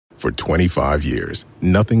For 25 years,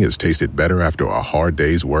 nothing has tasted better after a hard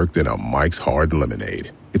day's work than a Mike's Hard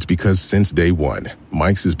Lemonade. It's because since day one,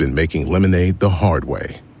 Mike's has been making lemonade the hard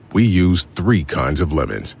way. We use 3 kinds of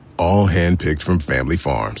lemons, all hand-picked from family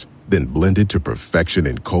farms, then blended to perfection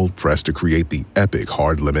and cold-pressed to create the epic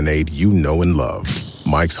hard lemonade you know and love.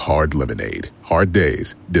 Mike's Hard Lemonade. Hard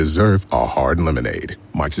days deserve a hard lemonade.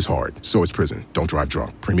 Mike's is hard, so is prison. Don't drive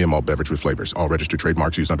drunk. Premium malt beverage with flavors. All registered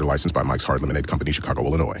trademarks used under license by Mike's Hard Lemonade Company, Chicago,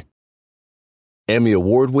 Illinois. Emmy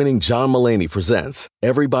award-winning John Mulaney presents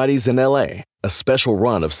Everybody's in L.A., a special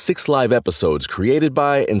run of 6 live episodes created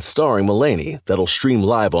by and starring Mulaney that'll stream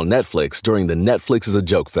live on Netflix during the Netflix is a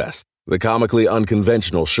Joke Fest. The comically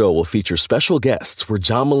unconventional show will feature special guests where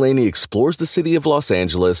John Mulaney explores the city of Los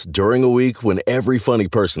Angeles during a week when every funny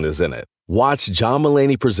person is in it. Watch John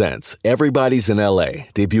Mulaney Presents Everybody's in L.A.,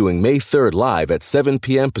 debuting May 3rd live at 7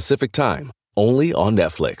 p.m. Pacific Time, only on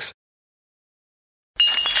Netflix.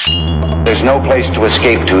 There's no place to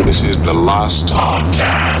escape to. This is the last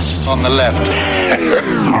podcast. On the left.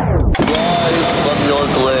 From your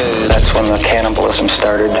glade. That's when the cannibalism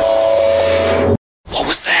started. What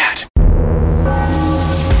was that?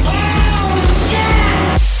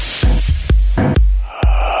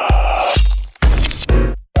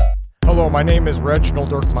 Hello, my name is Reginald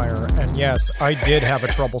Dirkmeyer, and yes, I did have a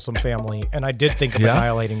troublesome family, and I did think of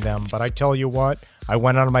annihilating them, but I tell you what, I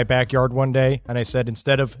went out of my backyard one day, and I said,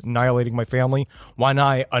 instead of annihilating my family, why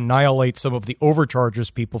not annihilate some of the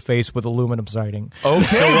overcharges people face with aluminum siding? Okay,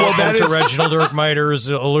 so welcome to Reginald Dirkmeyer's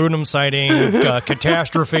aluminum siding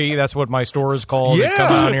catastrophe. That's what my store is called. Yeah.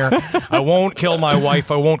 Come on here. I won't kill my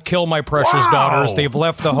wife. I won't kill my precious daughters. They've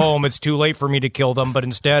left the home. It's too late for me to kill them, but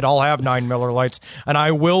instead I'll have 9 Miller Lights, and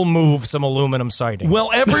I will move some aluminum siding.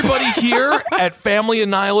 Well, everybody here at Family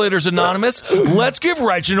Annihilators Anonymous, let's give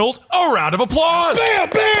Reginald a round of applause. Bam,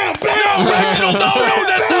 bam, bam. No, Reginald, no,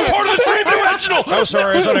 that's not part of the treatment, Reginald. Oh,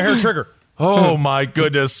 sorry, I was on a hair trigger. Oh, my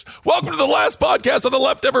goodness. Welcome to the last podcast on the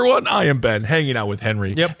left, everyone. I am Ben, hanging out with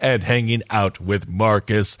Henry. Yep. And hanging out with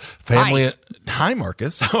Marcus. Hi,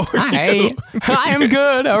 Marcus. How are Hi. you? I am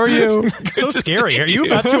good. How are you? So scary. Are you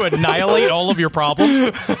about to annihilate all of your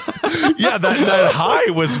problems? Yeah, that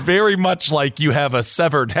high was very much like you have a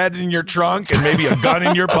severed head in your trunk and maybe a gun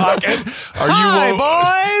in your pocket.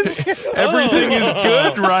 Hi, boys. Everything is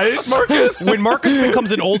good, right, Marcus? When Marcus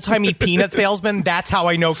becomes an old-timey peanut salesman, that's how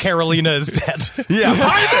I know Carolina is dead. Yeah.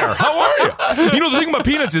 Hi there. How are you? You know, the thing about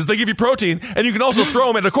peanuts is they give you protein, and you can also throw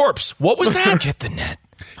them at a corpse. What was that? Get the net.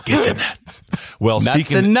 Get the net. Well, Nuts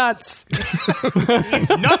speaking and nuts. It's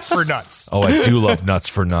nuts for nuts. Oh, I do love nuts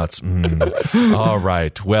for nuts. All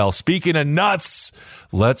right. Well, speaking of nuts,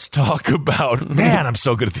 let's talk about... Man, I'm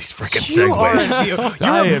so good at these freaking segues.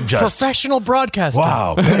 You're a professional broadcaster.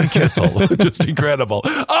 Wow, Ben Kissel. Just incredible.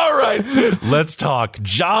 All right. Let's talk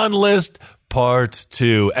John List Part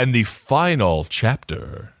 2 and the final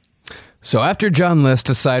chapter. So after John List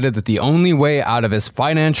decided that the only way out of his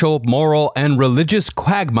financial, moral, and religious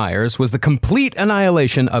quagmires was the complete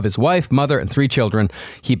annihilation of his wife, mother, and 3 children,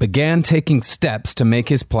 he began taking steps to make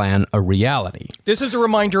his plan a reality. This is a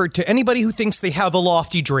reminder to anybody who thinks they have a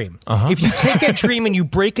lofty dream. If you take that dream and you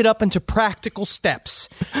break it up into practical steps,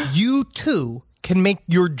 you too can make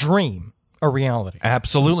your dream a reality.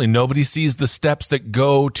 Absolutely. Nobody sees the steps that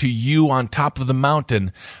go to you on top of the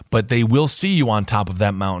mountain, but they will see you on top of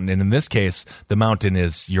that mountain. And in this case, the mountain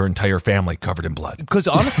is your entire family covered in blood. Because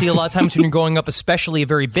honestly, a lot of times when you're going up, especially a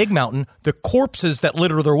very big mountain, the corpses that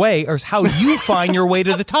litter their way are how you find your way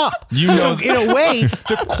to the top. So in a way,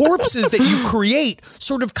 the corpses that you create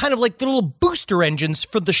sort of kind of like the little booster engines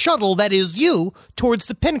for the shuttle that is you towards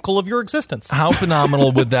the pinnacle of your existence. How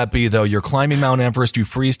phenomenal would that be, though? You're climbing Mount Everest, you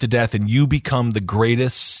freeze to death, and you become the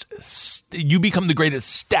greatest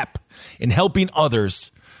step in helping others.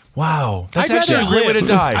 Wow. That's actually a great way to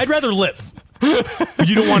die. I'd rather live.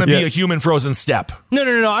 You don't want to be a human frozen step.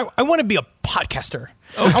 No. I want to be a podcaster.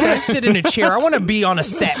 Okay. I want to sit in a chair. I want to be on a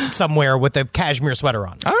set somewhere with a cashmere sweater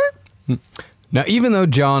on. All right. Now, even though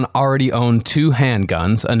John already owned 2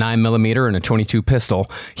 handguns, a 9mm and a .22 pistol,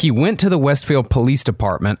 he went to the Westfield Police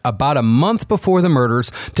Department about a month before the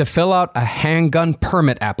murders to fill out a handgun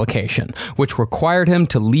permit application, which required him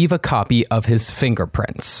to leave a copy of his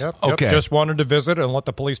fingerprints. Yep. Okay. Just wanted to visit and let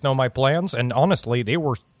the police know my plans, and honestly, they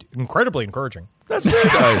were incredibly encouraging. That's very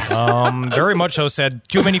nice. Very much so said,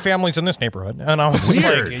 too many families in this neighborhood. And I was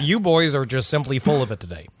Weird. like, you boys are just simply full of it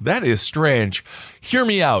today. That is strange. Hear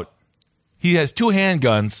me out. He has 2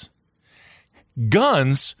 handguns,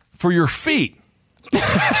 guns for your feet.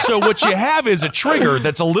 So what you have is a trigger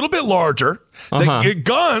that's a little bit larger, that get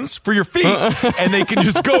guns for your feet, and they can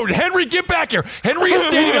just go, Henry, get back here. Henry is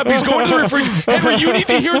standing up. He's going to the refrigerator. Henry, you need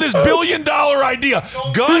to hear this $1 billion idea.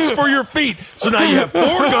 Guns for your feet. So now you have 4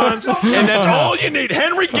 guns, and that's all you need.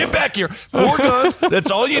 Henry, get back here. 4 guns,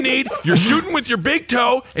 that's all you need. You're shooting with your big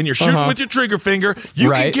toe, and you're shooting with your trigger finger.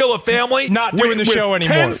 You can kill a family. Not doing the show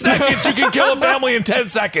anymore. 10 seconds, you can kill a family in 10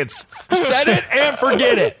 seconds. Set it and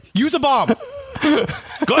forget it. Use a bomb.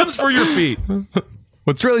 Guns for your feet.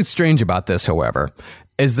 What's really strange about this, however,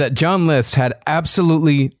 is that John List had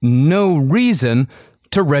absolutely no reason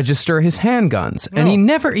to register his handguns, and he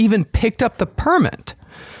never even picked up the permit.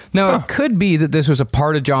 Now, it could be that this was a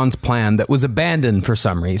part of John's plan that was abandoned for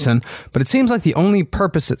some reason, but it seems like the only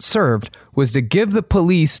purpose it served was to give the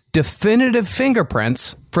police definitive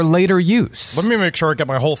fingerprints for later use. Let me make sure I get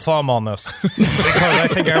my whole thumb on this, because I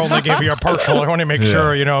think I only gave you a partial. I want to make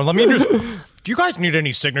sure, let me just... Do you guys need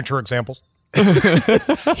any signature examples?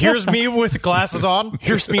 Here's me with glasses on.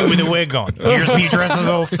 Here's me with a wig on. Here's me dressed as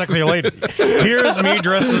a sexy lady. Here's me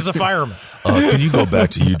dressed as a fireman. Can you go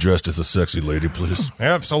back to you dressed as a sexy lady, please?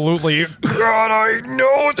 Absolutely. God, I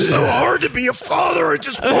know it's so hard to be a father. I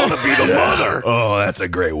just want to be the mother. Oh, that's a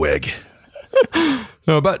great wig.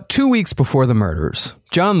 Now, about 2 weeks before the murders,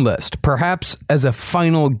 John List, perhaps as a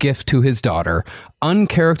final gift to his daughter,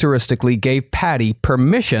 uncharacteristically gave Patty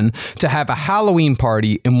permission to have a Halloween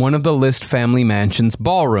party in one of the List family mansion's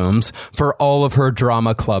ballrooms for all of her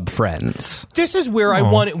drama club friends. This is where I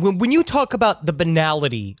want it. When you talk about the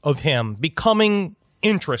banality of him becoming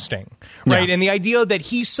interesting, right? Yeah. And the idea that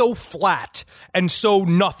he's so flat and so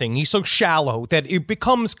nothing, he's so shallow that it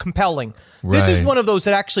becomes compelling. This is one of those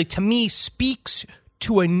that actually, to me, speaks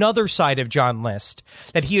to another side of John List,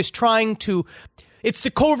 that he is trying to... It's the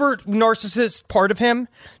covert narcissist part of him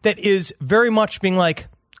that is very much being like,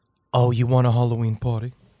 oh, you want a Halloween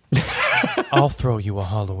party? I'll throw you a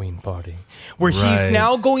Halloween party. Where he's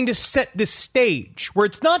now going to set this stage where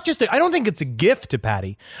it's not just I don't think it's a gift to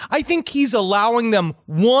Patty. I think he's allowing them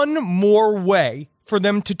one more way for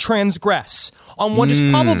them to transgress on what is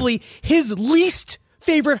probably his least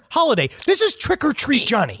favorite holiday. This is Trick or Treat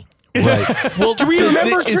Johnny. Right. Well, do we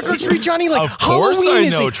remember Trick or Treat Johnny? Like, of course Halloween I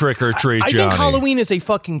know Trick or Treat Johnny. I think Halloween is a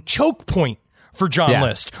fucking choke point for John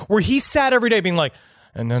List, where he sat every day being like,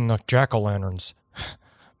 and then the jack-o'-lanterns,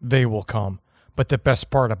 they will come. But the best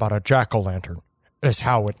part about a jack-o'-lantern is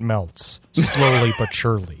how it melts, slowly but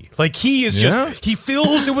surely. Like, he is just, he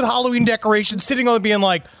fills it with Halloween decorations, sitting on it being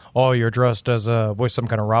like, oh, you're dressed as some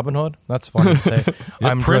kind of Robin Hood? That's funny to say.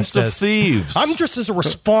 I'm Prince of Thieves. I'm dressed as a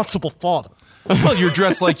responsible father. Well, you're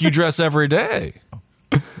dressed like you dress every day.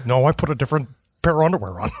 No, I put a different pair of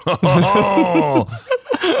underwear on.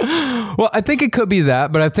 Well, I think it could be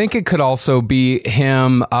that, but I think it could also be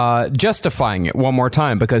him justifying it one more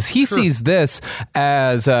time, because he sees this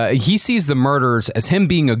as he sees the murders as him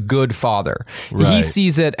being a good father. Right. He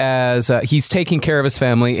sees it as he's taking care of his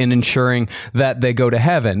family and ensuring that they go to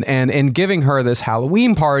heaven. And in giving her this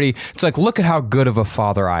Halloween party, it's like, look at how good of a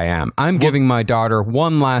father I am. I'm giving my daughter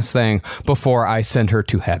one last thing before I send her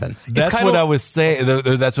to heaven. That's what I was saying.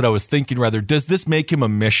 That's what I was thinking, rather. Does this make him a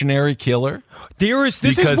missionary killer?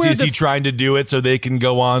 Because is he trying to do it so they can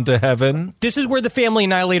go on to heaven? This is where the Family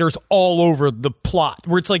Annihilator's all over the plot,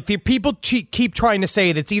 where it's like the people keep trying to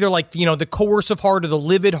say that it's either like, the coercive heart or the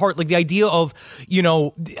livid heart, like the idea of,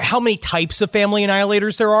 how many types of Family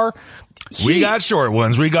Annihilators there are. We got short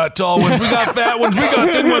ones, we got tall ones, we got fat ones, we got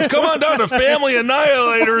thin ones. Come on down to Family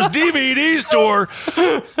Annihilators DVD store.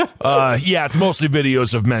 It's mostly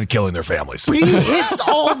videos of men killing their families. But he hits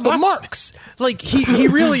all the marks. Like, he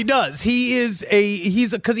really does. He's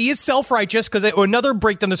because he is self-righteous, because another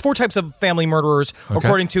breakdown, there's 4 types of family murderers,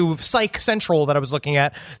 according to Psych Central that I was looking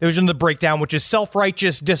at. There was the breakdown, which is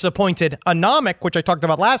self-righteous, disappointed, anomic, which I talked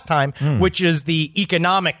about last time, which is the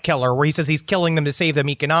economic killer, where he says he's killing them to save them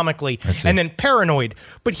economically, and then paranoid.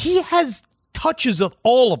 But he has touches of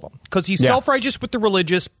all of them, because he's self-righteous with the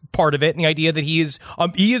religious part of it, and the idea that he is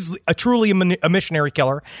truly a missionary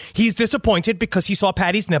killer. He's disappointed because he saw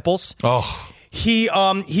Patty's nipples. He's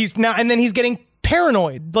now, and then he's getting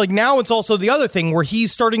paranoid. Like, now it's also the other thing where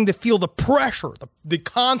he's starting to feel the pressure, the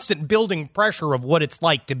constant building pressure of what it's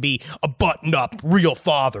like to be a buttoned up real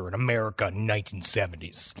father in America in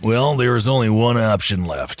 1970s. Well, there is only one option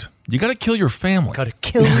left. You got to kill your family. Gotta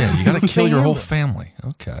kill You got to kill your whole family.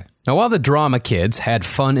 family. Okay. Now, while the drama kids had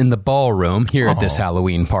fun in the ballroom here at this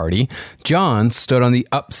Halloween party, John stood on the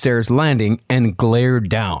upstairs landing and glared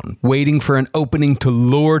down, waiting for an opening to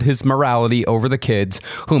lord his morality over the kids,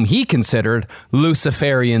 whom he considered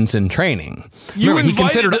Luciferians in training. Remember,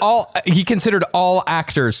 he considered all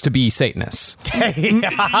actors to be Satanists.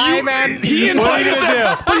 Hi, man. He invited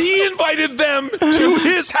them, but he invited them to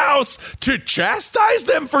his house to chastise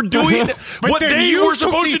them for doing what then they you were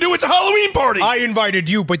supposed to do. It's a Halloween party. I invited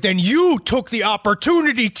you, but then you took the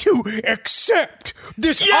opportunity to accept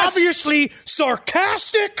this obviously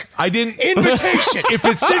sarcastic invitation. If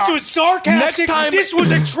it's this was sarcastic, next time, this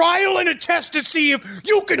was a trial and a test to see if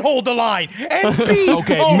you can hold the line and be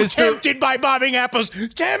tempted by bobbing apples,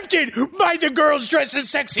 tempted by the girls dressed as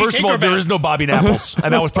sexy. First of all, there is no bobbing apples,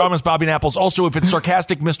 and I was promised bobbing apples. Also, if it's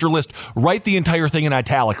sarcastic, Mr. List, write the entire thing in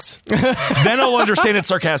italics. Then I'll understand it's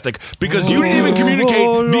sarcastic, because you didn't even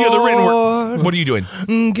communicate via the written word. What are you doing?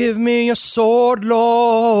 Give me a sword,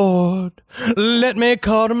 Lord. Let me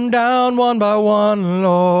cut them down one by one,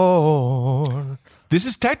 Lord. This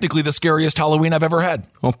is technically the scariest Halloween I've ever had.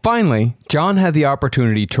 Well, finally, John had the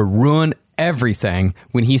opportunity to ruin everything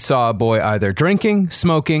when he saw a boy either drinking,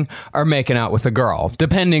 smoking, or making out with a girl,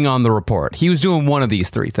 depending on the report. He was doing one of these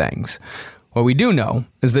three things. What we do know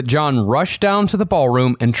is that John rushed down to the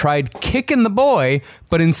ballroom and tried kicking the boy,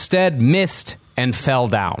 but instead missed and fell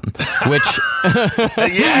down, which,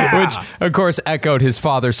 which of course echoed his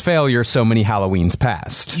father's failure so many Halloweens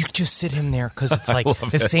past. You just sit him there because it's like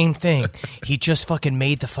the same thing. He just fucking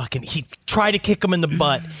made he tried to kick him in the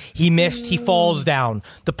butt. He missed. He falls down.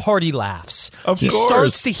 The party laughs. He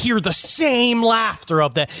starts to hear the same laughter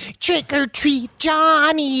of the trick or treat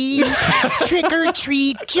Johnny, trick or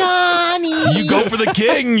treat Johnny. You go for the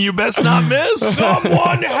king. You best not miss.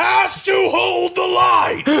 Someone has to hold the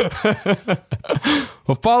line.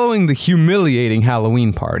 Well, following the humiliating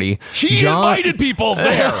Halloween party, he invited people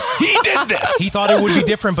there. He did this. He thought it would be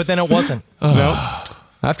different, but then it wasn't. Nope.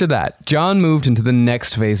 After that, John moved into the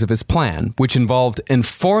next phase of his plan, which involved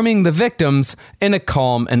informing the victims in a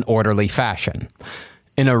calm and orderly fashion.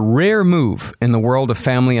 In a rare move in the world of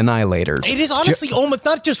family annihilators. It is honestly almost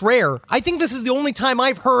not just rare. I think this is the only time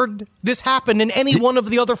I've heard this happen in any one of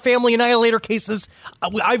the other family annihilator cases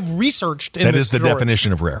I've researched. That is the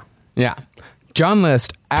definition of rare. Yeah. John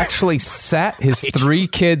List actually sat his three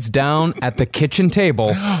kids down at the kitchen table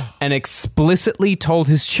and explicitly told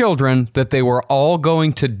his children that they were all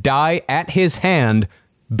going to die at his hand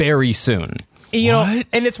very soon. You know,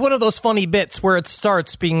 and it's one of those funny bits where it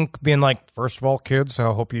starts being like, first of all, kids, I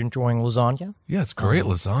hope you're enjoying lasagna. Yeah, it's great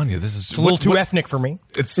lasagna. This is it's a little too ethnic for me.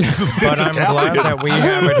 But I'm glad that we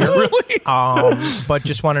have it here. Really? But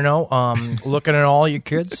just want to know, looking at all you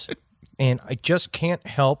kids, and I just can't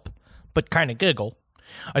help but kind of giggle.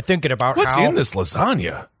 I'm thinking about what's in this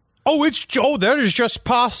lasagna. That is just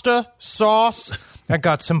pasta, sauce. I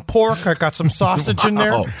got some pork. I got some sausage in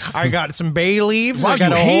there. I got some bay leaves. Wow, I got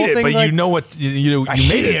you a hate whole it, thing. but you know what? You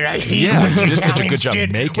made it. I hate what the you did such a good Italians job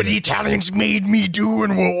did. making What the Italians made me do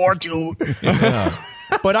in World War II. Yeah.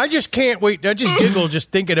 But I just can't wait. I just giggle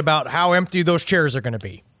just thinking about how empty those chairs are going to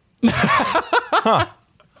be.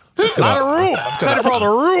 Not a room. Except for all the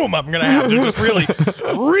room I'm going to have to just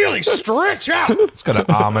really stretch out. It's kind of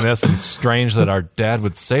ominous and strange that our dad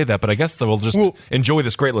would say that, but I guess that we'll just enjoy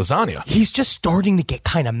this great lasagna. He's just starting to get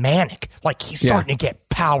kind of manic. Like he's starting to get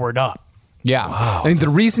powered up. Yeah. Wow. I mean, the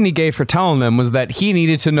reason he gave for telling them was that he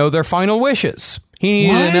needed to know their final wishes. He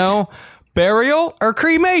needed to know burial or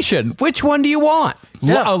cremation. Which one do you want?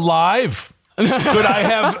 Alive. Could I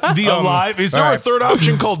have the alive? Is there a third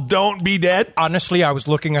option called don't be dead? Honestly, I was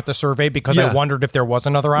looking at the survey because I wondered if there was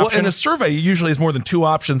another option. Well, in a survey, usually is more than two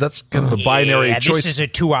options. That's kind of a binary choice. This is a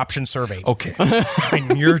 2-option survey. Okay.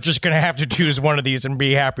 And you're just going to have to choose one of these and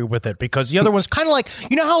be happy with it because the other one's kind of like,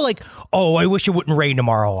 you know how like, oh, I wish it wouldn't rain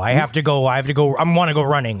tomorrow. I want to go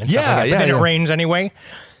running and stuff like that. But then it rains anyway.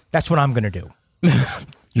 That's what I'm going to do.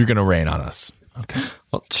 You're going to rain on us. Okay.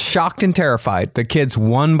 Well, shocked and terrified, the kids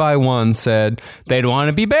one by one said they'd want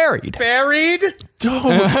to be buried. Buried?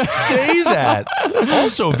 Don't say that.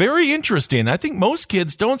 Also, very interesting. I think most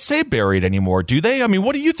kids don't say buried anymore, do they? I mean,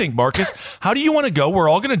 what do you think, Marcus? How do you want to go? We're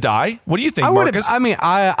all going to die. What do you think, Marcus?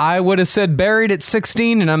 I would have said buried at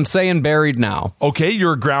 16, and I'm saying buried now. Okay,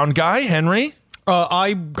 you're a ground guy, Henry?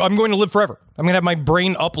 I'm going to live forever. I'm going to have my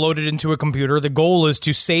brain uploaded into a computer. The goal is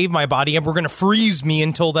to save my body, and we're going to freeze me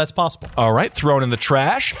until that's possible. All right, thrown in the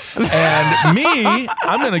trash. And me,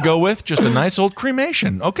 I'm going to go with just a nice old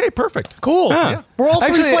cremation. Okay, perfect. Cool. Yeah. We're all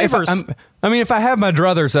three flavors. If I had my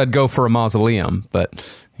druthers, I'd go for a mausoleum, but,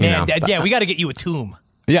 you know. Yeah, we got to get you a tomb.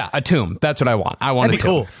 Yeah, a tomb. That's what I want. I want That'd a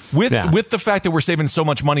tomb. be With with the fact that we're saving so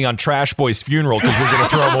much money on Trash Boy's funeral because we're going to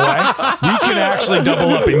throw him away, we can actually double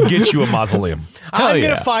up and get you a mausoleum. I'm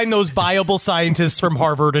going to find those viable scientists from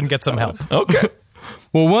Harvard and get some help. Okay.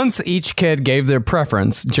 Well, once each kid gave their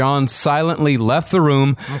preference, John silently left the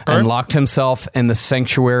room and locked himself in the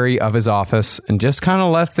sanctuary of his office and just kind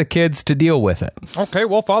of left the kids to deal with it. Okay,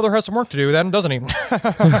 well, Father has some work to do then, doesn't he?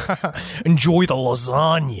 Enjoy the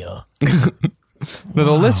lasagna. But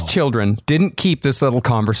the List children didn't keep this little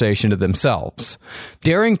conversation to themselves.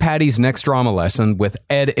 During Patty's next drama lesson with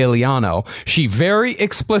Ed Iliano, she very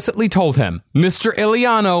explicitly told him, "Mr.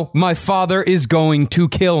 Iliano, my father is going to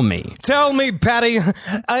kill me." Tell me, Patty, you know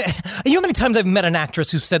how many times I've met an actress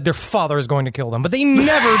who said their father is going to kill them, but they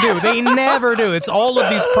never do. They never do. It's all of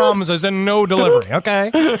these promises and no delivery, okay?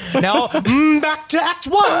 Now, back to Act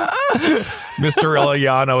 1. Mr.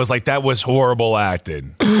 Iliano is like, that was horrible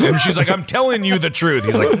acting. And she's like, I'm telling you the truth.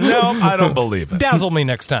 He's like, no, I don't believe it. Dazzle me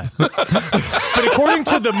next time. But according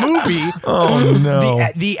to the movie,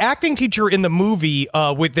 the acting teacher in the movie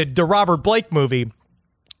with the Robert Blake movie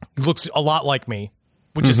looks a lot like me,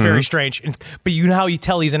 which is very strange. But you know how you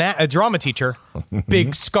tell he's a drama teacher?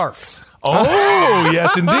 Big scarf. Oh,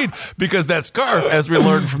 yes, indeed. Because that scarf, as we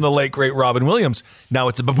learned from the late, great Robin Williams, now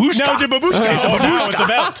it's a babushka. Now it's a babushka. Now it's a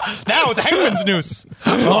belt. Now it's a hangman's noose.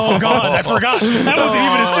 Oh, God, I forgot. That wasn't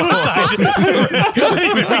even a suicide. You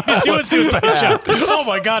didn't even mean to do a suicide joke. Oh,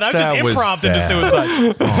 my God, I just improv into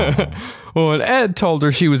suicide. Oh. Well, when Ed told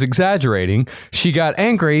her she was exaggerating, she got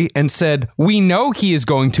angry and said, "We know he is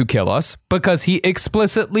going to kill us because he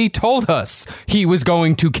explicitly told us he was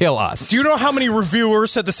going to kill us." Do you know how many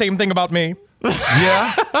reviewers said the same thing about me?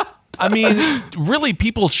 Yeah. I mean, really,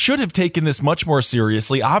 people should have taken this much more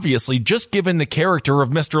seriously, obviously, just given the character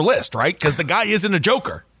of Mr. List, right? Because the guy isn't a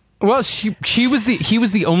joker. Well, he was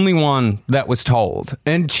the only one that was told,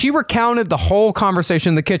 and she recounted the whole conversation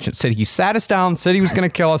in the kitchen. Said he sat us down, said he was going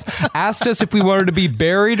to kill us, asked us if we wanted to be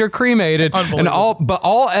buried or cremated, and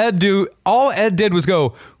all Ed did was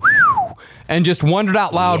go whew, and just wondered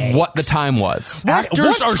out loud what the time was.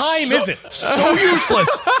 Actors what time is it? So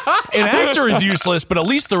useless. An actor is useless, but at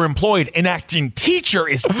least they're employed. An acting teacher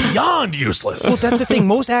is beyond useless. Well, that's the thing.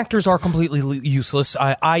 Most actors are completely useless,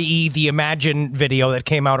 i.e. the Imagine video that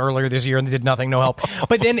came out earlier this year and they did nothing, no help.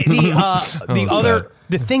 But then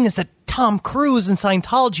the thing is that Tom Cruise in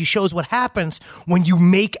Scientology shows what happens when you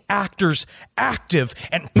make actors active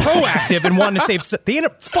and proactive and want to save. They end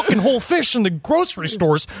up fucking whole fish in the grocery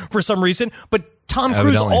stores for some reason, but Tom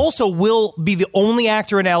Cruise also will be the only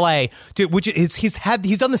actor in LA,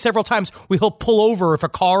 he's done this several times, where he'll pull over if a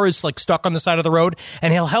car is like stuck on the side of the road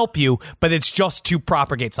and he'll help you, but it's just to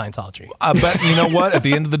propagate Scientology. But you know what? At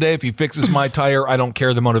the end of the day, if he fixes my tire, I don't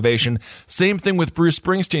care the motivation. Same thing with Bruce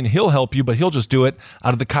Springsteen. He'll help you, but he'll just do it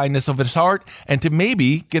out of the kindness of his heart and to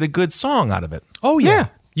maybe get a good song out of it. Oh, yeah.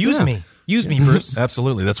 Use me. Use me, Bruce.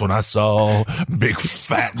 Absolutely. That's when I saw Big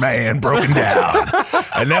Fat Man Broken Down.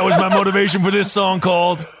 And that was my motivation for this song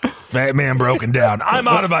called Fat Man Broken Down. I'm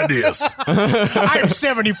out of ideas. I'm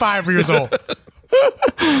 75 years old.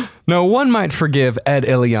 Now, one might forgive Ed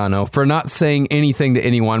Iliano for not saying anything to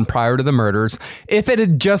anyone prior to the murders if it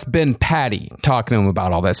had just been Patty talking to him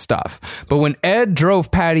about all this stuff. But when Ed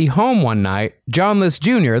drove Patty home one night, John List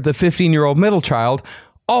Jr., the 15-year-old middle child,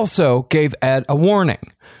 also gave Ed a warning.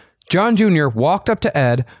 John Jr. walked up to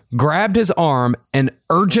Ed, grabbed his arm, and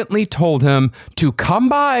urgently told him to come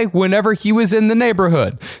by whenever he was in the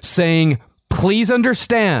neighborhood, saying, "Please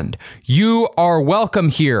understand, you are welcome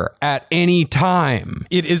here at any time."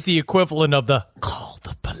 It is the equivalent of the call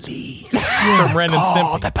the police from Ren and Stimpy.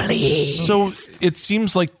 Call the police. So it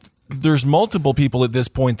seems like there's multiple people at this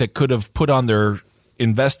point that could have put on their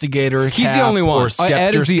investigator cap. He's the only one. Or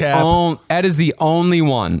skeptics cap. Ed is the only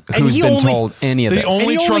one who's been told any of this. They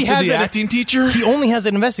only trusted the acting teacher? He only has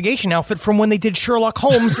an investigation outfit from when they did Sherlock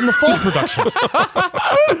Holmes in the fall production.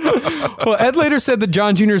 Well, Ed later said that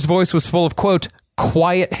John Jr.'s voice was full of, quote,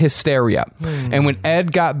 quiet hysteria. And when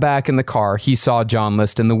Ed got back in the car, he saw John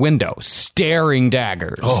List in the window, staring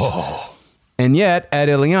daggers. And yet, Ed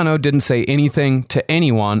Iliano didn't say anything to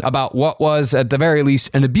anyone about what was, at the very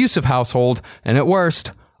least, an abusive household, and at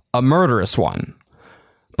worst, a murderous one.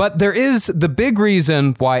 But there is the big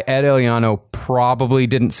reason why Ed Iliano probably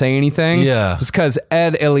didn't say anything. Yeah. Was because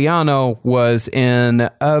Ed Iliano was in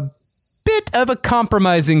a bit of a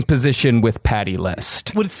compromising position with Patty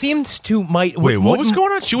List. What it seems to might... Wait, what was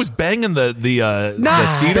going on? She was banging the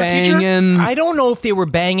theater teacher? I don't know if they were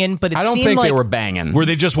banging, but I don't think they were banging. Were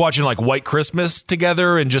they just watching like White Christmas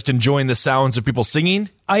together and just enjoying the sounds of people singing?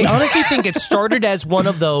 I honestly think it started as one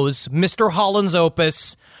of those Mr. Holland's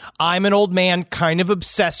Opus. I'm an old man, kind of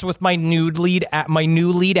obsessed with my new lead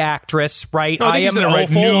actress. Right, No, I am an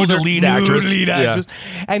awful lead actress. Yeah.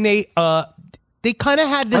 And they kind of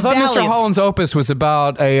had this. I thought dalliance. Mr. Holland's Opus was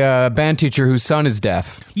about a band teacher whose son is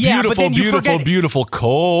deaf. Yeah, beautiful, but then you forget, beautiful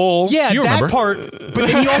Cole. Yeah, you that remember. part. But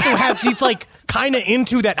then he also he's like kind of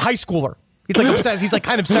into that high schooler. He's like obsessed. He's like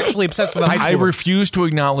kind of sexually obsessed with a high schooler. I refuse to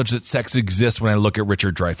acknowledge that sex exists when I look at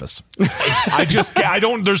Richard Dreyfuss. I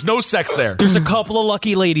don't. There's no sex there. There's a couple of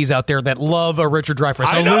lucky ladies out there that love a Richard Dreyfuss.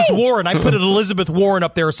 I know. Liz Warren. I put an Elizabeth Warren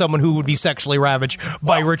up there as someone who would be sexually ravaged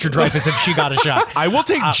by Richard Dreyfuss if she got a shot. I will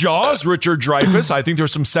take Jaws, Richard Dreyfuss. I think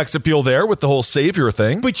there's some sex appeal there with the whole savior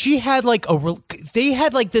thing. But she had they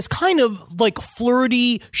had like this kind of like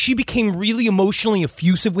flirty. She became really emotionally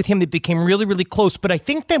effusive with him. They became really, really close. But I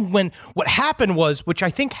think that what happened was, which I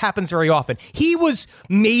think happens very often, he was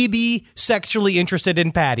maybe sexually interested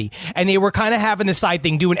in Patty, and they were kind of having the side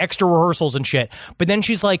thing, doing extra rehearsals and shit. But then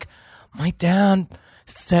she's like, my dad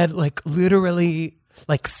said literally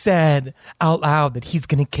said out loud that he's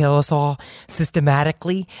going to kill us all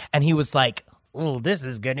systematically. And he was like, oh, this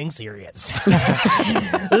is getting serious.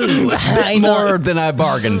 Ooh, More than I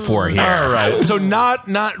bargained for here. All right. So not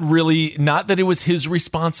that it was his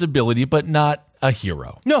responsibility, but not a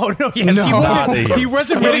hero. No, yes, he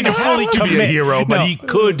wasn't ready to fully to be a hero, but he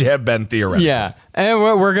could have been theoretical. Yeah, and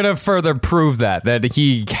we're going to further prove that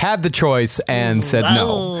he had the choice and said no.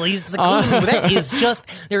 Oh, he's that is just,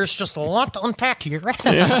 there's just a lot to unpack here.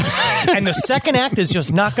 And the second act is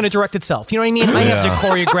just not going to direct itself. You know what I mean? I have to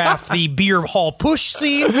choreograph the beer hall push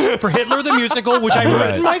scene for Hitler the Musical, which I've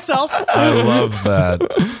written myself. I love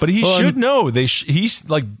that. But he should know. He's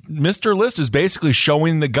like, Mr. List is basically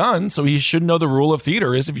showing the gun, so he should know the rule of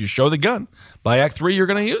theater is if you show the gun, by Act 3, you're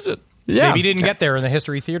going to use it. Yeah. Maybe he didn't get there in the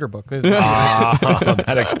history theater book.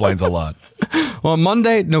 That explains a lot. Well,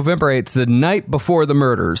 Monday, November 8th, the night before the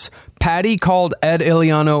murders, Patty called Ed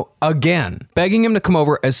Iliano again, begging him to come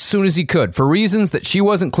over as soon as he could for reasons that she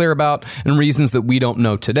wasn't clear about and reasons that we don't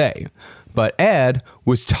know today. But Ed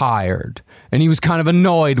was tired, and he was kind of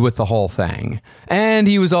annoyed with the whole thing. And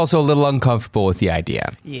he was also a little uncomfortable with the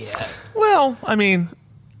idea. Yeah. Well, I mean,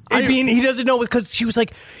 he doesn't know because she was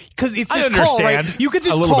like, because it's this I call, understand. right? You get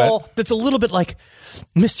this call that's a little bit like,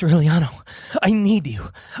 Mr. Iliano, I need you.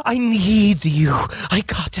 I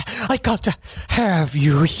got to have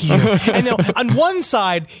you here. And then on one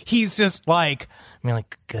side, he's just like,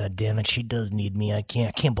 God damn it, she does need me. I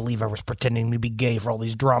can't believe I was pretending to be gay for all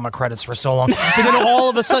these drama credits for so long. But then all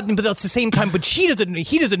of a sudden, but at the same time, but he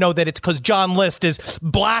doesn't know that it's because John List is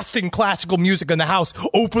blasting classical music in the house,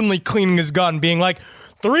 openly cleaning his gun, being like,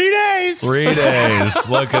 3 days. 3 days.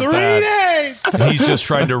 Look at 3 days. He's just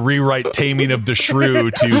trying to rewrite Taming of the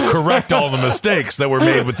Shrew to correct all the mistakes that were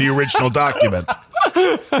made with the original document.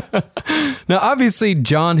 Now, obviously,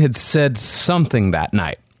 John had said something that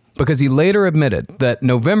night, because he later admitted that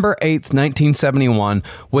November 8th, 1971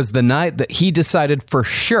 was the night that he decided for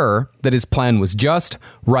sure that his plan was just,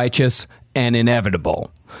 righteous, and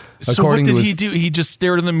inevitable. So what did he do? He just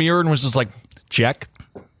stared in the mirror and was just like, check.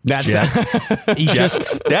 That's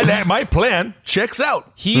that my plan checks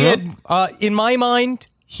out. He had, in my mind,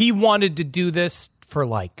 he wanted to do this for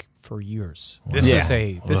years. This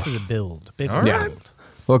is a build. Big build. Yeah.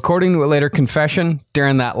 Well, according to a later confession,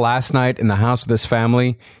 during that last night in the house with his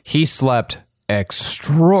family, he slept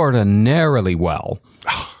extraordinarily well.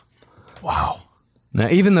 Wow. Now,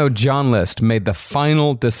 even though John List made the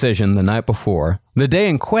final decision the night before, the day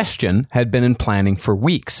in question had been in planning for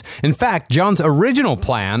weeks. In fact, John's original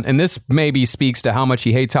plan, and this maybe speaks to how much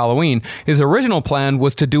he hates Halloween, his original plan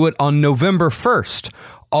was to do it on November 1st,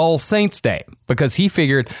 All Saints Day, because he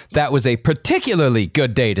figured that was a particularly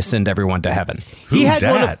good day to send everyone to heaven. He had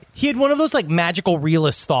one of those like magical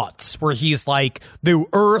realist thoughts where he's like, the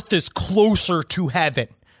earth is closer to heaven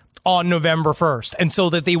on November 1st, and so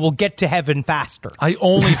that they will get to heaven faster. I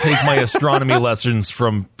only take my astronomy lessons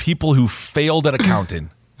from people who failed at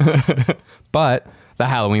accounting. But the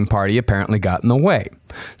Halloween party apparently got in the way.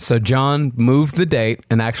 So John moved the date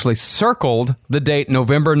and actually circled the date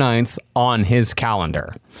November 9th on his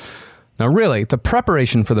calendar. Now, really, the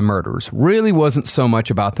preparation for the murders really wasn't so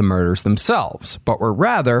much about the murders themselves, but were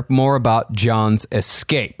rather more about John's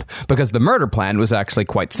escape, because the murder plan was actually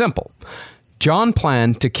quite simple. John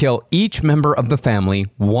planned to kill each member of the family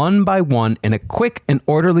one by one in a quick and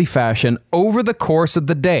orderly fashion over the course of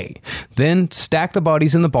the day, then stack the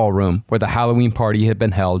bodies in the ballroom where the Halloween party had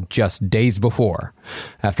been held just days before.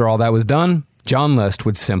 After all that was done, John List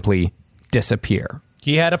would simply disappear.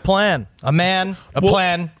 He had a plan. A man, a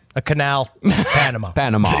plan, a canal, Panama.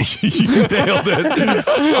 Panama. You nailed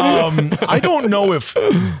it. I don't know if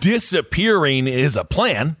disappearing is a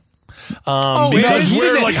plan. Because he we're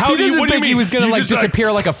didn't, like, how he do you? didn't What do you think mean? he was going to You like just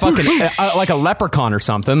disappear like a fucking like a leprechaun or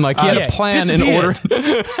something. Like he had a plan in order.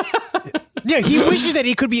 Yeah, he wishes that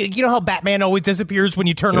he could be. You know how Batman always disappears when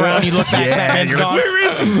you turn around, you look back, Batman's you're like, gone. where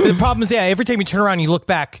is he? The problem is, every time you turn around, you look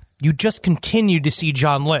back, you just continue to see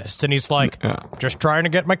John List, and he's like, just trying to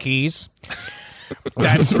get my keys.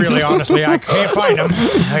 That's really, honestly, I can't find him.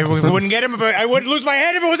 I wouldn't get him. I wouldn't lose my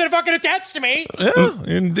head if it wasn't fucking attached to me. Yeah,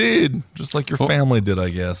 indeed. Just like your family did, I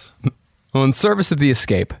guess. Well, in service of the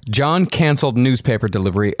escape, John canceled newspaper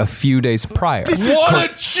delivery a few days prior. What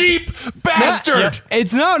a cheap bastard!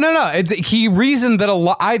 It's no. He reasoned that a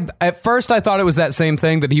lot. At first I thought it was that same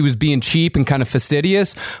thing, that he was being cheap and kind of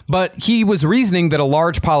fastidious, but he was reasoning that a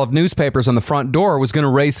large pile of newspapers on the front door was going to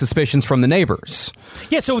raise suspicions from the neighbors.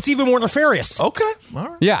 Yeah, so it's even more nefarious. Okay, all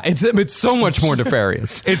right. Yeah, it's so much more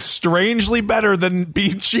nefarious. It's strangely better than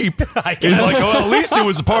being cheap. It's like, well, at least it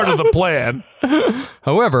was a part of the plan.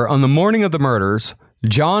 However, on the morning of the murders,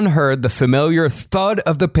 John heard the familiar thud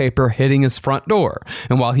of the paper hitting his front door.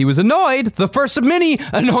 And while he was annoyed, the first of many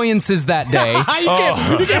annoyances that day, You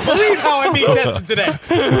can't believe how I'm being tested today.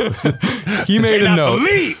 he made a note.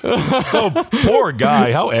 So poor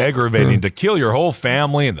guy, how aggravating to kill your whole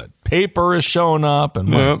family and the paper is showing up and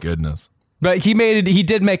my goodness. But he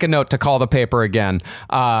did make a note to call the paper again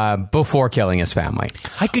before killing his family.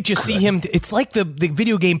 I could just see him. It's like the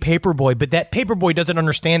video game Paperboy, but that Paperboy doesn't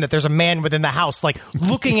understand that there's a man within the house, like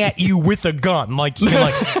looking at you with a gun, like just being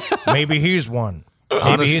like, maybe he's one.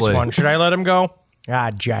 Maybe he's Honestly. one. Should I let him go?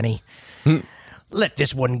 Johnny. Let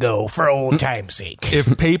this one go for old time's sake. If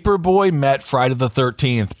Paperboy met Friday the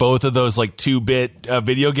 13th, both of those like 2-bit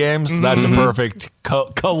video games, that's a perfect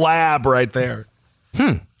collab right there.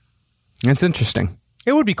 It's interesting.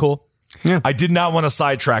 It would be cool. I did not want to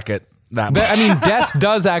sidetrack it that much. I mean, death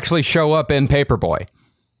does actually show up in Paperboy.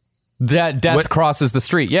 That death crosses the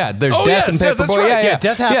street. Yeah, there's death in Paperboy. that's right. Yeah,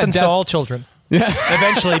 death happens to all children. Yeah.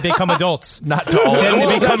 Eventually, they become adults. Not to all. Then they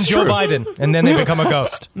Well, become that's Joe true. Biden, and then they become a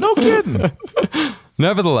ghost. No kidding.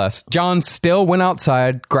 Nevertheless, John still went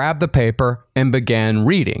outside, grabbed the paper, and began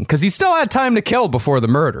reading because he still had time to kill before the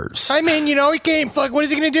murders. I mean, he came. Like, what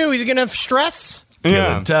is he going to do? He's going to stress.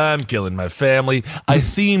 Killing time, killing my family. I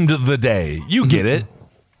themed the day. You get it.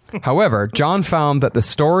 However, John found that the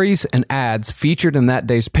stories and ads featured in that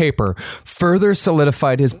day's paper further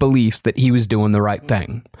solidified his belief that he was doing the right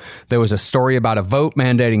thing. There was a story about a vote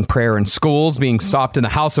mandating prayer in schools being stopped in the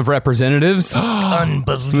House of Representatives.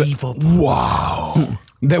 Unbelievable. Wow.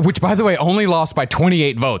 Which, by the way, only lost by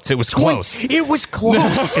 28 votes. It was close. It was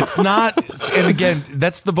close. It's not, and again,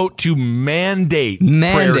 that's the vote to mandate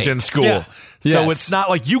prayers in school. Yeah. So Yes. it's not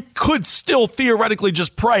like you could still theoretically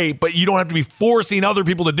just pray, but you don't have to be forcing other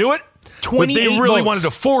people to do it. But 28 they really votes. wanted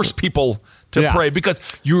to force people to Yeah. pray because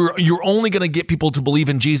you're only going to get people to believe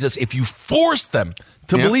in Jesus if you force them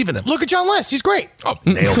to Yeah. believe in him. Look at John List. He's great. Oh,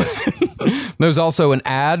 nailed it. There's also an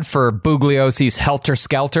ad for Bugliosi's Helter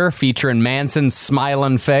Skelter featuring Manson's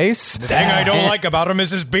smiling face. The thing I don't like about him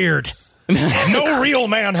is his beard. No real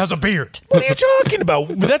man has a beard. What are you talking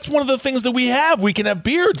about? That's one of the things that we have. We can have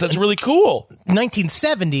beards. That's really cool.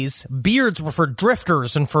 1970s, beards were for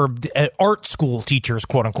drifters and for art school teachers,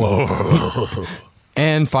 quote unquote.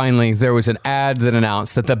 And finally, there was an ad that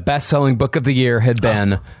announced that the best-selling book of the year had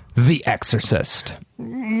been The Exorcist.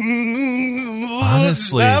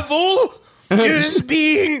 Honestly. Devil is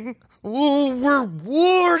being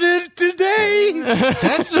rewarded today.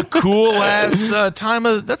 That's a cool ass time.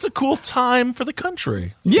 That's a cool time for the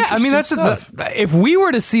country. Yeah, I mean, that's if we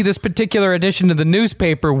were to see this particular edition of the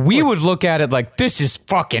newspaper, we would look at it like, this is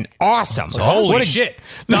fucking awesome. Holy shit.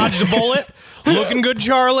 Dodged a bullet. Looking good,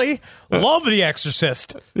 Charlie. Love The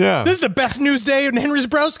Exorcist. Yeah. This is the best news day in Henry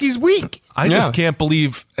Zebrowski's week. I just can't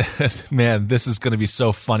believe, man, this is going to be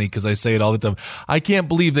so funny because I say it all the time. I can't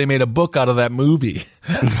believe they made a book out of that movie,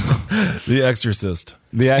 The Exorcist.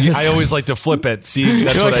 I always like to flip it. See,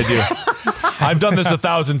 that's what I do. I've done this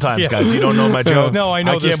 1,000 times, guys. You don't know my joke? No, I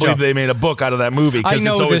know this I can't believe joke. they made a book out of that movie because I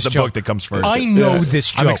know it's always this the book joke. that comes first. I know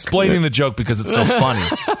this joke. I'm explaining the joke because it's so funny.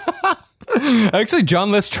 Actually, John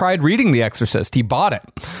List tried reading The Exorcist. He bought it.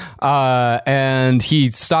 And he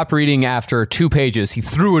stopped reading after 2 pages. He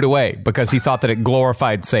threw it away because he thought that it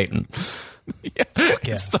glorified Satan.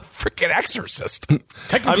 It's the freaking Exorcist.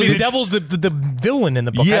 Technically, the devil's the villain in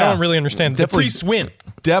the book. I don't really understand. The priests win.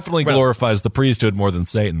 Definitely glorifies the priesthood more than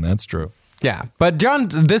Satan. That's true. Yeah, but John,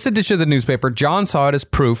 this edition of the newspaper, John saw it as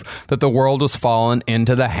proof that the world was fallen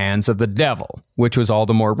into the hands of the devil, which was all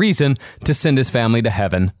the more reason to send his family to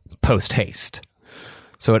heaven post-haste.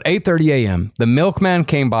 So at 8:30 a.m., the milkman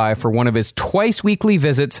came by for one of his twice-weekly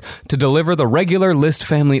visits to deliver the regular List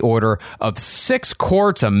family order of 6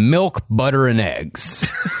 quarts of milk, butter, and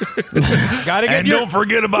eggs. Don't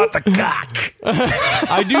forget about the cock.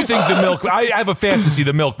 I do think I have a fantasy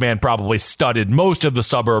the milkman probably studied most of the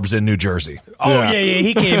suburbs in New Jersey. Oh, yeah,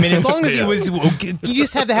 he came in. As long as he was, you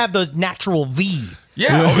just had to have the natural V.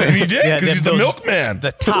 Yeah, and he did, because he's the milkman.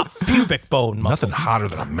 The top pubic bone muscle. Nothing hotter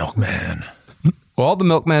than a milkman. Well, all the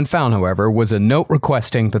milkman found, however, was a note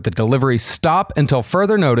requesting that the delivery stop until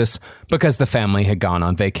further notice because the family had gone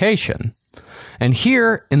on vacation. And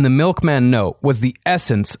here in the milkman note was the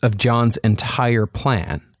essence of John's entire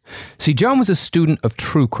plan. See, John was a student of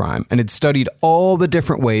true crime and had studied all the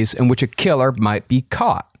different ways in which a killer might be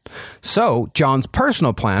caught. So, John's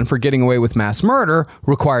personal plan for getting away with mass murder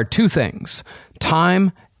required 2 things: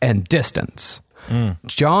 time and distance.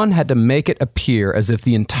 John had to make it appear as if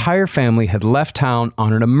the entire family had left town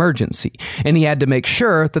on an emergency, and he had to make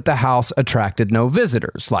sure that the house attracted no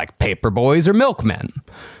visitors, like paper boys or milkmen.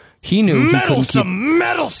 He knew he couldn't keep...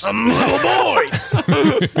 Meddlesome little boys!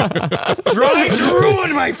 Trying to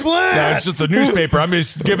ruin my plan! No, it's just the newspaper. I'm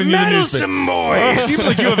just giving you the newspaper. Meddlesome boys! It seems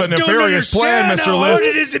like you have a nefarious plan, Mr. How List.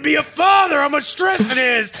 hard it is to be a father, how much stress it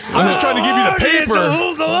is! I'm just trying to give you the paper. To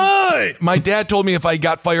hold the line! My dad told me if I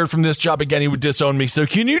got fired from this job again, he would disown me. So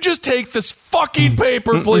can you just take this fucking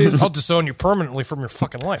paper, please? I'll disown you permanently from your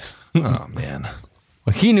fucking life. Oh, man.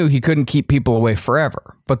 Well, he knew he couldn't keep people away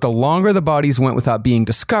forever, but the longer the bodies went without being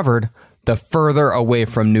discovered, the further away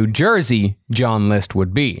from New Jersey John List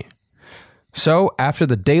would be. So, after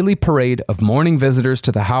the daily parade of morning visitors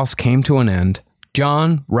to the house came to an end,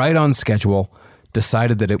 John, right on schedule,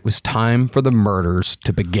 decided that it was time for the murders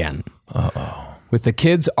to begin. Uh-oh. With the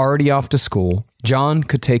kids already off to school, John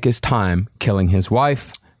could take his time killing his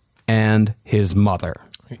wife and his mother.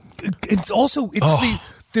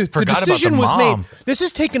 The decision was made. This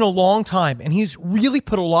has taken a long time, and he's really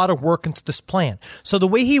put a lot of work into this plan. So the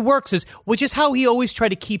way he works is, which is how he always tried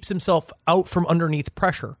to keep himself out from underneath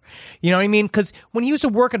pressure. You know what I mean? Because when he used to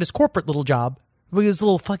work at his corporate little job,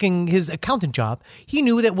 his accountant job, he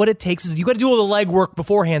knew that what it takes is you got to do all the legwork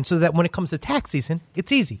beforehand so that when it comes to tax season,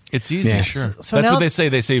 it's easy. It's easy, Yeah. sure. So That's now- what they say.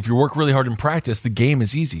 They say if you work really hard in practice, the game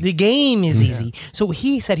is easy. The game is easy. So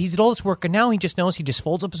he said he did all this work, and now he just knows. He just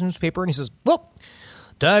folds up his newspaper and he says, well,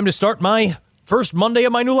 time to start my first Monday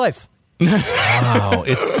of my new life. Wow.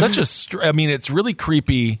 It's such it's really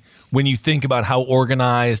creepy when you think about how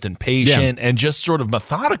organized and patient and just sort of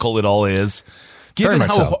methodical it all is, given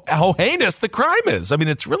how heinous the crime is. I mean,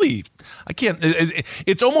 it's really,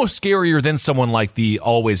 it's almost scarier than someone like the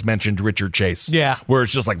always mentioned Richard Chase. Yeah. Where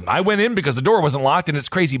it's just like, I went in because the door wasn't locked and it's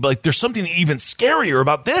crazy, but like, there's something even scarier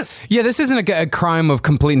about this. Yeah, this isn't a crime of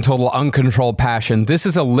complete and total uncontrolled passion. This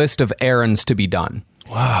is a list of errands to be done.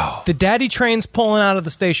 Wow. The daddy train's pulling out of the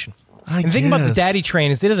station. And the thing about the daddy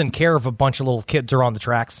train is it doesn't care if a bunch of little kids are on the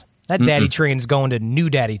tracks. That daddy train's going to New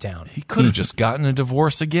Daddy Town. He could have just gotten a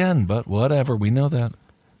divorce again, but whatever. We know that.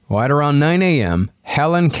 Well, at around 9 a.m.,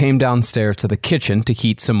 Helen came downstairs to the kitchen to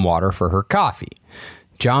heat some water for her coffee.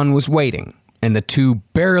 John was waiting, and the two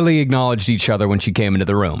barely acknowledged each other when she came into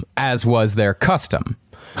the room, as was their custom.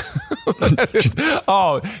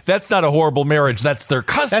 That's not a horrible marriage. That's their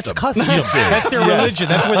custom. That's custom. That's their religion.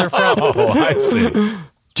 That's where they're from. Oh, I see.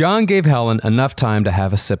 John gave Helen enough time to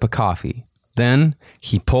have a sip of coffee. Then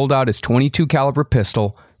he pulled out his .22 caliber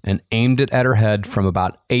pistol and aimed it at her head from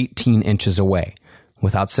about 18 inches away.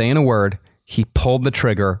 Without saying a word, he pulled the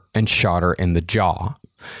trigger and shot her in the jaw.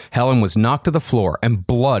 Helen was knocked to the floor and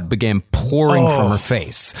blood began pouring from her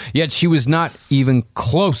face. Yet she was not even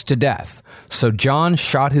close to death. So John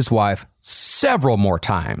shot his wife several more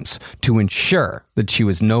times to ensure that she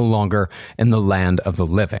was no longer in the land of the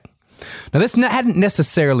living. Now, this hadn't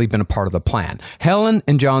necessarily been a part of the plan. Helen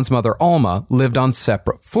and John's mother, Alma, lived on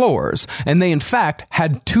separate floors, and they, in fact,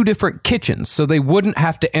 had 2 different kitchens, so they wouldn't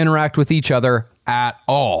have to interact with each other at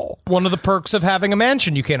all. One of the perks of having a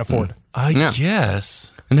mansion you can't afford. I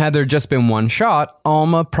guess. And had there just been one shot,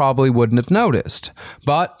 Alma probably wouldn't have noticed.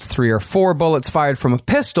 But 3 or 4 bullets fired from a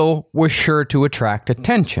pistol was sure to attract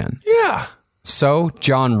attention. Yeah. So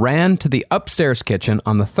John ran to the upstairs kitchen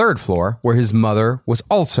on the 3rd floor where his mother was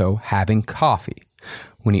also having coffee.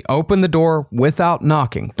 When he opened the door without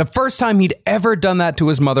knocking, the first time he'd ever done that to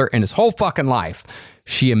his mother in his whole fucking life,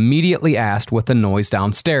 she immediately asked what the noise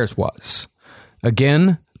downstairs was.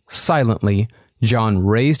 Again, silently, John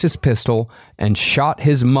raised his pistol and shot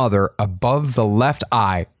his mother above the left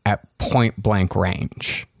eye at point-blank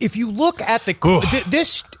range. If you look at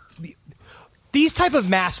these type of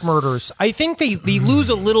mass murders, I think they lose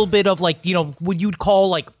a little bit of what you'd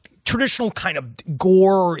call traditional kind of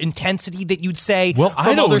gore or intensity that you'd say from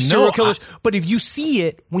other serial killers. But if you see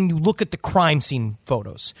it when you look at the crime scene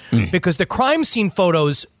photos, because the crime scene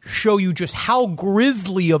photos show you just how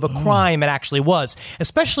grisly of a crime it actually was,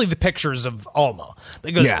 especially the pictures of Alma.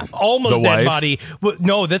 Because Alma's dead body,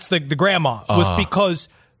 no, that's the grandma, was because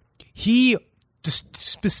he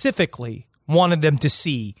specifically wanted them to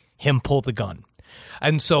see him pull the gun.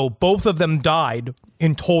 And so both of them died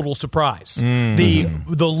in total surprise. The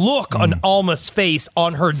look on Alma's face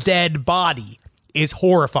on her dead body is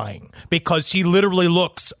horrifying because she literally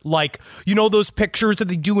looks like, those pictures that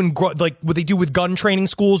they do in what they do with gun training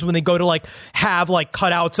schools when they go to have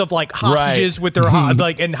cutouts of hostages with their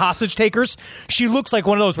and hostage takers. She looks like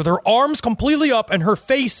one of those with her arms completely up and her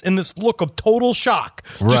face in this look of total shock,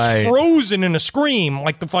 just frozen in a scream,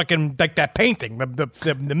 like the fucking that painting,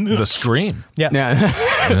 the Scream. Yes.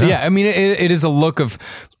 Yeah. I mean, it is a look of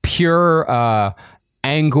pure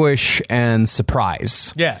anguish and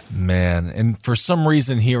surprise. Yeah. Man, and for some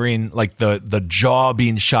reason hearing the jaw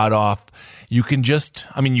being shot off, you can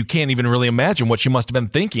you can't even really imagine what she must have been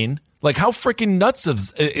thinking. How freaking nuts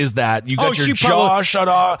is that? You got your jaw shut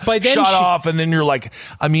off, and then you're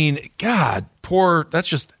God, poor, that's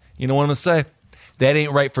just, you know what I'm going to say? That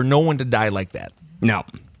ain't right for no one to die like that. No.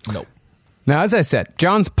 Nope. Now, as I said,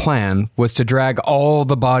 John's plan was to drag all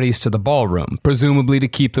the bodies to the ballroom, presumably to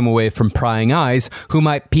keep them away from prying eyes who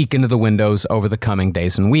might peek into the windows over the coming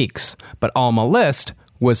days and weeks. But Alma List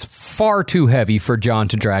was far too heavy for John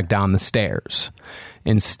to drag down the stairs.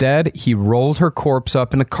 Instead, he rolled her corpse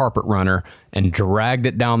up in a carpet runner and dragged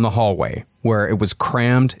it down the hallway, where it was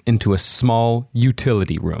crammed into a small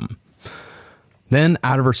utility room. Then,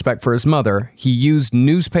 out of respect for his mother, he used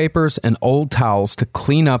newspapers and old towels to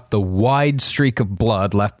clean up the wide streak of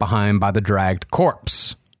blood left behind by the dragged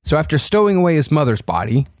corpse. So after stowing away his mother's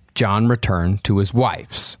body, John returned to his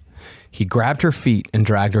wife's. He grabbed her feet and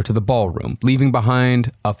dragged her to the ballroom, leaving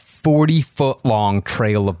behind a 40-foot-long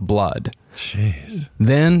trail of blood. Jeez.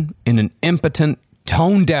 Then, in an impotent,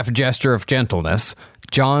 tone-deaf gesture of gentleness,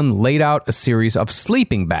 John laid out a series of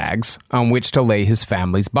sleeping bags on which to lay his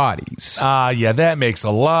family's bodies. Yeah, that makes a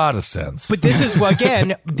lot of sense. But this is,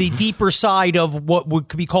 again, the deeper side of what would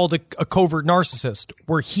be called a covert narcissist,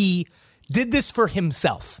 where he did this for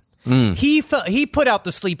himself. He put out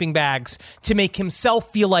the sleeping bags to make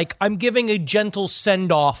himself feel like, I'm giving a gentle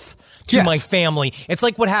send-off to my family. It's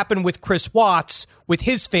like what happened with Chris Watts with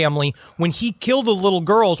his family when he killed the little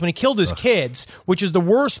girls, when he killed his kids, which is the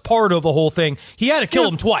worst part of the whole thing. He had to kill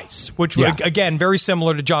them twice, which again, very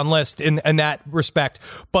similar to John List in that respect.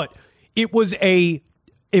 But it was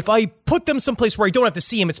if I put them someplace where I don't have to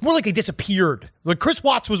see them, it's more like they disappeared. Chris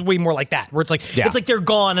Watts was way more like that, where it's like they're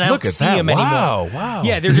gone and I don't see them anymore. Wow.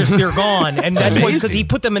 Yeah, they're gone, and that's why, because he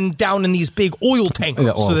put them down in these big oil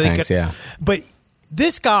tankers. But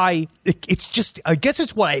this guy, it's just, I guess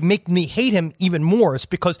it's what make me hate him even more. It's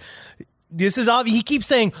because this is obvious. He keeps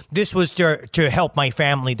saying this was to help my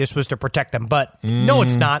family. This was to protect them. But no,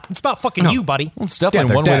 it's not. It's about fucking you, buddy. Well, it's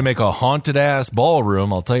definitely one way to make a haunted ass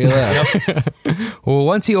ballroom. I'll tell you that. Well,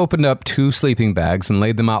 once he opened up 2 sleeping bags and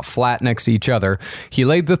laid them out flat next to each other, he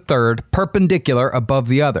laid the third perpendicular above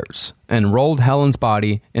the others and rolled Helen's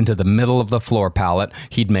body into the middle of the floor pallet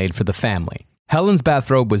he'd made for the family. Helen's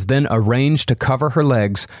bathrobe was then arranged to cover her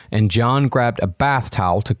legs, and John grabbed a bath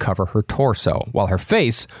towel to cover her torso, while her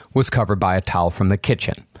face was covered by a towel from the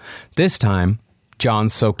kitchen. This time, John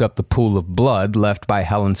soaked up the pool of blood left by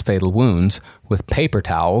Helen's fatal wounds with paper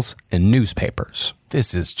towels and newspapers.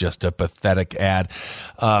 This is just a pathetic ad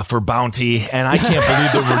for Bounty, and I can't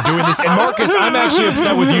believe that we're doing this. And Marcus, I'm actually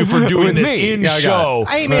upset with you for doing this in show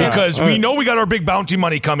because we know we got our big Bounty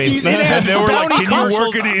money coming. And they were like, can you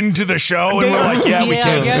work it into the show? And we're like, we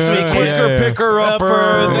can. I guess we can. Quicker, picker,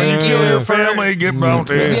 upper. Thank you. Your family, get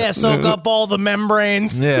Bounty. Yeah, soak up all the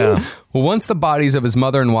membranes. Yeah. Well, once the bodies of his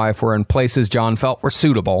mother and wife were in places John felt were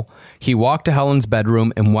suitable, he walked to Helen's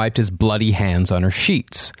bedroom and wiped his bloody hands on her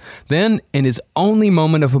sheets. Then, in his only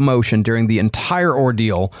moment of emotion during the entire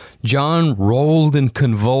ordeal, John rolled and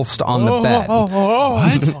convulsed on the bed.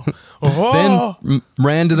 Then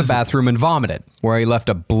ran to the bathroom and vomited, where he left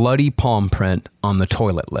a bloody palm print on the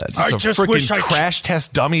toilet lid. I just wish I Crash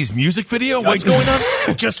Test Dummies music video? What's going on?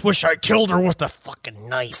 I just wish I killed her with a fucking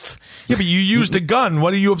knife. Yeah, but you used a gun.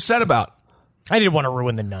 What are you upset about? I didn't want to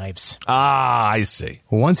ruin the knives. Ah, I see.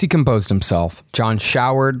 Once he composed himself, John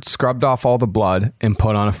showered, scrubbed off all the blood, and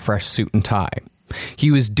put on a fresh suit and tie.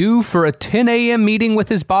 He was due for a 10 a.m. meeting with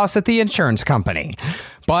his boss at the insurance company.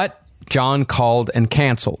 But John called and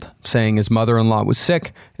canceled, saying his mother-in-law was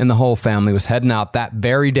sick and the whole family was heading out that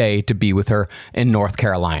very day to be with her in North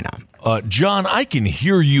Carolina. John, I can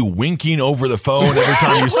hear you winking over the phone every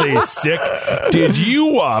time you say sick. Did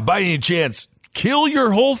you, by any chance, kill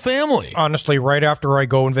your whole family? Honestly, right after I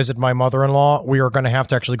go and visit my mother-in-law, we are going to have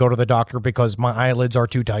to actually go to the doctor because my eyelids are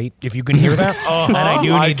too tight, if you can hear that. And I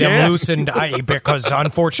do need them loosened because,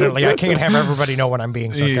 unfortunately, I can't have everybody know when I'm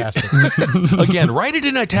being sarcastic. Again, write it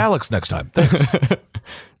in italics next time. Thanks.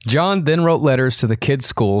 John then wrote letters to the kids'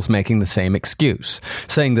 schools making the same excuse,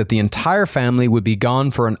 saying that the entire family would be gone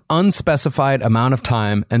for an unspecified amount of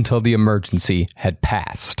time until the emergency had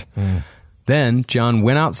passed. Then John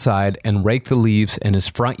went outside and raked the leaves in his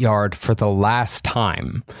front yard for the last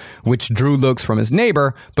time, which drew looks from his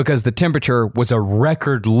neighbor because the temperature was a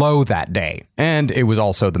record low that day, and it was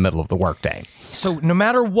also the middle of the workday. So no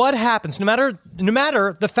matter what happens, no matter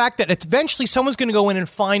the fact that eventually someone's going to go in and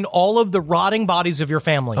find all of the rotting bodies of your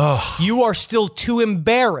family, you are still too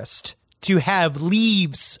embarrassed to have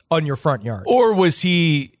leaves on your front yard. Or was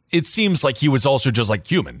he... It seems like he was also just like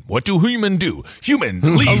human. What do human do? Human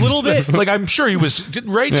leaves. A little bit. Like, I'm sure he was,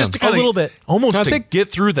 right? Yeah. Just to kind of... A little bit. Almost to get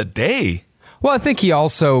through the day. Well, I think he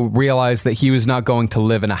also realized that he was not going to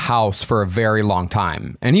live in a house for a very long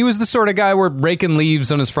time. And he was the sort of guy where raking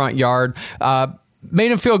leaves on his front yard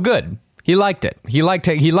made him feel good. He liked it. He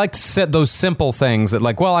liked those simple things that,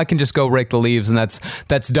 like, well, I can just go rake the leaves and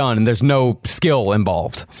that's done, and there's no skill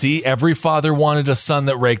involved. See, every father wanted a son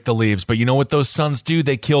that raked the leaves, but you know what those sons do?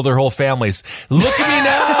 They kill their whole families. Look at me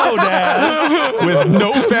now, Dad, with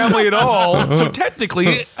no family at all. So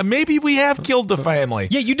technically, maybe we have killed the family.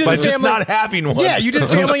 Yeah, you did by the family, just not having one. Yeah, you did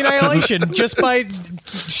family annihilation just by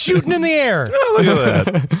shooting in the air. Oh, look at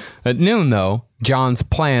that. At noon, though, John's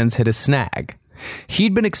plans hit a snag.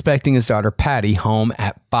 He'd been expecting his daughter Patty home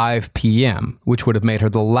at 5 p.m., which would have made her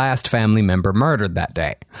the last family member murdered that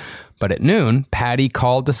day. But at noon, Patty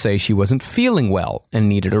called to say she wasn't feeling well and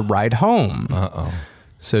needed a ride home.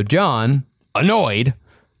 So John, annoyed,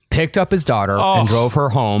 picked up his daughter and drove her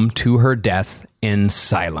home to her death in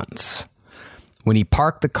silence. When he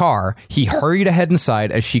parked the car, he hurried ahead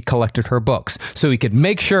inside as she collected her books so he could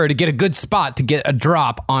make sure to get a good spot to get a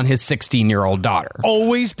drop on his 16-year-old daughter.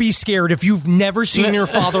 Always be scared if you've never seen your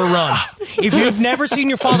father run. If you've never seen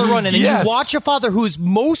your father run and then you watch a father who's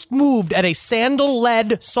most moved at a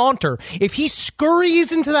sandal-led saunter, if he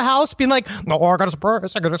scurries into the house being like, oh, I got a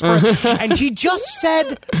surprise, and he just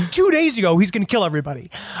said 2 days ago he's going to kill everybody,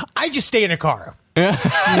 I just stay in a car.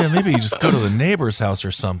 Yeah, maybe you just go to the neighbor's house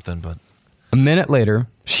or something, but... A minute later,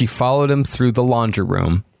 she followed him through the laundry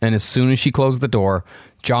room, and as soon as she closed the door,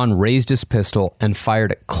 John raised his pistol and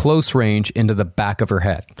fired at close range into the back of her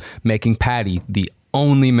head, making Patty the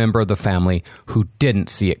only member of the family who didn't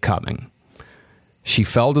see it coming. She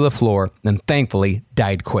fell to the floor and thankfully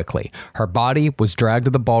died quickly. Her body was dragged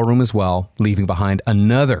to the ballroom as well, leaving behind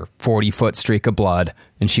another 40-foot streak of blood,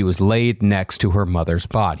 and she was laid next to her mother's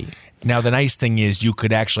body. Now, the nice thing is you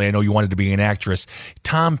could actually, I know you wanted to be an actress.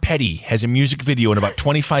 Tom Petty has a music video in about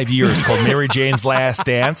 25 years called Mary Jane's Last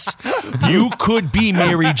Dance. You could be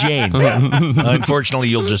Mary Jane. Unfortunately,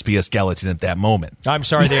 you'll just be a skeleton at that moment. I'm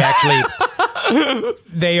sorry, they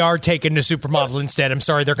are taken to supermodel instead. I'm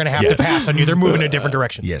sorry, they're going to have to pass on you. They're moving in a different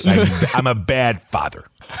direction. Yes, I'm a bad father.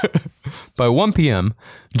 By 1 p.m.,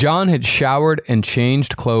 John had showered and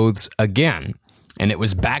changed clothes again, and it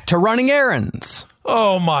was back to running errands.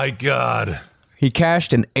 Oh, my God. He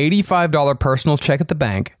cashed an $85 personal check at the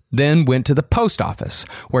bank, then went to the post office,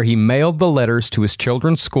 where he mailed the letters to his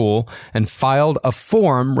children's school and filed a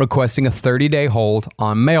form requesting a 30-day hold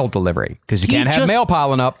on mail delivery, because you can't have mail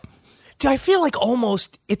piling up. I feel like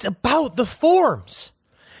almost it's about the forms.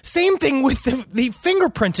 Same thing with the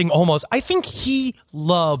fingerprinting almost. I think he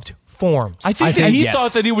loved forms. I think that he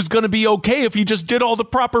thought that he was going to be okay if he just did all the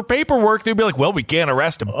proper paperwork. They'd be like, well, we can't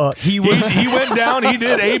arrest him. He went down, he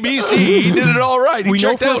did ABC, he did it all right. We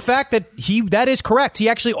know for a fact that that is correct. He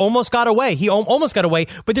actually almost got away.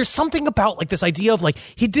 But there's something about like this idea of like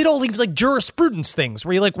he did all these like jurisprudence things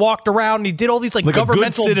where he like walked around and he did all these like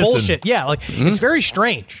governmental bullshit. Yeah, like it's very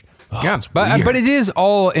strange. But it is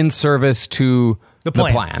all in service to the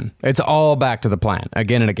plan. It's all back to the plan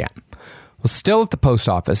again and again. Well, still at the post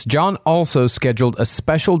office, John also scheduled a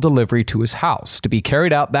special delivery to his house to be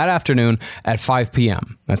carried out that afternoon at 5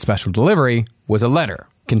 p.m. That special delivery was a letter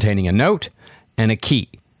containing a note and a key.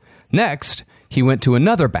 Next, he went to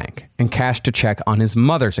another bank and cashed a check on his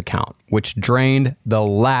mother's account, which drained the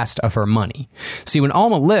last of her money. See, when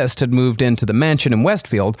Alma List had moved into the mansion in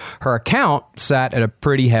Westfield, her account sat at a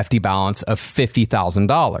pretty hefty balance of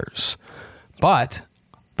 $50,000. But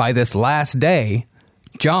by this last day,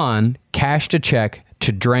 John cashed a check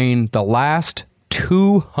to drain the last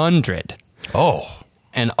 $200. Oh.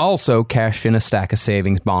 And also cashed in a stack of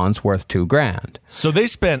savings bonds worth $2,000. So they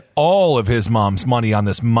spent all of his mom's money on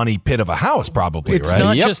this money pit of a house, probably, It's right?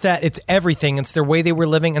 not just that; it's everything. It's their way they were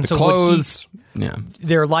living, and The so clothes,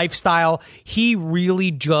 their lifestyle. He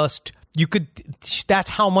really just that's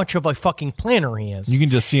how much of a fucking planner he is. You can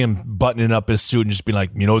just see him buttoning up his suit and just be like,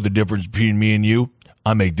 you know the difference between me and you?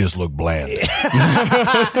 I make this look bland.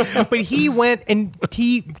 But he went and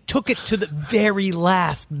he took it to the very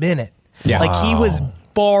last minute. Yeah. Like he was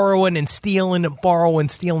borrowing and stealing to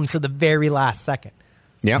the very last second.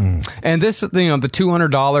 Yep. And this, the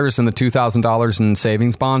 $200 and the $2,000 in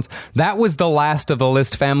savings bonds, that was the last of the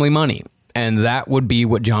List family money. And that would be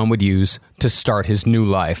what John would use to start his new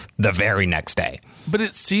life the very next day. But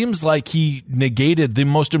it seems like he negated the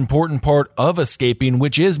most important part of escaping,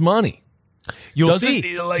 which is money. You'll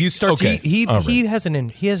see. You start okay. he has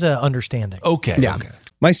an understanding. Okay. Yeah. Okay.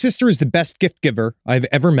 My sister is the best gift giver I've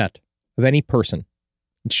ever met of any person.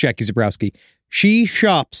 It's Jackie Zabrowski. She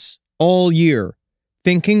shops all year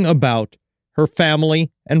thinking about her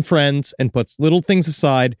family and friends and puts little things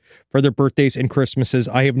aside for their birthdays and Christmases.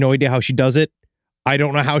 I have no idea how she does it. I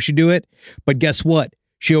don't know how she do it. But guess what?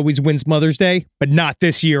 She always wins Mother's Day, but not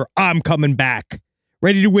this year. I'm coming back.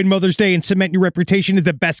 Ready to win Mother's Day and cement your reputation as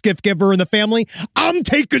the best gift giver in the family? I'm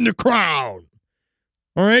taking the crown.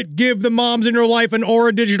 All right, give the moms in your life an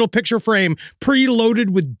Aura digital picture frame preloaded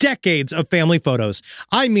with decades of family photos.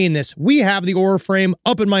 I mean this. We have the Aura frame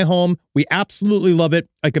up in my home. We absolutely love it.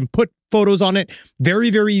 I can put photos on it very,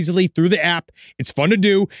 very easily through the app. It's fun to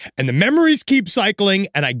do, and the memories keep cycling,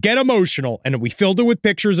 and I get emotional. And we filled it with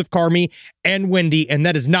pictures of Carmi and Wendy, and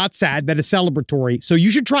that is not sad. That is celebratory. So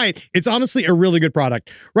you should try it. It's honestly a really good product.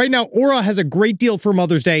 Right now, Aura has a great deal for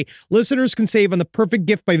Mother's Day. Listeners can save on the perfect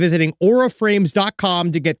gift by visiting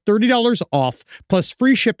auraframes.com to get $30 off, plus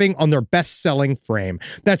free shipping on their best-selling frame.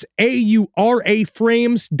 That's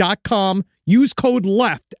auraframes.com. Use code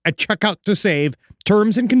LEFT at checkout to save.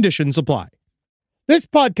 Terms and conditions apply. This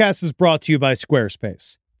podcast is brought to you by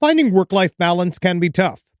Squarespace. Finding work-life balance can be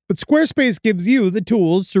tough, but Squarespace gives you the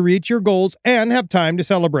tools to reach your goals and have time to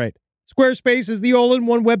celebrate. Squarespace is the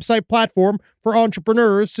all-in-one website platform for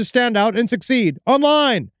entrepreneurs to stand out and succeed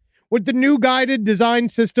online. With the new guided design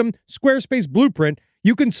system, Squarespace Blueprint,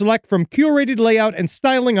 you can select from curated layout and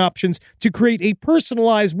styling options to create a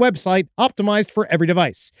personalized website optimized for every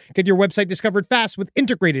device. Get your website discovered fast with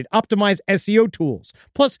integrated, optimized SEO tools.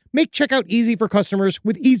 Plus, make checkout easy for customers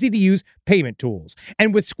with easy-to-use payment tools.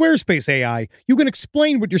 And with Squarespace AI, you can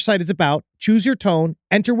explain what your site is about, choose your tone,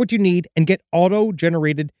 enter what you need, and get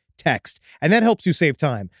auto-generated text. And that helps you save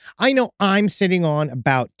time. I know I'm sitting on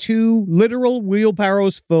about 2 literal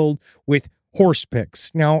wheelbarrows filled with horse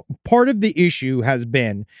pics. Now, part of the issue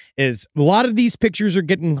is a lot of these pictures are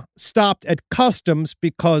getting stopped at customs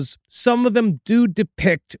because some of them do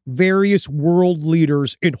depict various world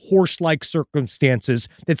leaders in horse-like circumstances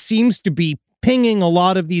that seems to be pinging a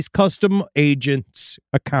lot of these custom agents'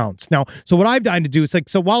 accounts. Now, so what I've done to do is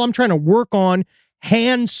while I'm trying to work on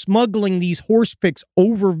hand smuggling these horse pics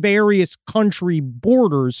over various country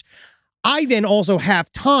borders, I then also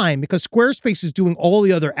have time, because Squarespace is doing all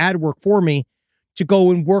the other ad work for me, to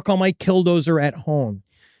go and work on my Killdozer at home.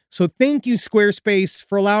 So thank you, Squarespace,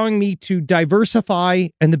 for allowing me to diversify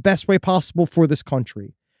in the best way possible for this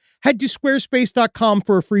country. Head to squarespace.com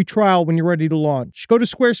for a free trial when you're ready to launch. Go to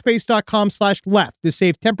squarespace.com/left to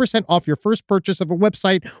save 10% off your first purchase of a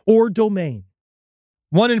website or domain.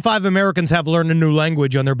 1 in 5 Americans have learned a new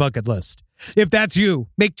language on their bucket list. If that's you,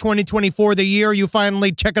 make 2024 the year you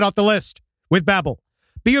finally check it off the list with Babbel.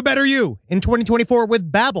 Be a better you in 2024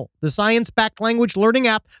 with Babbel, the science-backed language learning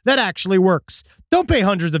app that actually works. Don't pay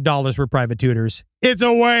hundreds of dollars for private tutors. It's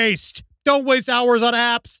a waste. Don't waste hours on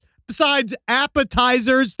apps. Besides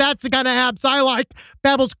appetizers, that's the kind of apps I like.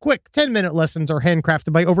 Babbel's quick 10-minute lessons are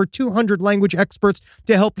handcrafted by over 200 language experts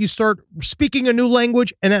to help you start speaking a new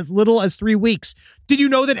language in as little as 3 weeks. Did you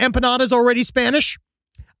know that empanada is already Spanish?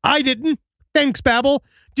 I didn't. Thanks, Babbel.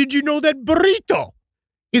 Did you know that burrito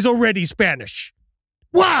is already Spanish?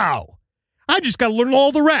 Wow. I just got to learn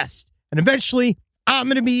all the rest. And eventually, I'm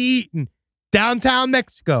going to be eating downtown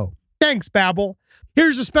Mexico. Thanks, Babbel.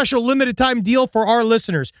 Here's a special limited time deal for our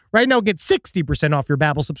listeners. Right now, get 60% off your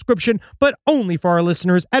Babbel subscription, but only for our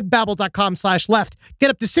listeners at babbel.com/left. Get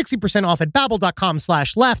up to 60% off at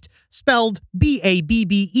babbel.com/left, spelled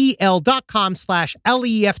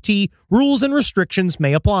BABBEL.com/LEFT. Rules and restrictions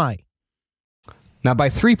may apply. Now, by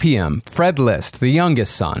 3 p.m., Fred List, the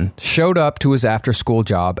youngest son, showed up to his after-school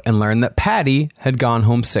job and learned that Patty had gone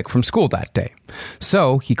home sick from school that day.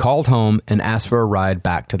 So he called home and asked for a ride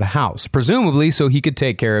back to the house, presumably so he could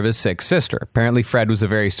take care of his sick sister. Apparently, Fred was a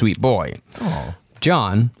very sweet boy. Oh.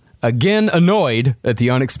 John, again annoyed at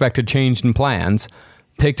the unexpected change in plans,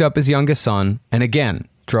 picked up his youngest son and again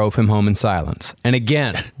drove him home in silence, and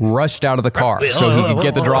again rushed out of the car so he could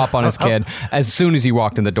get the drop on his kid as soon as he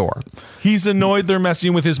walked in the door. He's annoyed they're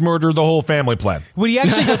messing with his murder, the whole family plan. What he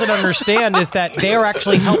actually doesn't understand is that they're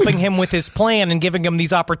actually helping him with his plan and giving him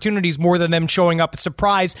these opportunities more than them showing up at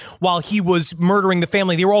surprise while he was murdering the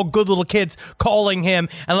family. They were all good little kids calling him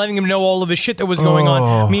and letting him know all of his shit that was going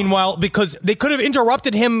on. Meanwhile, because they could have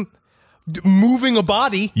interrupted him moving a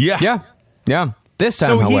body. Yeah. This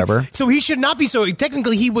time, however... So he should not be so...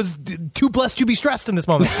 Technically, he was too blessed to be stressed in this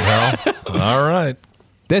moment. Well, all right.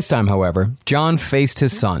 This time, however, John faced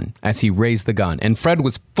his son as he raised the gun, and Fred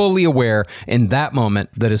was fully aware in that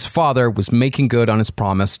moment that his father was making good on his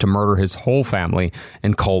promise to murder his whole family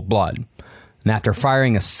in cold blood. And after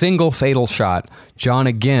firing a single fatal shot, John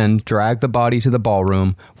again dragged the body to the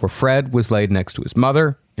ballroom where Fred was laid next to his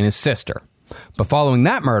mother and his sister. But following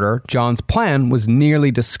that murder, John's plan was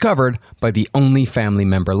nearly discovered by the only family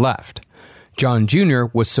member left. John Jr.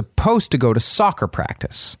 was supposed to go to soccer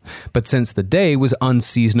practice, but since the day was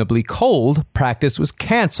unseasonably cold, practice was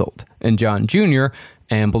canceled, and John Jr.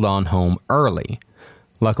 ambled on home early.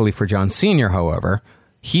 Luckily for John Sr., however,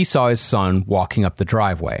 he saw his son walking up the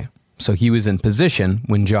driveway, so he was in position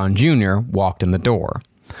when John Jr. walked in the door.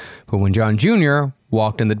 But when John Jr.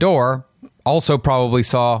 walked in the door, also probably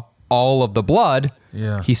saw all of the blood,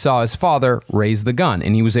 he saw his father raise the gun,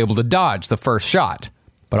 and he was able to dodge the first shot.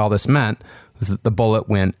 But all this meant was that the bullet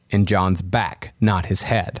went in John's back, not his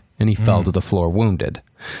head, and he fell to the floor wounded.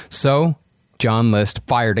 So John List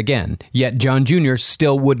fired again, yet John Jr.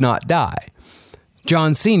 still would not die.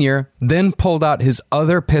 John Sr. then pulled out his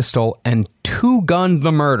other pistol and two-gunned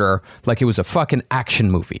the murder like it was a fucking action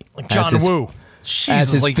movie. Like John Woo.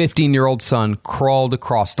 As his 15-year-old son crawled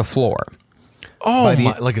across the floor. Oh,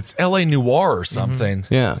 like it's L.A. Noire or something.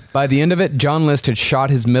 Mm-hmm. Yeah. By the end of it, John List had shot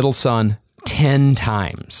his middle son 10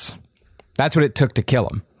 times. That's what it took to kill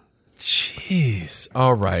him. Jeez.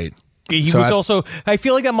 All right. He was also, I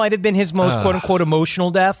feel like that might have been his most quote-unquote emotional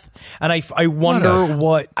death. And I wonder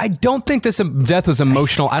what... I don't think this death was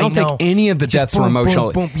emotional. I don't think any of the deaths were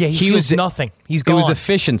emotional. Boom. Yeah, he feels nothing. He's gone. It was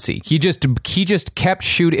efficiency. He just kept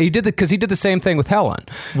shooting. He did he did the same thing with Helen.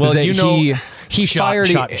 Well, he fired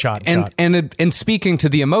shot. And speaking to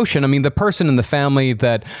the emotion, I mean, the person in the family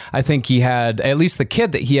that I think he had, at least the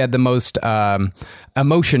kid that he had the most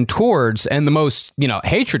emotion towards and the most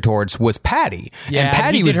hatred towards was Patty. Yeah, and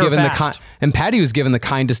Patty was given Patty was given the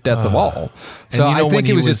kindest death of all. So I think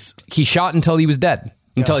it was just he shot until he was dead,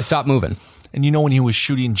 until he stopped moving. And when he was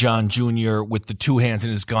shooting John Jr. with the two hands in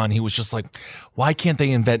his gun, he was just like, why can't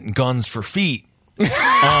they invent guns for feet? So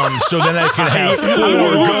then I could have 4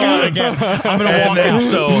 guns. I'm going to walk out.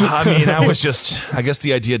 So, I mean, I guess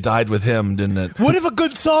the idea died with him, didn't it? What if a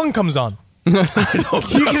good song comes on? You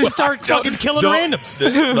can start fucking killing randoms.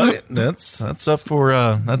 That's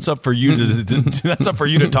up for you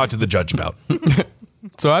to talk to the judge about.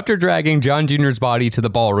 So after dragging John Jr.'s body to the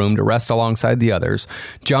ballroom to rest alongside the others,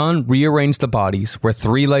 John rearranged the bodies where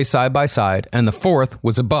 3 lay side by side and the 4th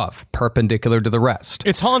was above, perpendicular to the rest.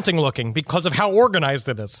 It's haunting looking because of how organized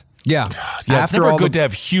it is. Yeah. It's never good to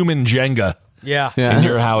have human Jenga in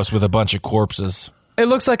your house with a bunch of corpses. It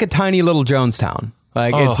looks like a tiny little Jonestown.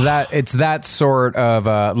 Like it's that sort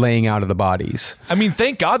of laying out of the bodies. I mean,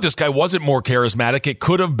 thank God this guy wasn't more charismatic. It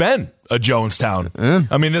could have been a Jonestown.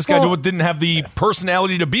 I mean, this guy didn't have the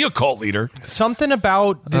personality to be a cult leader. Something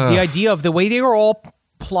about the idea of the way they were all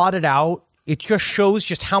plotted out. It just shows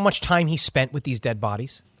just how much time he spent with these dead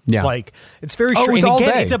bodies. Yeah, like it's very strange. It was all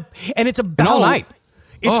again, day. It's about all night.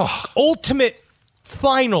 It's ultimate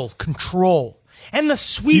final control. And the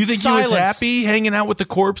sweet you think silence. He was happy hanging out with the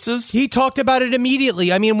corpses? He talked about it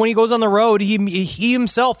immediately. I mean, when he goes on the road, he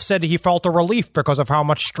himself said he felt a relief because of how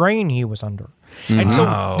much strain he was under. Mm-hmm. And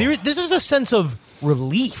so this is a sense of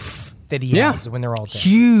relief that he has when they're all dead.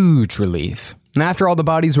 Huge relief. And after all the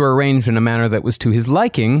bodies were arranged in a manner that was to his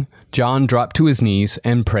liking, John dropped to his knees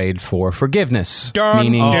and prayed for forgiveness.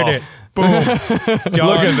 Done. Did it. Boom. Done.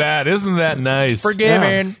 Look at that. Isn't that nice?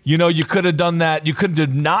 Forgiven. You know, you could have done that. You could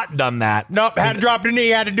have not done that. Nope, had to drop the knee,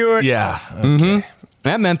 had to do it. Yeah. Okay.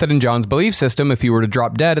 That meant that in John's belief system, if he were to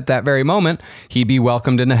drop dead at that very moment, he'd be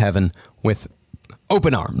welcomed into heaven with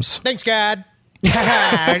open arms. Thanks, God.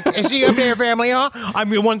 See you up there, family, huh? I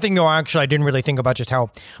mean, one thing, though, actually, I didn't really think about just how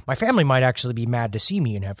my family might actually be mad to see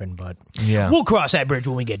me in heaven, but we'll cross that bridge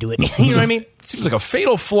when we get to it. You know what I mean? Seems like a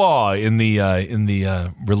fatal flaw in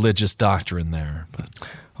the religious doctrine there. But.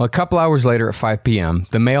 Well, a couple hours later at 5 p.m.,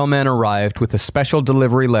 the mailman arrived with a special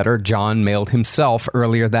delivery letter John mailed himself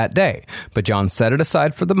earlier that day, but John set it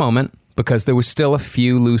aside for the moment because there was still a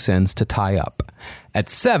few loose ends to tie up. At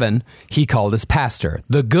 7, he called his pastor,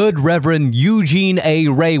 the good Reverend Eugene A.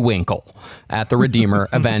 Raywinkle, at the Redeemer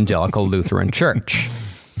Evangelical Lutheran Church.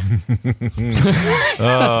 It's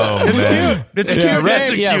cute. It's a cute name. That's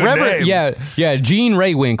a cute Reverend, name. yeah. Gene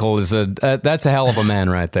Raywinkle is that's a hell of a man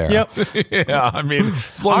right there. Yep. Yeah, I mean,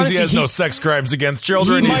 as long Honestly, as he has no sex crimes against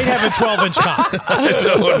children, He might have a 12-inch cock. I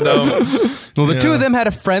don't know. Well, the two of them had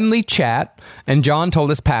a friendly chat, and John told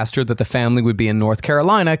his pastor that the family would be in North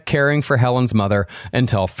Carolina caring for Helen's mother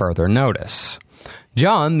until further notice.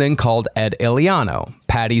 John then called Ed Iliano,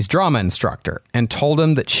 Patty's drama instructor, and told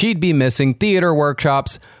him that she'd be missing theater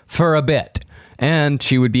workshops for a bit, and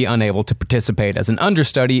she would be unable to participate as an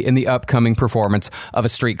understudy in the upcoming performance of A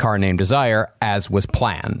Streetcar Named Desire, as was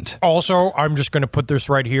planned. Also, I'm just going to put this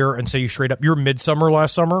right here and say you straight up, your Midsummer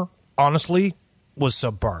last summer, honestly, was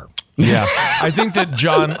superb. Yeah, I think that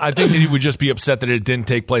he would just be upset that it didn't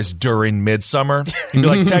take place during midsummer. He'd be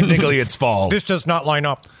like, technically, it's fall. This does not line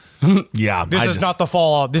up. Yeah, This is not the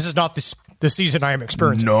fall. This is not the season I am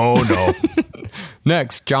experiencing. No.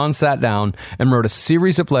 Next, John sat down and wrote a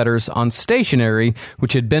series of letters on stationery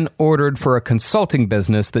which had been ordered for a consulting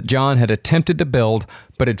business that John had attempted to build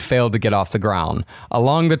but had failed to get off the ground.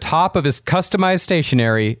 Along the top of his customized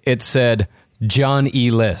stationery, it said, John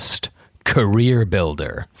E. List, career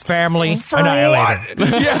builder. Family For annihilated.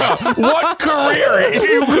 what? Yeah, what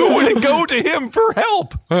career? Who would go to him for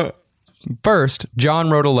help? First,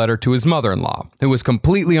 John wrote a letter to his mother-in-law, who was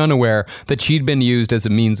completely unaware that she'd been used as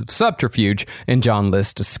a means of subterfuge in John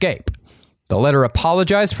List's escape. The letter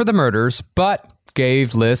apologized for the murders, but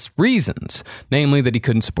gave List reasons, namely that he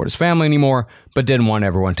couldn't support his family anymore, but didn't want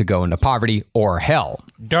everyone to go into poverty or hell.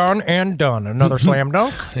 Done and done. Another slam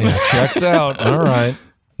dunk. Yeah, checks out. All right.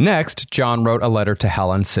 Next, John wrote a letter to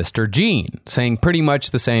Helen's sister Jean, saying pretty much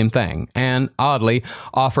the same thing, and, oddly,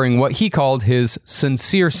 offering what he called his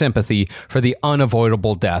sincere sympathy for the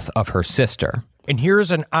unavoidable death of her sister. And here's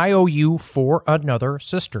an IOU for another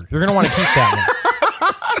sister. You're going to want to keep that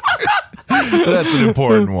one. That's an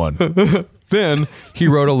important one. Then, he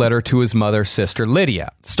wrote a letter to his mother's sister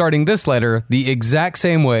Lydia, starting this letter the exact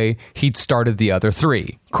same way he'd started the other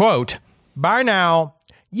 3. Quote, By now,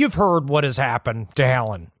 you've heard what has happened to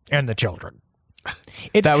Helen and the children.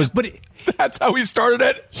 That's how he started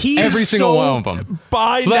it. every single one of them.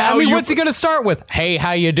 By now, what's he going to start with? Hey,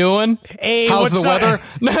 how you doing? Hey, how's the what's up?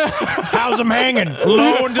 weather? How's them hanging?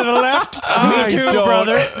 Low and to the left? Me too,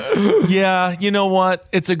 brother. Yeah, you know what?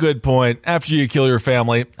 It's a good point. After you kill your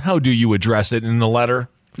family, how do you address it in the letter?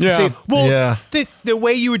 Yeah. See, well, Yeah. the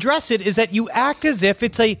way you address it is that you act as if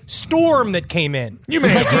it's a storm that came in. You may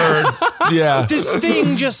have heard. Yeah. This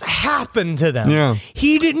thing just happened to them. Yeah.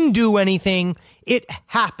 He didn't do anything. It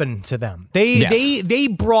happened to them. They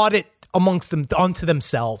brought it amongst them onto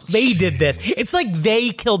themselves. They did this. It's like they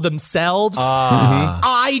killed themselves.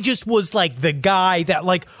 I just was like the guy that,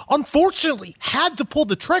 like, unfortunately had to pull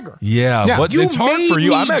the trigger. Yeah, but You it's hard for made you.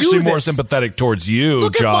 me I'm actually do more this. sympathetic towards you,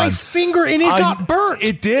 Look John. at my finger, and it got burnt.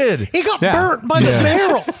 It did. It got burnt by the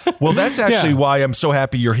barrel. Well, that's actually why I'm so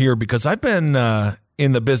happy you're here, because I've been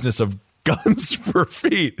in the business of guns for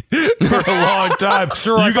feet for a long time.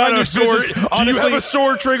 Sure, I find this business- do you honestly- have a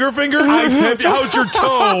sore trigger finger? How's your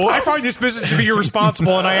toe? I find this business to be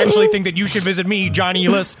irresponsible, and I actually think that you should visit me, Johnny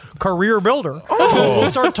List, career builder.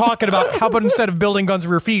 We'll start talking about how about instead of building guns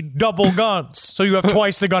for your feet, double guns, so you have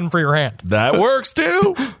twice the gun for your hand. That works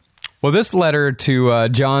too. Well, this letter to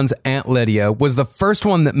John's Aunt Lydia was the first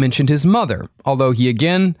one that mentioned his mother, although he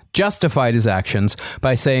again justified his actions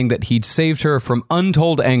by saying that he'd saved her from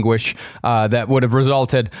untold anguish that would have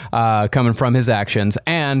resulted coming from his actions,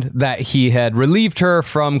 and that he had relieved her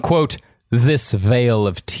from, quote, this veil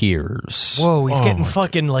of tears. Whoa, he's getting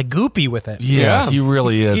fucking like goopy with it. Yeah, he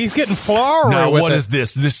really is. He's getting flowery Now, with what it. is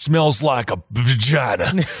this? This smells like a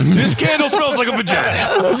vagina. This candle smells like a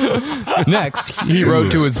vagina. Next, he wrote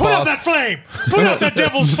to his Put out boss. that flame! Put out that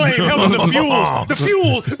devil's flame! Help him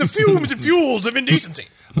the fumes and fuels of indecency.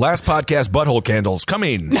 Last podcast, butthole candles,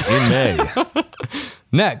 coming in May.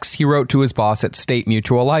 Next, he wrote to his boss at State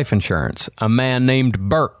Mutual Life Insurance, a man named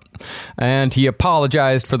Bert, and he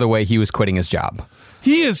apologized for the way he was quitting his job.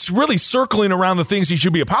 He is really circling around the things he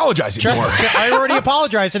should be apologizing for. I already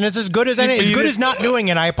apologized, and it's as good as not doing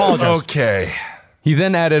it. I apologize. Okay. He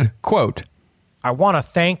then added, quote, I want to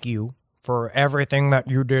thank you for everything that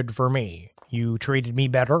you did for me. You treated me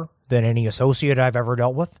better than any associate I've ever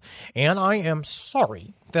dealt with, and I am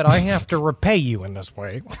sorry that I have to repay you in this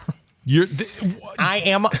way.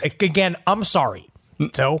 I'm sorry.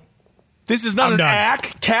 So... This is not an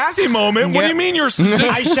act Kathy moment. What do you mean you're...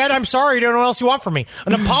 I said I'm sorry. I don't know what else you want from me.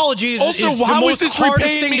 An apology is the most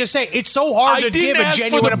hardest thing to say. It's so hard to give a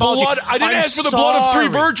genuine apology. I didn't ask for the blood of 3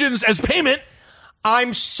 virgins as payment.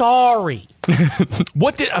 I'm sorry.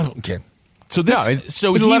 What did... okay. So this...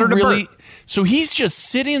 So he's just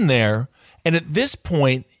sitting there, and at this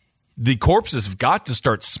point, the corpses have got to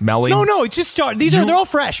start smelling. No, it's just... they're all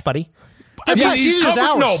fresh, buddy.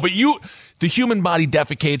 The human body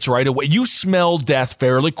defecates right away. You smell death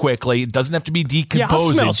fairly quickly. It doesn't have to be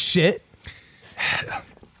decomposing. Yeah, I'll smell shit.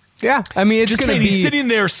 Yeah, I mean, it's going to be... He's sitting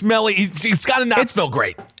there smelling. It's got to not smell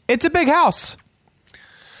great. It's a big house.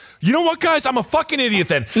 You know what, guys? I'm a fucking idiot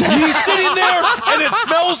then. He's sitting there, and it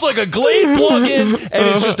smells like a Glade plug-in, and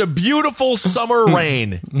it's just a beautiful summer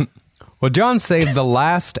rain. Well, John saved the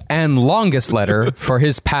last and longest letter for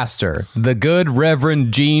his pastor, the good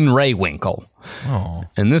Reverend Gene Raywinkle. Oh.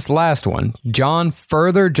 In this last one, John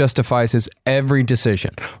further justifies his every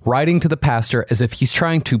decision, writing to the pastor as if he's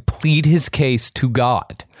trying to plead his case to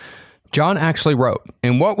God. John actually wrote,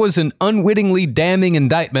 in what was an unwittingly damning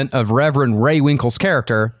indictment of Reverend Raywinkle's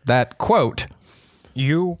character, that, quote,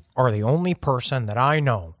 you are the only person that I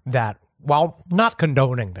know that, while not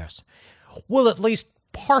condoning this, will at least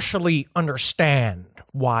partially understand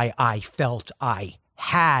why I felt I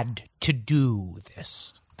had to do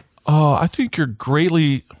this. Oh, I think you're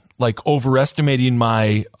greatly overestimating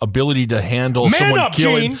my ability to handle someone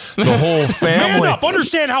killing the whole family. Man up!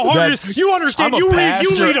 Understand how hard it is. You understand? You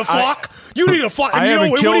lead a flock. You lead a flock.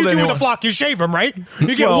 And what do you do with a flock? You shave them, right?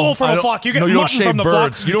 You get wool from a flock. You get mutton from the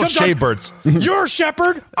flock. You don't shave birds. You're a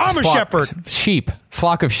shepherd. I'm a shepherd. Sheep.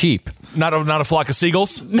 Flock of sheep. Not a flock of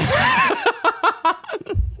seagulls.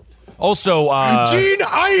 Also, Gene,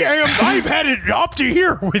 I've had it up to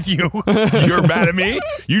here with you. You're mad at me?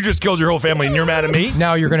 You just killed your whole family and you're mad at me?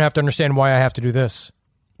 Now you're going to have to understand why I have to do this.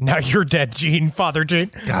 Now you're dead, Gene. Father Gene.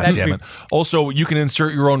 God damn it. Also, you can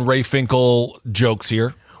insert your own Ray Finkel jokes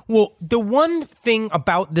here. Well, the one thing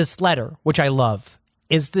about this letter, which I love,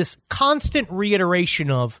 is this constant reiteration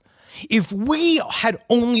of, if we had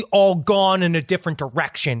only all gone in a different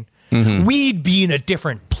direction, we'd be in a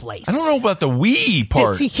different place. I don't know about the we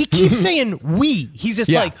part. He keeps saying we. He's just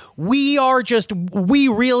we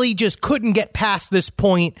really just couldn't get past this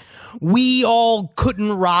point. We all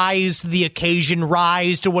couldn't rise to the occasion,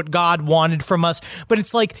 rise to what God wanted from us. But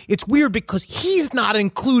it's weird because he's not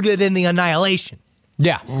included in the annihilation.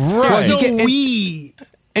 Yeah. Right. There's no we.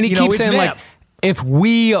 And he keeps saying if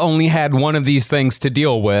we only had one of these things to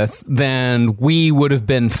deal with, then we would have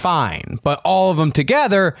been fine. But all of them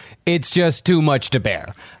together, it's just too much to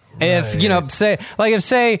bear. Right. If,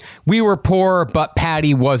 say we were poor, but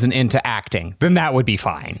Patty wasn't into acting, then that would be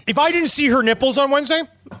fine. If I didn't see her nipples on Wednesday,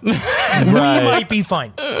 we might be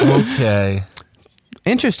fine. Okay.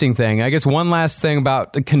 Interesting thing, I guess one last thing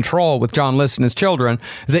about the control with John List and his children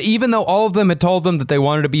is that even though all of them had told them that they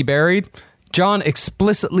wanted to be buried, John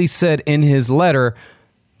explicitly said in his letter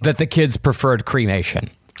that the kids preferred cremation.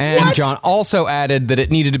 And John also added that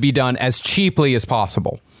it needed to be done as cheaply as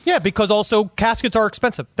possible. Yeah, because also caskets are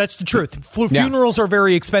expensive. That's the truth. Funerals are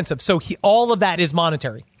very expensive. So all of that is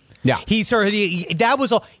monetary. Yeah. That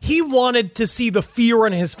was all. He wanted to see the fear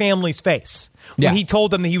on his family's face when he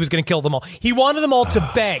told them that he was going to kill them all. He wanted them all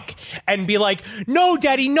to beg and be like, no,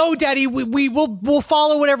 daddy, we'll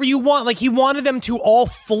follow whatever you want. Like, he wanted them to all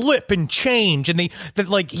flip and change. And he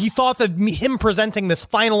thought that him presenting this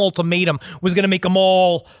final ultimatum was going to make them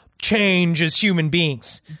all change as human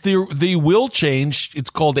beings. They will change.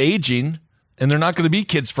 It's called aging. And they're not going to be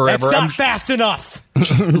kids forever. That's not fast enough.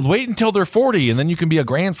 Just wait until they're 40, and then you can be a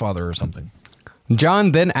grandfather or something.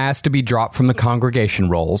 John then asked to be dropped from the congregation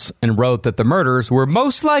rolls and wrote that the murders were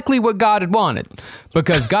most likely what God had wanted,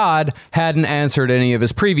 because God hadn't answered any of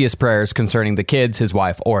his previous prayers concerning the kids, his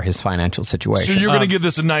wife, or his financial situation. So you're going to give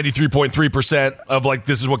this a 93.3% of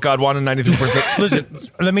this is what God wanted, 93%?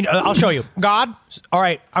 Listen, I'll show you. God, all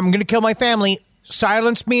right, I'm going to kill my family.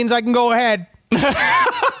 Silence means I can go ahead.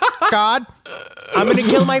 God, I'm going to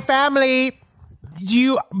kill my family.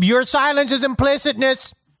 Your silence is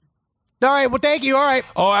implicitness. All right, well, thank you. All right.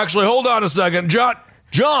 Oh, actually, hold on a second. John,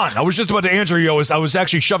 John, I was just about to answer you. I was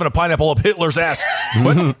actually shoving a pineapple up Hitler's ass.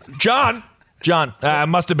 But John,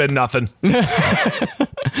 must have been nothing.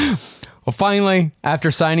 Well, finally,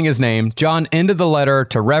 after signing his name, John ended the letter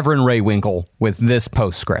to Reverend Ray Winkle with this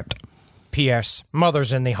postscript. P.S.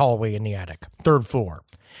 Mother's in the hallway in the attic, 3rd floor.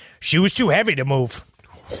 She was too heavy to move.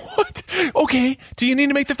 What? Okay. Do you need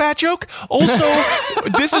to make the fat joke? Also,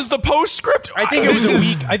 this is the postscript. I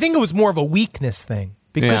think it was more of a weakness thing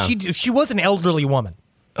because she was an elderly woman.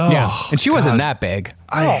 Oh, and she wasn't that big.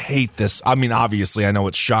 I hate this. I mean, obviously, I know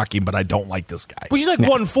it's shocking, but I don't like this guy. Well, she's like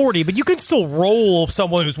 140, but you can still roll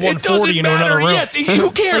someone who's 140 into another room. Yes,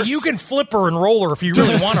 who cares? Like, you can flip her and roll her if you really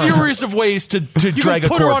want her. There's a series of ways to drag a corpse. You can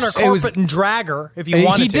put her on her carpet and drag her if you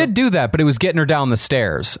wanted to. He did do that, but it was getting her down the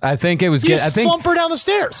stairs. I think it was. Flump her down the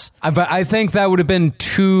stairs. But I think that would have been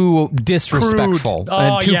too disrespectful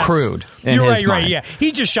and too crude. You're right. Yeah,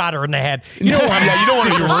 he just shot her in the head. You don't want to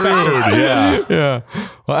disrespect her. Yeah.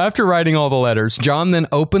 Well, after writing all the letters, John then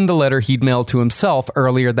opened the letter he'd mailed to himself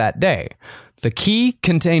earlier that day. The key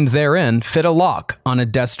contained therein fit a lock on a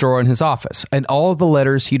desk drawer in his office, and all the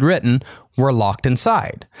letters he'd written were locked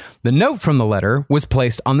inside. The note from the letter was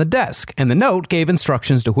placed on the desk, and the note gave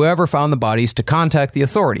instructions to whoever found the bodies to contact the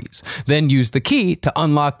authorities, then use the key to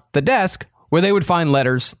unlock the desk where they would find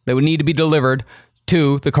letters that would need to be delivered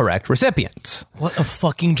to the correct recipients. What a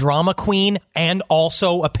fucking drama queen and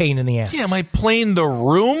also a pain in the ass. Yeah, am I playing The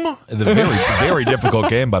Room? The very, very difficult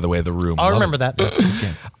game, by the way, The Room. I remember that. That's a good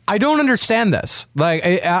game. I don't understand this. Like,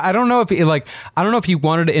 I don't know if he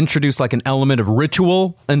wanted to introduce like an element of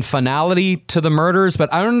ritual and finality to the murders,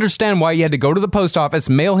 but I don't understand why he had to go to the post office,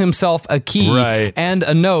 mail himself a key and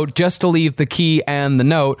a note just to leave the key and the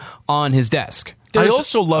note on his desk. I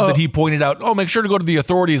also love that he pointed out, make sure to go to the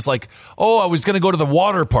authorities. Like, I was going to go to the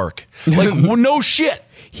water park. Like, no shit.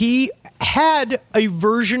 He had a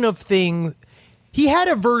version of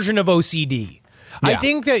OCD. Yeah. I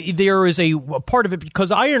think that there is a part of it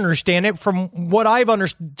because I understand it from what I've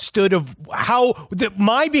understood of how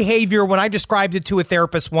my behavior when I described it to a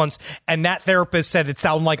therapist once, and that therapist said it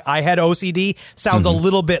sounded like I had OCD, sounds a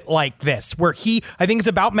little bit like this, where I think it's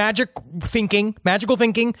about magical thinking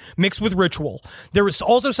mixed with ritual. There is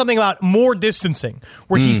also something about more distancing,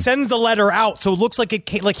 where he sends the letter out so it looks like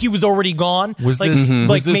he was already gone.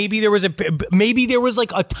 Maybe there was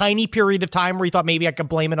like a tiny period of time where he thought maybe I could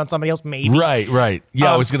blame it on somebody else. Maybe. Right.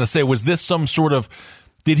 Yeah, I was going to say, was this some sort of...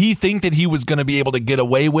 Did he think that he was going to be able to get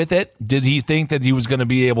away with it? Did he think that he was going to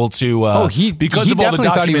be able to... he definitely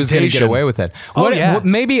thought he was going to get away with it.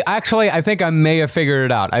 Maybe, actually, I think I may have figured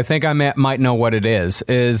it out. I think I might know what it is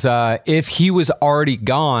if he was already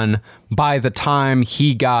gone by the time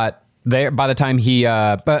he got... there, by the time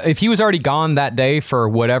but if he was already gone that day for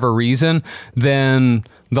whatever reason, then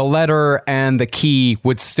the letter and the key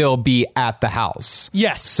would still be at the house.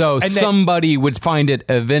 Yes. So somebody would find it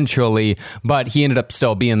eventually, but he ended up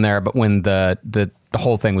still being there. But when the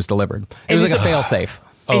whole thing was delivered, it was like a fail-safe.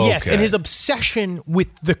 And his obsession with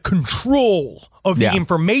the control of the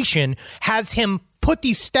information has him put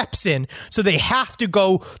these steps in, so they have to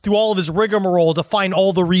go through all of his rigmarole to find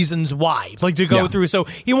all the reasons why, through. So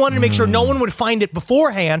he wanted to make sure no one would find it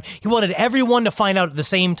beforehand. He wanted everyone to find out at the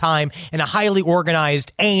same time in a highly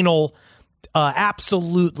organized, anal,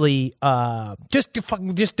 absolutely, what a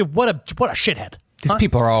shithead. These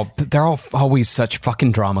people they're all always such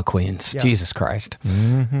fucking drama queens. Yeah. Jesus Christ.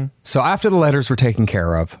 Mm-hmm. So after the letters were taken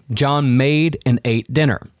care of, John made and ate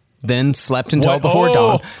dinner. Then slept until before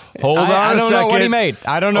dawn. Hold on a second. I don't know what he made.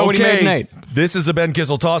 I don't know what he made and ate. This is a Ben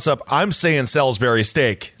Kissel toss-up. I'm saying Salisbury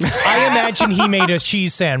steak. I imagine he made a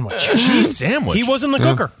cheese sandwich. Cheese sandwich? He wasn't the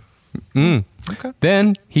cooker. Okay.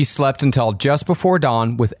 Then he slept until just before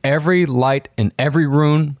dawn with every light in every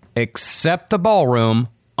room except the ballroom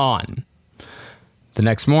on. The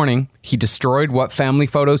next morning, he destroyed what family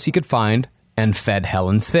photos he could find and fed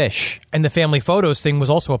Helen's fish. And the family photos thing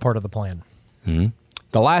was also a part of the plan. Mm-hmm.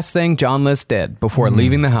 The last thing John List did before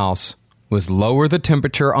leaving the house was lower the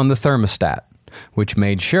temperature on the thermostat, which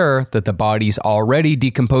made sure that the bodies already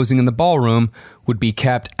decomposing in the ballroom would be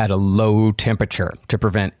kept at a low temperature to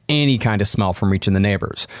prevent any kind of smell from reaching the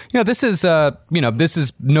neighbors. This is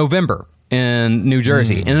November in New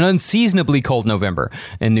Jersey, an unseasonably cold November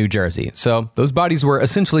in New Jersey. So those bodies were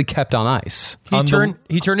essentially kept on ice. He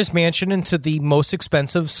turned his mansion into the most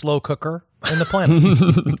expensive slow cooker in the planet.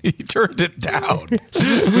 He turned it down.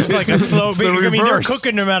 It's like a slow... they're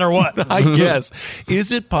cooking no matter what. I guess.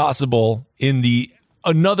 Is it possible in the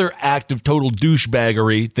another act of total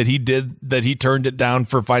douchebaggery that he did, that he turned it down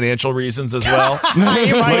for financial reasons as well?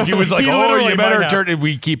 Like he was like, "Oh, you better turn it."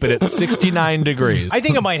 We keep it at 69 degrees. I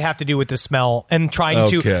think it might have to do with the smell and trying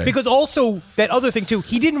to, because also that other thing too,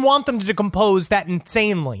 he didn't want them to decompose that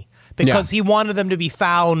insanely because he wanted them to be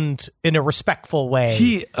found in a respectful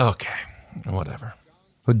way. Whatever.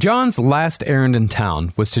 Well, John's last errand in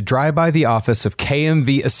town was to drive by the office of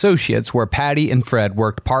KMV Associates, where Patty and Fred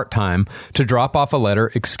worked part-time, to drop off a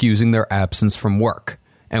letter excusing their absence from work.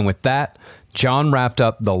 And with that, John wrapped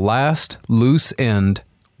up the last loose end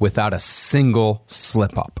without a single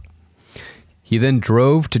slip-up. He then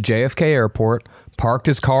drove to JFK Airport, parked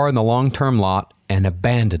his car in the long-term lot, and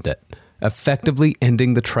abandoned it, effectively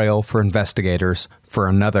ending the trail for investigators for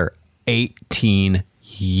another 18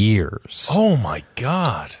 years. Oh my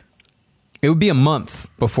God. It would be a month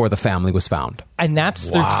before the family was found. And that's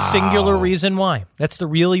the singular reason why. That's the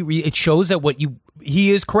it shows that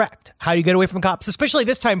he is correct. How do you get away from cops, especially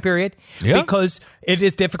this time period? Yeah. Because it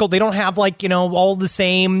is difficult. They don't have all the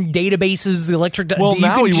same databases, Well,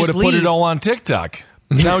 now he would have put it all on TikTok.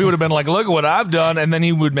 Now he would have been like, "Look at what I've done," and then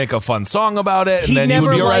he would make a fun song about it, and then he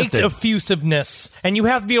would be arrested. He never liked effusiveness, and you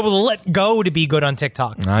have to be able to let go to be good on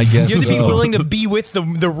TikTok. I guess you have to be willing to be with the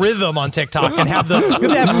rhythm on TikTok and you have to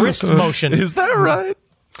have wrist motion. Is that right?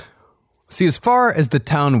 See, as far as the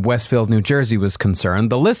town of Westfield, New Jersey was concerned,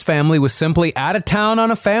 the List family was simply out of town on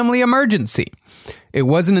a family emergency. It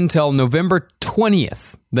wasn't until November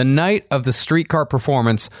 20th, the night of the streetcar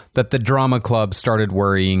performance, that the drama club started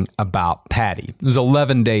worrying about Patty. It was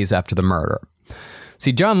 11 days after the murder.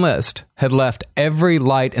 See, John List had left every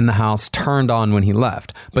light in the house turned on when he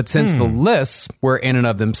left. But since the Lists were in and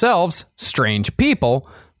of themselves strange people,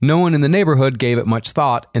 no one in the neighborhood gave it much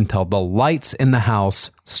thought until the lights in the house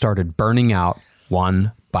started burning out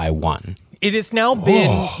one by one. It has now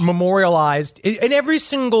been memorialized in every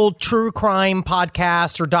single true crime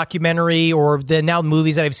podcast or documentary or the now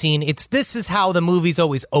movies that I've seen. This is how the movies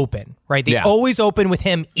always open, right? They always open with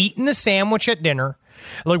him eating a sandwich at dinner,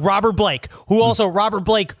 like Robert Blake, Robert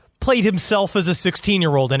Blake played himself as a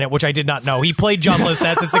 16-year-old in it, which I did not know. He played John List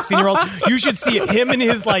as a 16-year-old. You should see it. Him and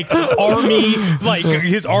his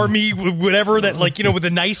army, whatever that, with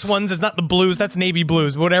the nice ones. It's not the blues. That's navy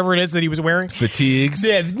blues. Whatever it is that he was wearing. Fatigues.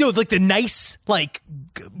 Yeah, no, the nice,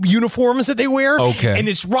 uniforms that they wear. Okay. And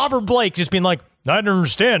it's Robert Blake just being like, "I don't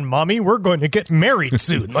understand, Mommy. We're going to get married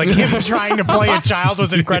soon." Him trying to play a child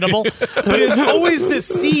was incredible. But it's always this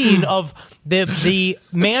scene of the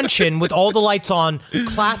mansion with all the lights on,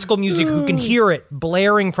 classical music, who can hear it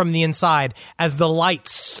blaring from the inside as the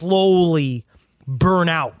lights slowly burn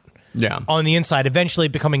out on the inside, eventually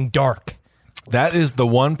becoming dark. That is the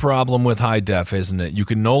one problem with high def, isn't it? You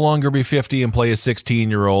can no longer be 50 and play a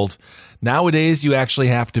 16-year-old. Nowadays, you actually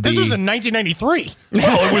have to be... This was in 1993.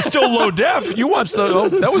 Well, it was still low def. You watched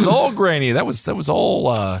that was all grainy. That was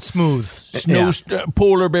all... smooth.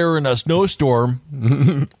 Polar bear in a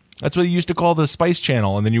snowstorm. That's what you used to call the Spice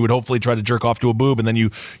Channel, and then you would hopefully try to jerk off to a boob, and then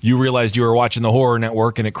you realized you were watching the Horror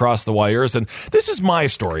Network, and it crossed the wires. And this is my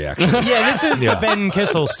story, actually. Yeah, this is the Ben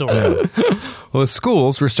Kissel story. Well, the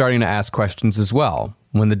schools were starting to ask questions as well,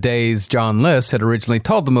 when the days John List had originally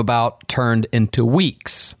told them about turned into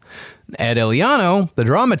weeks. Ed Iliano, the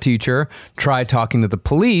drama teacher, tried talking to the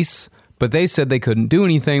police, but they said they couldn't do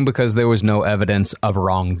anything because there was no evidence of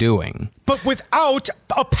wrongdoing. But without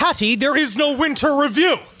a Patty, there is no winter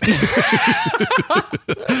review.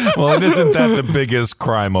 Well, and isn't that the biggest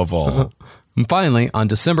crime of all? And finally, on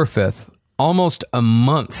December 5th, almost a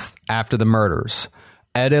month after the murders,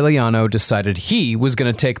 Ed Iliano decided he was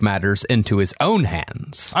going to take matters into his own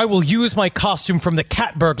hands. I will use my costume from the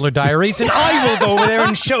Cat Burglar Diaries, and I will go over there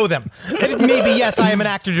and show them. Maybe, yes, I am an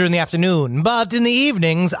actor during the afternoon, but in the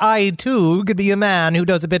evenings, I, too, could be a man who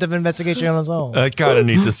does a bit of investigation on his own. I kind of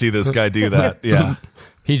need to see this guy do that, yeah.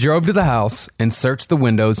 He drove to the house and searched the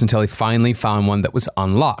windows until he finally found one that was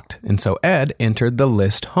unlocked, and so Ed entered the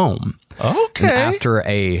List home. Okay. And after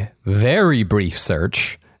a very brief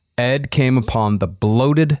search, Ed came upon the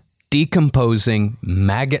bloated, decomposing,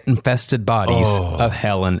 maggot-infested bodies of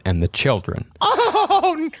Helen and the children.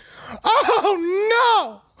 Oh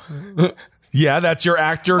no! Yeah, that's your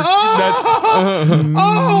actor. No!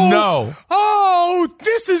 Oh,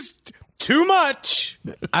 this is too much.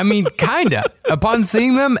 I mean, kinda. Upon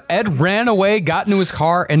seeing them, Ed ran away, got into his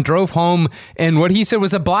car, and drove home in what he said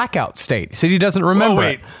was a blackout state. He said he doesn't remember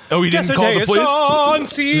it. Oh, he didn't call the police? Gone,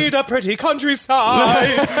 see the pretty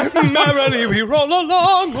countryside. Merrily we roll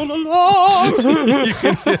along. You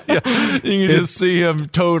can just see him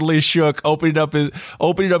totally shook, opening up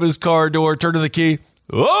his car door, turning the key.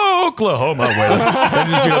 Oh, Oklahoma. And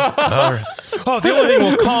just go, all right. Oh, the only thing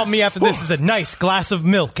will calm me after this is a nice glass of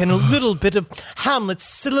milk and a little bit of Hamlet's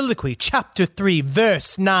soliloquy, chapter 3,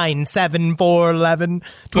 verse 9, 7, 4, 11,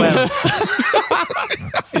 12.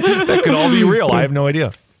 That could all be real. I have no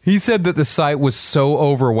idea. He said that the sight was so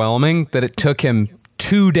overwhelming that it took him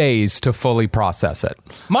 2 days to fully process it.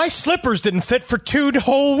 My slippers didn't fit for 2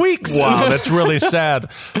 whole weeks. Wow, that's really sad.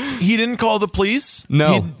 He didn't call the police?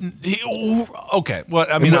 No. Okay. Well,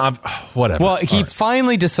 I mean, whatever. Well, he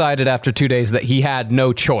finally decided after 2 days that he had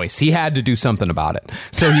no choice. He had to do something about it.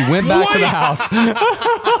 So he went back to the house.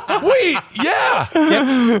 Wait, yeah.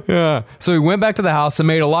 Yeah. So he went back to the house and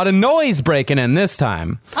made a lot of noise breaking in this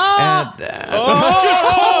time. Just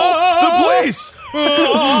call the police.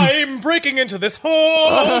 I'm breaking into this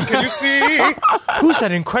hole. Can you see? Who's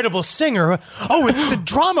that incredible singer? Oh, it's the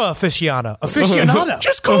drama aficionado.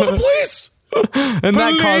 Just call the police. And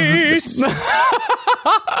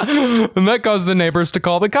that caused the neighbors to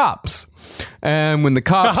call the cops. And when the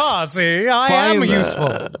cops see, I am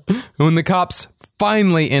useful. When the cops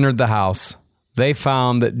finally entered the house, they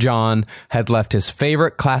found that John had left his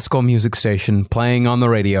favorite classical music station playing on the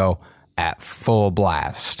radio at full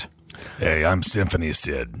blast. Hey, I'm Symphony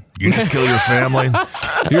Sid. You just kill your family?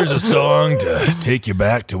 Here's a song to take you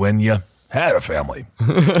back to when you had a family.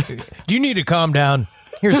 Do you need to calm down?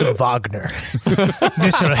 Here's some Wagner.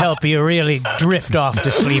 This will help you really drift off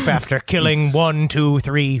to sleep after killing 1, 2,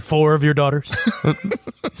 3, 4 of your daughters.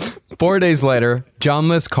 4 days later, John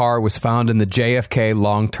List's car was found in the JFK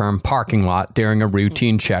long-term parking lot during a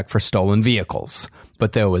routine check for stolen vehicles.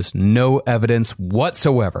 But there was no evidence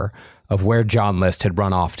whatsoever of where John List had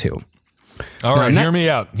run off to. All right, hear me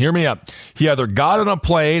out. He either got on a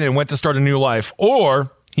plane and went to start a new life,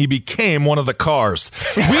 or he became one of the cars.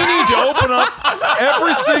 We need to open up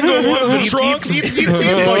every single one of the trunks. Like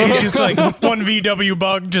he's just like one VW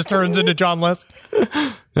bug just turns into John List.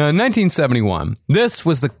 In 1971, this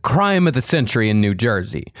was the crime of the century in New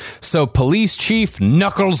Jersey. So Police Chief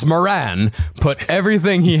Knuckles Moran put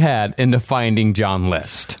everything he had into finding John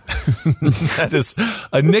List. That is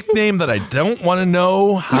a nickname that I don't want to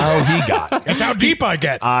know how he got. That's how deep I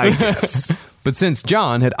get. I guess. But since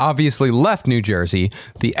John had obviously left New Jersey,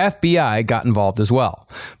 the FBI got involved as well.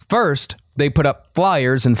 First, they put up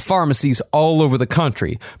flyers in pharmacies all over the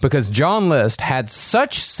country because John List had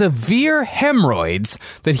such severe hemorrhoids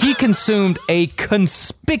that he consumed a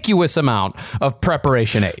conspicuous amount of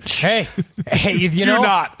Preparation H. Hey, you know,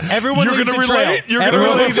 not. Everyone You're leaves gonna a trail. relate? You're gonna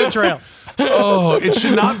Everyone relate leaves a trail. Oh, it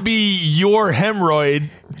should not be your hemorrhoid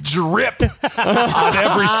drip on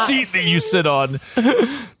every seat that you sit on.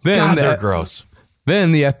 God, they're gross.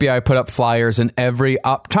 Then the FBI put up flyers in every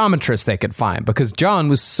optometrist they could find because John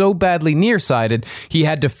was so badly nearsighted, he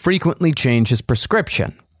had to frequently change his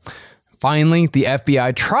prescription. Finally, the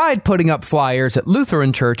FBI tried putting up flyers at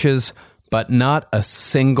Lutheran churches, but not a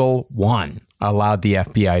single one allowed the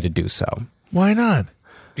FBI to do so. Why not?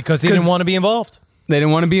 Because they didn't want to be involved. They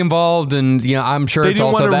didn't want to be involved, and I'm sure it's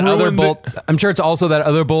also that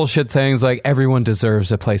other bullshit things like everyone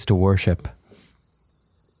deserves a place to worship.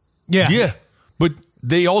 Yeah. But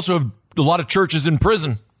they also have a lot of churches in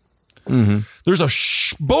prison. Mm-hmm. There's a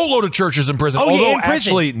boatload of churches in prison. Although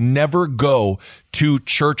actually never go to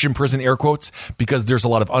church in prison, air quotes, because there's a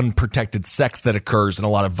lot of unprotected sex that occurs and a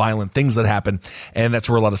lot of violent things that happen. And that's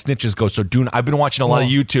where a lot of snitches go. So I've been watching a lot of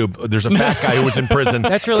YouTube. There's a fat guy who was in prison.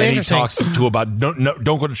 That's really interesting. He talks to about don't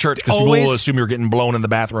go to church because people will assume you're getting blown in the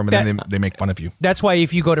bathroom and then they make fun of you. That's why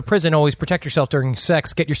if you go to prison, always protect yourself during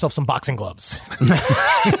sex. Get yourself some boxing gloves.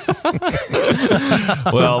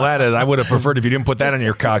 Well, I would have preferred if you didn't put that on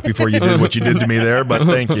your cock before you did what you did to me there, but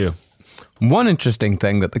thank you. One interesting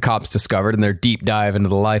thing that the cops discovered in their deep dive into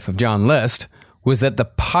the life of John List was that the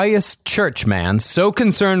pious churchman, so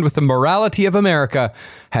concerned with the morality of America,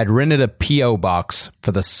 had rented a P.O. box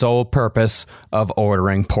for the sole purpose of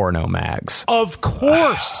ordering porno mags. Of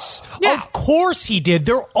course. Yeah. Of course he did.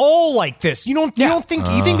 They're all like this. You think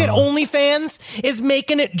that OnlyFans is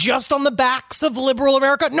making it just on the backs of liberal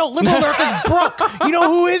America? No, liberal America's broke. You know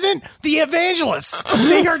who isn't? The evangelists.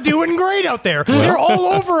 They are doing great out there. They're all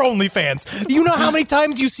over OnlyFans. You know how many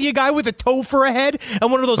times you see a guy with a toe for a head and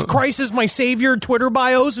one of those Christ is my savior Twitter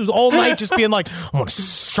bios who's all night just being like, I'm going to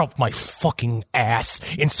shove my fucking ass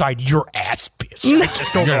inside your ass, bitch. I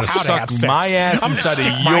just don't know how to have sex. My ass I'm inside of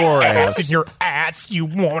your ass in your ass, you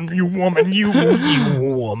woman.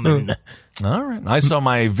 All right. I saw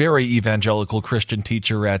my very evangelical Christian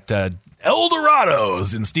teacher at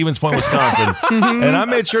Eldorado's in Stevens Point, Wisconsin, and I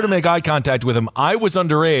made sure to make eye contact with him. I was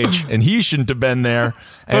underage, and he shouldn't have been there,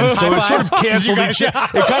 and so it sort of canceled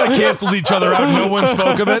it kind of canceled each other out. No one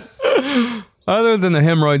spoke of it. Other than the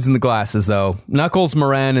hemorrhoids and the glasses, though, Knuckles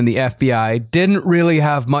Moran and the FBI didn't really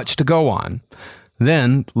have much to go on.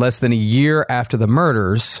 Then, less than a year after the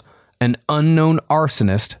murders, an unknown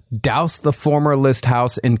arsonist doused the former List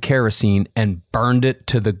house in kerosene and burned it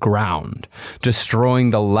to the ground,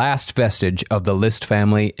 destroying the last vestige of the List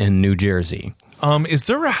family in New Jersey. Is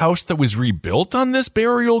there a house that was rebuilt on this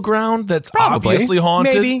burial ground that's Probably. obviously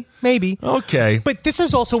haunted? Maybe. Okay. But this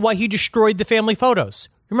is also why he destroyed the family photos.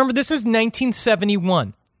 Remember, this is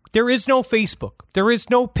 1971. There is no Facebook. There is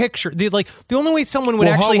no picture. The only way someone would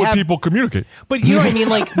actually how would have people communicate? But you know what I mean?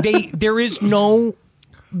 Like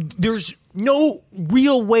there's no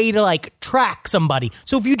real way to track somebody.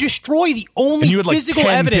 So if you destroy the only And you had physical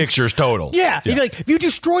 10 evidence, pictures total. Yeah. If you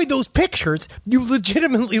destroy those pictures, you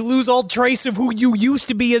legitimately lose all trace of who you used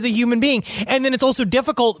to be as a human being. And then it's also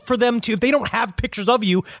difficult for them to, if they don't have pictures of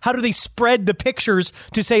you, how do they spread the pictures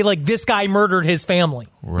to say this guy murdered his family?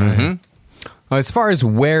 Right. Mm-hmm. Well, as far as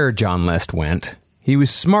where John List went, he was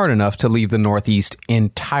smart enough to leave the Northeast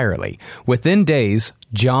entirely. Within days,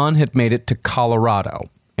 John had made it to Colorado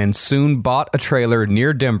and soon bought a trailer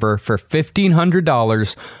near Denver for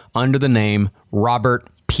 $1,500 under the name Robert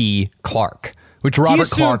P. Clark, which Robert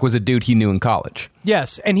Clark was a dude he knew in college.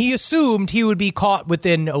 Yes, and he assumed he would be caught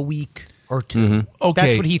within a week or two. Mm-hmm. Okay.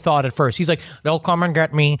 That's what he thought at first. He's like, they'll come and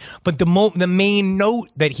get me. But the main note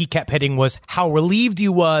that he kept hitting was how relieved he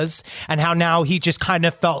was and how now he just kind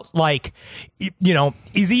of felt like,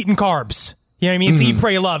 he's eating carbs. You know what I mean? It's eat,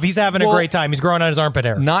 pray, love. He's having a great time. He's growing out his armpit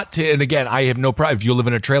hair. And again, I have no problem. If you live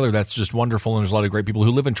in a trailer, that's just wonderful. And there's a lot of great people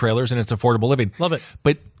who live in trailers and it's affordable living. Love it.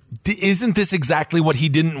 But isn't this exactly what he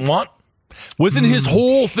didn't want? Wasn't his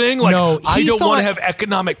whole thing No, I he don't want thought- to have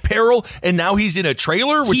economic peril, and now he's in a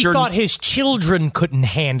trailer? He thought his children couldn't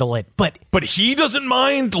handle it, but he doesn't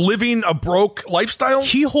mind living a broke lifestyle?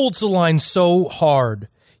 he holds the line so hard.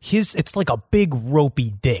 It's like a big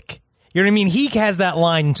ropey dick. You know what I mean? He has that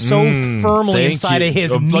line so firmly thank inside you. of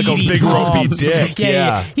his Like a meaty big ropey palms. dick,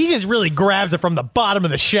 yeah. He just really grabs it from the bottom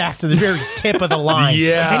of the shaft to the very tip of the line.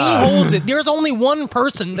 Yeah. And he holds it. There's only one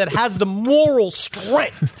person that has the moral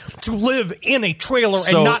strength to live in a trailer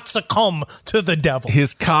So- and not succumb to the devil.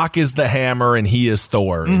 His cock is the hammer, and he is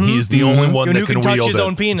Thor. And he's the only one And that who can can touch wield his it.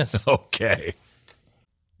 own penis. Okay.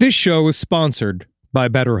 This show is sponsored by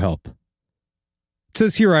BetterHelp. It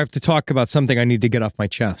says here I have to talk about something I need to get off my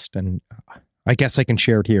chest, and I guess I can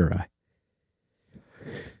share it here.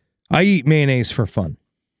 I eat mayonnaise for fun.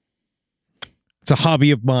 It's a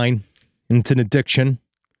hobby of mine, and it's an addiction.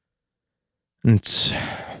 And it's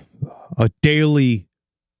a daily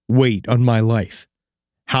weight on my life.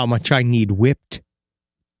 How much I need whipped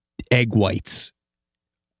egg whites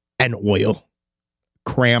and oil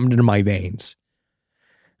crammed into my veins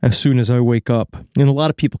as soon as I wake up. And a lot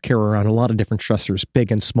of people carry around a lot of different stressors,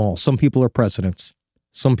 big and small. Some people are presidents.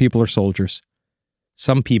 Some people are soldiers.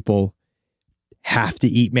 Some people have to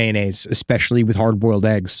eat mayonnaise, especially with hard-boiled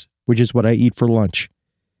eggs, which is what I eat for lunch.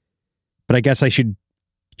 But I guess I should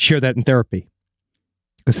share that in therapy.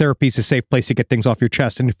 Because therapy is a safe place to get things off your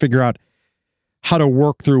chest and to figure out how to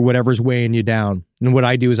work through whatever's weighing you down. And what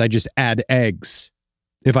I do is I just add eggs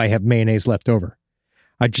if I have mayonnaise left over.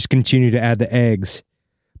 I just continue to add the eggs.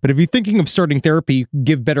 But if you're thinking of starting therapy,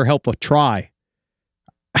 give BetterHelp a try.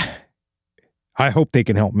 I hope they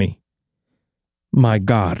can help me. My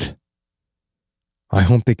God. I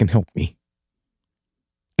hope they can help me.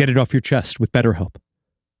 Get it off your chest with BetterHelp.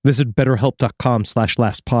 Visit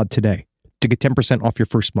BetterHelp.com/lastpod today to get 10% off your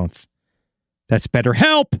first month. That's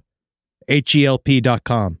BetterHelp.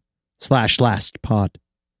 HELP.com/lastpod.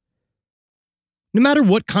 No matter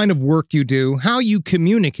what kind of work you do, how you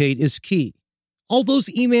communicate is key. All those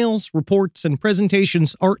emails, reports, and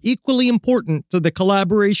presentations are equally important to the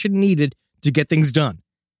collaboration needed to get things done.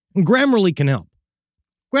 And Grammarly can help.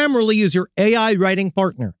 Grammarly is your AI writing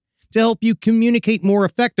partner to help you communicate more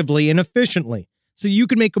effectively and efficiently so you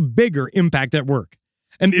can make a bigger impact at work.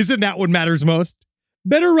 And isn't that what matters most?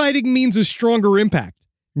 Better writing means a stronger impact.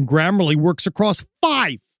 And Grammarly works across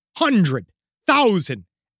 500,000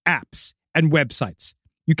 apps and websites.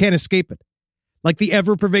 You can't escape it. Like the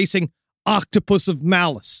ever-pervasive octopus of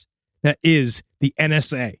malice that is the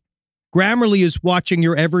NSA. Grammarly is watching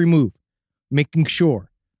your every move, making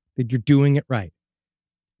sure that you're doing it right.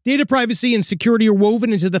 Data privacy and security are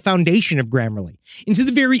woven into the foundation of Grammarly, into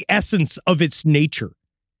the very essence of its nature.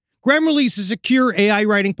 Grammarly is a secure AI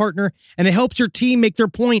writing partner, and it helps your team make their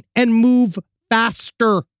point and move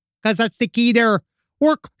faster, because that's the key there.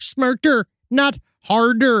 Work smarter, not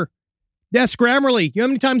harder. Yes, Grammarly. You know how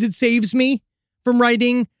many times it saves me from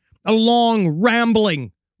writing a long,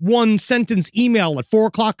 rambling, one-sentence email at 4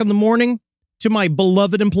 o'clock in the morning to my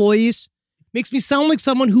beloved employees? Makes me sound like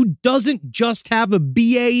someone who doesn't just have a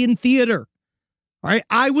BA in theater. All right,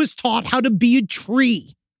 I was taught how to be a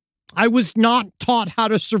tree. I was not taught how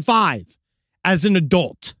to survive as an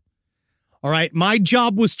adult. All right, my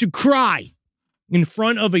job was to cry in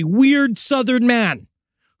front of a weird Southern man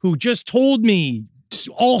who just told me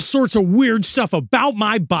all sorts of weird stuff about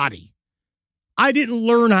my body. I didn't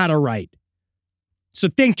learn how to write. So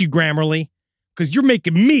thank you, Grammarly, because you're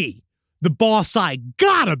making me the boss I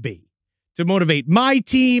gotta be to motivate my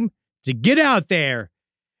team to get out there.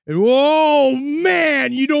 And, oh,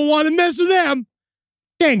 man, you don't want to mess with them.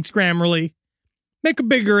 Thanks, Grammarly. Make a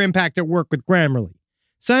bigger impact at work with Grammarly.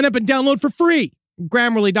 Sign up and download for free.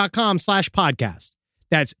 Grammarly.com/podcast.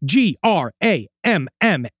 That's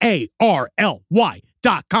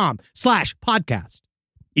GRAMMARLY.com/podcast.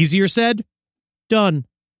 Easier said, done.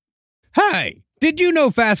 Hey, did you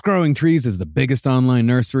know Fast Growing Trees is the biggest online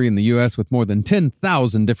nursery in the U.S. with more than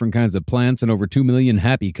 10,000 different kinds of plants and over 2 million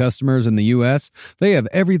happy customers in the U.S.? They have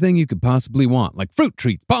everything you could possibly want, like fruit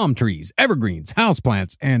trees, palm trees, evergreens,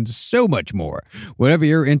 houseplants, and so much more. Whatever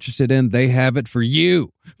you're interested in, they have it for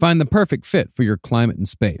you. Find the perfect fit for your climate and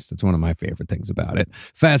space. That's one of my favorite things about it.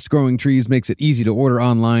 Fast Growing Trees makes it easy to order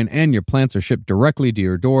online, and your plants are shipped directly to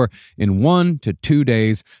your door in 1 to 2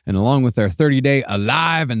 days. And along with their 30-day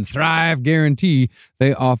Alive and Thrive guarantee,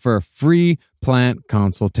 they offer free plant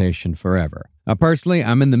consultation forever. Now, personally,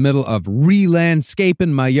 I'm in the middle of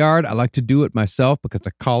re-landscaping my yard. I like to do it myself because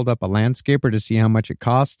I called up a landscaper to see how much it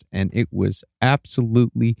cost, and it was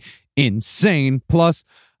absolutely insane. Plus,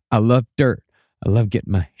 I love dirt. I love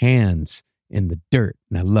getting my hands in the dirt,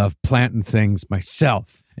 and I love planting things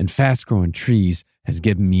myself. And Fast Growing Trees has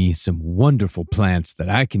given me some wonderful plants that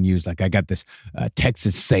I can use. Like I got this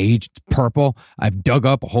Texas sage, it's purple. I've dug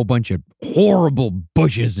up a whole bunch of horrible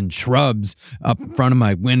bushes and shrubs up in front of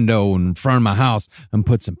my window and in front of my house and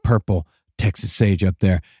put some purple Texas sage up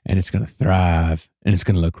there, and it's going to thrive, and it's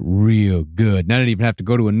going to look real good. And I didn't even have to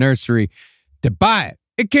go to a nursery to buy it.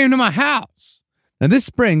 It came to my house. Now, this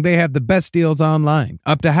spring, they have the best deals online,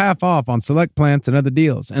 up to half off on select plants and other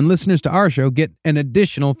deals. And listeners to our show get an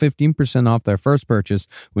additional 15% off their first purchase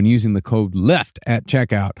when using the code LEFT at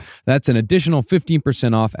checkout. That's an additional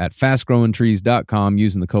 15% off at fastgrowingtrees.com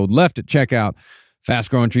using the code LEFT at checkout.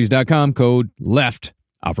 Fastgrowingtrees.com, code LEFT.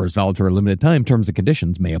 Offer is valid for a limited time. Terms and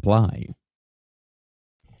conditions may apply.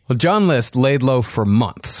 Well, John List laid low for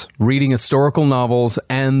months, reading historical novels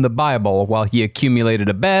and the Bible while he accumulated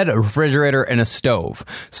a bed, a refrigerator, and a stove,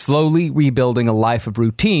 slowly rebuilding a life of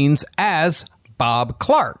routines as Bob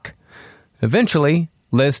Clark. Eventually,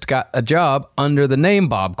 List got a job under the name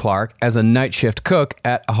Bob Clark as a night shift cook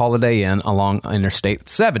at a Holiday Inn along Interstate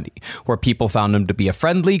 70, where people found him to be a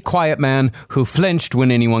friendly, quiet man who flinched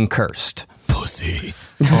when anyone cursed. Pussy.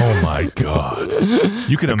 Oh my God.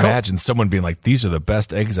 You can imagine someone being like, these are the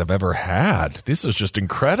best eggs I've ever had. This is just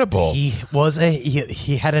incredible. He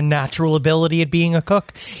had a natural ability at being a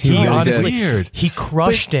cook. He honestly, he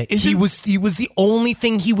crushed it. He was the only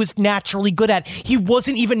thing he was naturally good at. He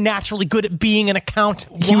wasn't even naturally good at being an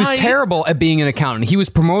accountant. He was terrible at being an accountant. He was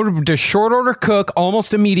promoted to short order cook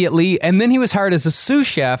almost immediately, and then he was hired as a sous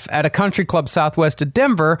chef at a country club southwest of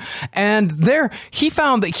Denver, and there he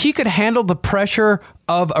found that he could handle the pressure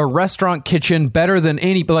of a restaurant kitchen better than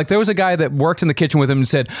any, but like there was a guy that worked in the kitchen with him and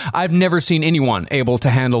said, I've never seen anyone able to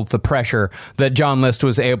handle the pressure that John List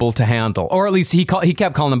was able to handle. Or at least he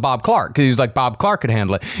kept calling him Bob Clark because he was like, Bob Clark could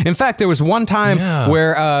handle it. In fact, there was one time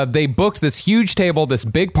where they booked this huge table, this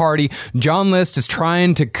big party. John List is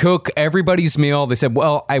trying to cook everybody's meal. They said,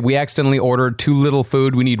 well, we accidentally ordered too little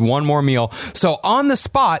food. We need one more meal. So on the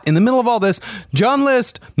spot, in the middle of all this, John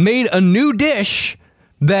List made a new dish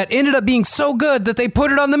that ended up being so good that they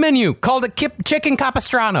put it on the menu, called it chicken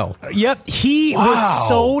capistrano. Yep, he was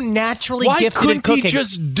so naturally gifted at cooking. Why couldn't he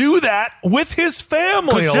just do that with his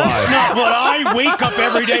family alive? That's not what I wake up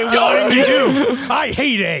every day wanting to do. I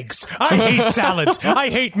hate eggs. I hate salads.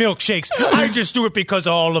 I hate milkshakes. I just do it because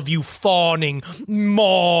all of you fawning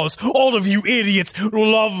maws, all of you idiots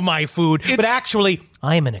love my food. But actually,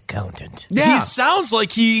 I'm an accountant. Yeah. He sounds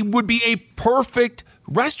like he would be a perfect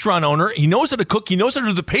restaurant owner. He knows how to cook. He knows how to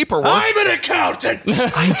do the paperwork. I'm an accountant.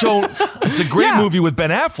 It's a great movie with Ben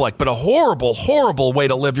Affleck, but a horrible, horrible way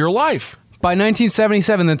to live your life. By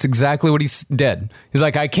 1977, that's exactly what he did. He's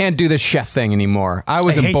like, I can't do this chef thing anymore. I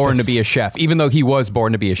wasn't born to be a chef, even though he was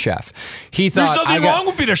born to be a chef. He thought, there's nothing wrong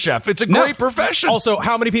with being a chef. It's a great profession. Also,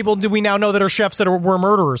 how many people do we now know that are chefs that were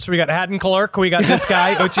murderers? So we got Haddon Clark. We got this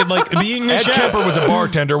guy, which is like being a Ed chef. Kemper was a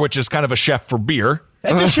bartender, which is kind of a chef for beer.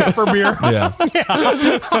 That's a chef for beer. Yeah.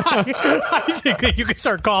 I think that you can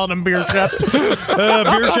start calling them beer chefs. Beer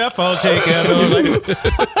chef, I'll take it.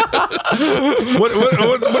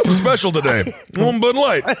 What's the special today? Bud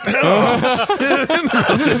Light.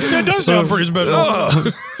 That does sound pretty special.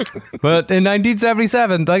 But in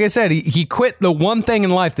 1977, like I said, he quit the one thing in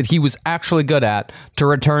life that he was actually good at to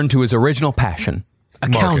return to his original passion,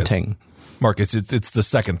 accounting. Marcus, it's the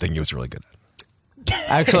second thing he was really good at.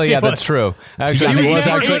 Actually, yeah, that's true. Actually, he was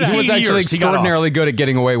actually extraordinarily good at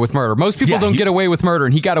getting away with murder. Most people don't get away with murder,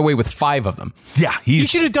 and he got away with 5 of them. Yeah, you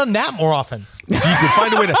should have done that more often. If you could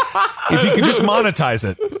find a way to, if you could just monetize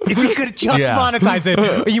it. If you could just monetize it,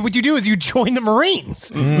 what you do is you join the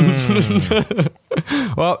Marines.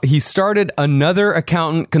 Well, he started another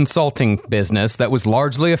accountant consulting business that was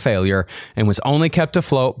largely a failure and was only kept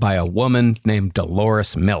afloat by a woman named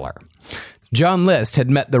Dolores Miller. John List had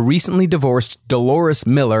met the recently divorced Dolores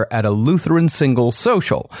Miller at a Lutheran single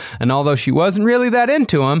social, and although she wasn't really that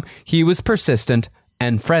into him, he was persistent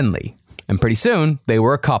and friendly. And pretty soon, they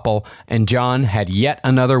were a couple, and John had yet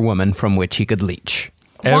another woman from which he could leech.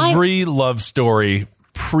 Every love story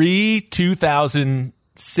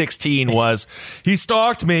pre-2016 was, he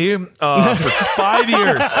stalked me for 5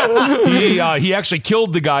 years. He actually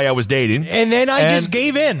killed the guy I was dating. And then I just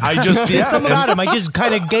gave in. There's something about him. I just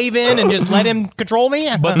kind of gave in and just let him control me.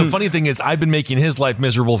 But the funny thing is, I've been making his life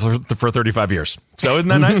miserable for 35 years. So isn't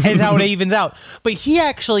that nice? That's how it evens out. But he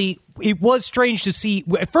actually, it was strange to see.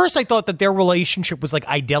 At first, I thought that their relationship was like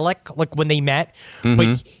idyllic, like when they met.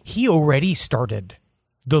 But he already started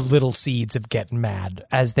the little seeds of getting mad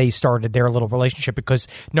as they started their little relationship, because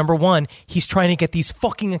number one, he's trying to get these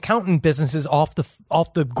fucking accountant businesses off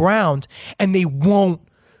the ground, and they won't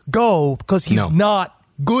go because he's not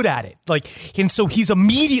good at it. And so he's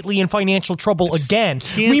immediately in financial trouble again.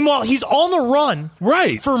 Meanwhile, he's on the run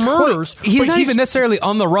for murders. Well, he's not even necessarily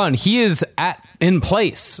on the run. He is in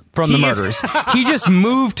place from the murders. He just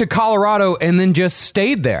moved to Colorado and then just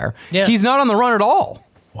stayed there. Yeah. He's not on the run at all.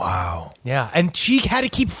 Wow. Yeah, and she had to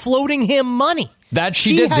keep floating him money. That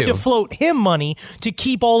she had to float him money to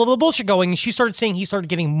keep all of the bullshit going. And she started saying he started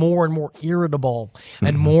getting more and more irritable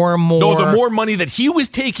and more and more. No, the more money that he was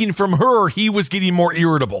taking from her, he was getting more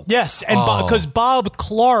irritable. Yes, and because Bob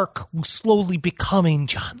Clark was slowly becoming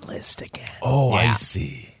John List again. Oh, yeah. I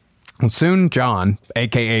see. Soon, John,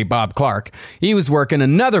 a.k.a. Bob Clark, he was working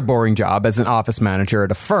another boring job as an office manager at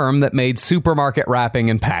a firm that made supermarket wrapping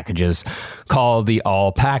and packages called the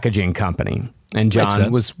All Packaging Company. And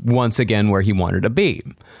John was once again where he wanted to be.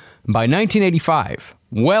 By 1985,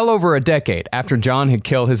 well over a decade after John had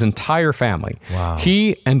killed his entire family,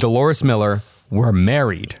 he and Dolores Miller were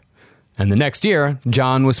married. And the next year,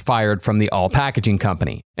 John was fired from the All Packaging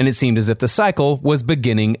Company. And it seemed as if the cycle was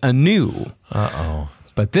beginning anew. Uh-oh.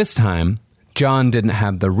 But this time, John didn't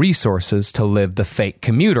have the resources to live the fake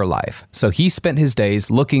commuter life, so he spent his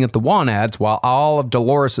days looking at the want ads while all of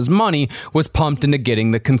Dolores' money was pumped into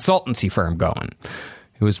getting the consultancy firm going.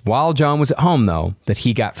 It was while John was at home, though, that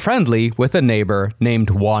he got friendly with a neighbor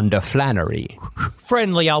named Wanda Flannery.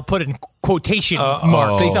 Friendly, I'll put in quotation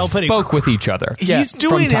marks. They spoke with each other. He's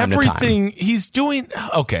doing everything. He's doing...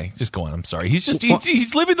 Okay, just go on. I'm sorry. He's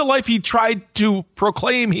living the life he tried to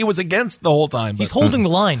proclaim he was against the whole time. He's holding the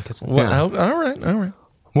line. All right.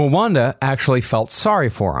 Well, Wanda actually felt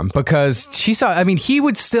sorry for him because she saw... I mean, he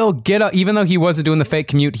would still get up, even though he wasn't doing the fake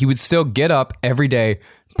commute, he would still get up every day,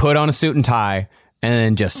 put on a suit and tie, and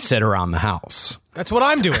then just sit around the house. That's what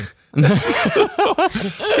I'm doing. We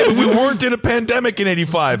weren't in a pandemic in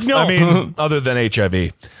 85. No. I mean, other than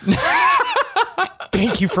HIV.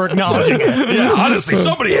 Thank you for acknowledging it. Yeah, honestly,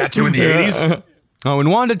 somebody had to in the 80s. Oh,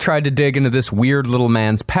 when Wanda tried to dig into this weird little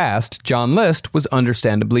man's past, John List was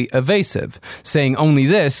understandably evasive, saying only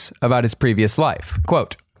this about his previous life.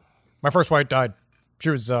 Quote, "My first wife died.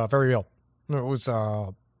 She was very ill. It was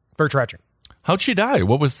very tragic." How'd she die? Do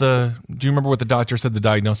you remember what the doctor said the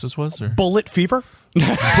diagnosis was? Or? Bullet fever.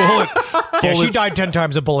 Yeah, she died 10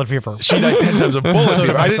 times of bullet fever. She died 10 times of bullet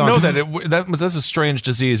fever. I didn't know that. That's a strange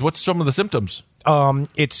disease. What's some of the symptoms?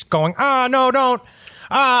 It's going, no, don't.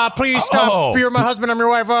 Please stop. You're my husband. I'm your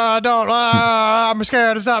wife. Don't. I'm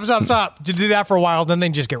scared. Stop. To do that for a while, then they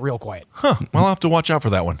just get real quiet. Huh. I'll have to watch out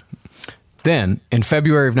for that one. Then, in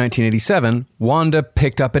February of 1987, Wanda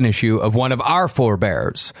picked up an issue of one of our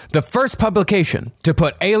forebears, the first publication to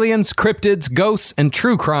put aliens, cryptids, ghosts, and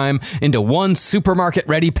true crime into one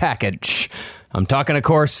supermarket-ready package. I'm talking, of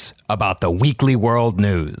course, about the Weekly World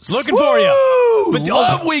News. Looking for you. But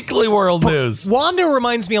love Weekly World News. Wanda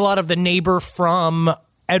reminds me a lot of the neighbor from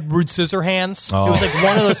Edward Scissorhands. It was like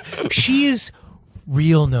one of those. She's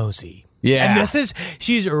real nosy. Yeah. And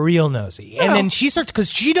she's real nosy. And then she starts, because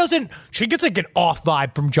she gets like an off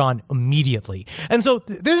vibe from John immediately. And so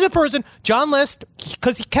there's a person, John List,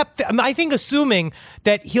 because he kept, I think, assuming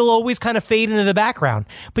that he'll always kind of fade into the background.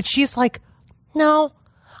 But she's like, no,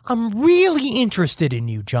 I'm really interested in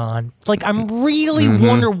you, John. Like, I'm really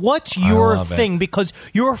wonder what's your thing, because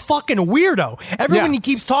you're a fucking weirdo. Everyone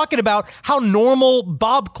keeps talking about how normal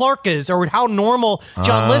Bob Clark is or how normal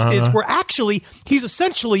John List is, where actually he's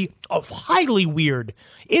essentially a highly weird,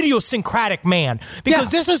 idiosyncratic man.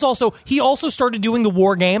 Because he also started doing the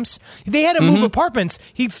war games. They had to move apartments.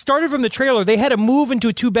 He started from the trailer. They had to move into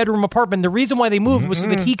a 2-bedroom apartment. The reason why they moved was so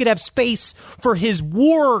that he could have space for his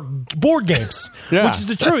war board games, which is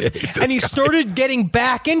the truth. And he started getting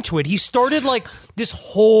back into it. He started like this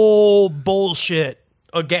whole bullshit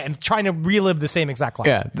again, trying to relive the same exact life.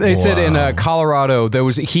 Yeah, they said in Colorado,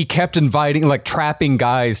 he kept inviting, like, trapping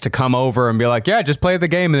guys to come over and be like, yeah, just play the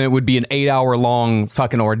game, and it would be an 8-hour long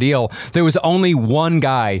fucking ordeal. There was only one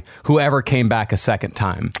guy who ever came back a second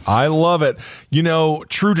time. I love it. You know,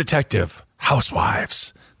 True Detective,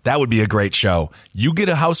 Housewives. That would be a great show. You get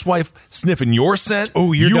a housewife sniffing your scent,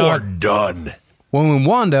 you are done. When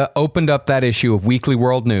Wanda opened up that issue of Weekly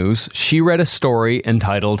World News, she read a story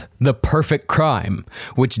entitled The Perfect Crime,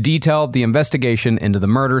 which detailed the investigation into the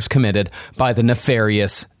murders committed by the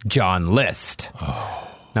nefarious John List.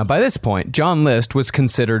 Now, by this point, John List was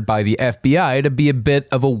considered by the FBI to be a bit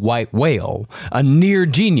of a white whale, a near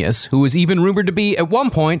genius who was even rumored to be, at one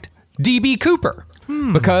point, D.B. Cooper.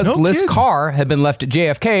 Because List's car had been left at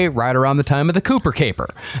JFK right around the time of the Cooper caper.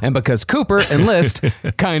 And because Cooper and List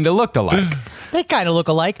kind of looked alike. They kind of look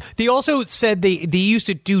alike. They also said they used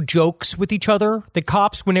to do jokes with each other. The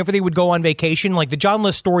cops, whenever they would go on vacation, like the John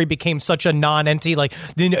List story became such a non-entity. Like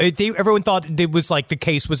everyone thought it was like the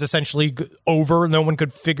case was essentially over. No one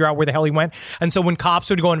could figure out where the hell he went. And so when cops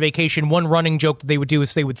would go on vacation, one running joke that they would do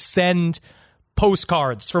is they would send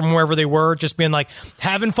postcards from wherever they were, just being like,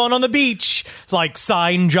 having fun on the beach, like,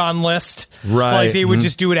 sign John List. Right. Like, they would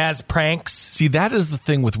just do it as pranks. See, that is the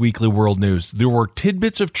thing with Weekly World News. There were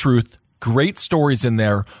tidbits of truth, great stories in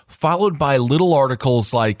there, followed by little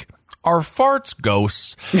articles like, are farts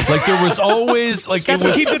ghosts? Like, there was always, like, that's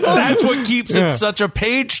what keeps it fun. That's what keeps it such a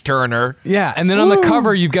page turner. Yeah, and then on the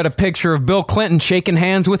cover, you've got a picture of Bill Clinton shaking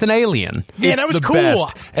hands with an alien. Yeah, that was cool.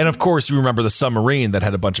 Best. And of course, you remember the submarine that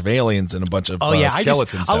had a bunch of aliens and a bunch of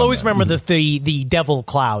skeletons. I'll always remember the devil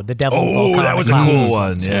cloud. The devil. Oh, that was a cool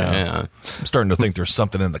one. Yeah. I'm starting to think there's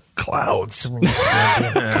something in the clouds.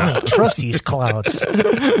 I don't trust these clouds.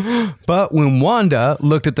 But when Wanda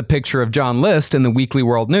looked at the picture of John List in the Weekly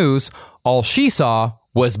World News, all she saw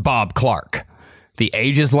was Bob Clark. The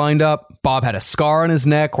ages lined up, Bob had a scar on his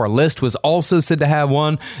neck where List was also said to have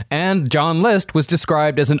one, and John List was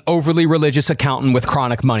described as an overly religious accountant with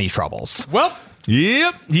chronic money troubles. Well,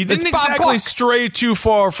 yep, he didn't exactly stray too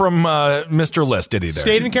far from Mr. List, did he there?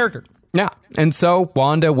 Stayed in character. Yeah, and so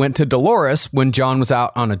Wanda went to Dolores when John was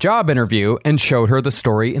out on a job interview and showed her the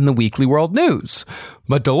story in the Weekly World News.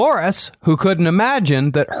 But Dolores, who couldn't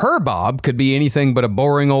imagine that her Bob could be anything but a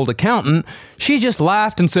boring old accountant, she just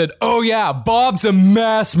laughed and said, oh yeah, Bob's a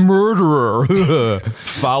mass murderer.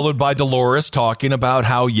 Followed by Dolores talking about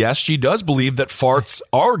how, yes, she does believe that farts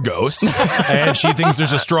are ghosts, and she thinks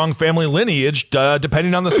there's a strong family lineage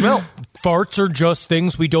depending on the smell. Farts are just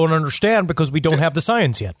things we don't understand because we don't have the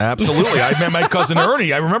science yet. Absolutely. I met my cousin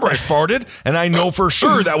Ernie. I remember I farted, and I know for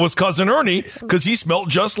sure that was cousin Ernie because he smelled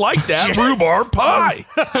just like that rhubarb pie.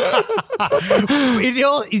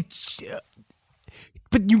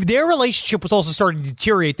 But their relationship was also starting to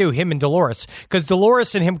deteriorate too, him and Dolores, because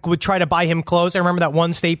Dolores and him would try to buy him clothes. I remember that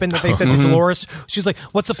one statement that they said to Dolores. She's like,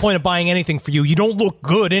 what's the point of buying anything for you? You don't look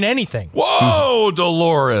good in anything. Whoa,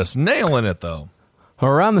 Dolores. Nailing it, though.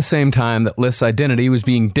 Around the same time that List's identity was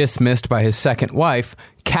being dismissed by his second wife,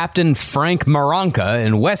 Captain Frank Maranka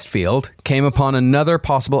in Westfield came upon another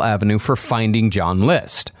possible avenue for finding John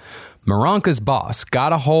List. Maranka's boss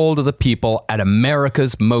got a hold of the people at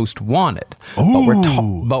America's Most Wanted.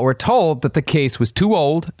 But we're told that the case was too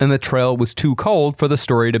old and the trail was too cold for the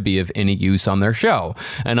story to be of any use on their show.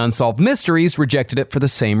 And Unsolved Mysteries rejected it for the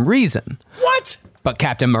same reason. What? But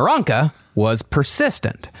Captain Maranka was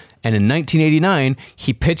persistent. And in 1989,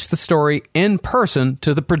 he pitched the story in person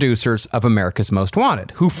to the producers of America's Most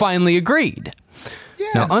Wanted, who finally agreed.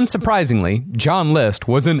 Yes. Now, unsurprisingly, John List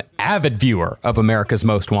was an avid viewer of America's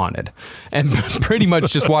Most Wanted and pretty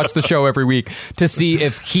much just watched the show every week to see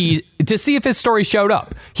if his story showed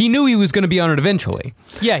up. He knew he was going to be on it eventually.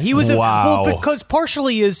 Yeah, he was. Well, because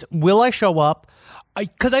partially is, will I show up?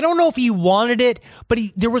 because I don't know if he wanted it, but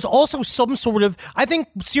there was also some sort of, I think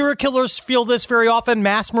serial killers feel this very often,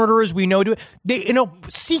 mass murderers, we know do it. They,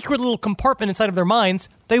 secret little compartment inside of their minds,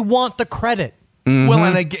 they want the credit. Mm-hmm. Well,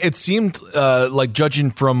 and it seemed like,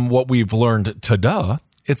 judging from what we've learned today,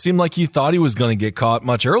 it seemed like he thought he was going to get caught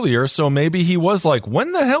much earlier. So maybe he was like,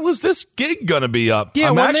 when the hell is this gig going to be up?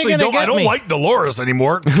 Yeah, I don't like Dolores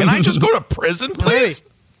anymore. Can I just go to prison, please?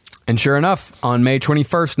 And sure enough, on May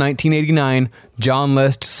 21st, 1989, John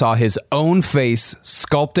List saw his own face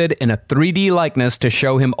sculpted in a 3D likeness to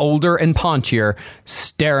show him older and paunchier,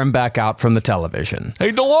 staring back out from the television.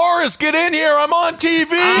 Hey, Dolores, get in here. I'm on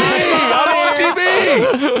TV. I'm on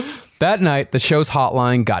TV. That night, the show's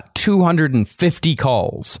hotline got 250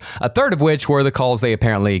 calls, a third of which were the calls they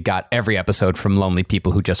apparently got every episode from lonely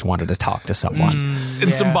people who just wanted to talk to someone.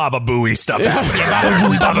 And some Baba Booey stuff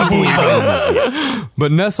happening. Baba Booey.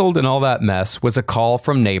 But nestled in all that mess was a call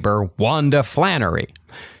from neighbor Wanda Flannery.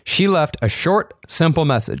 She left a short, simple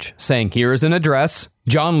message saying, here is an address.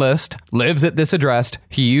 John List lives at this address.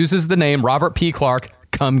 He uses the name Robert P. Clark.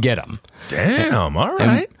 Come get him. Damn, all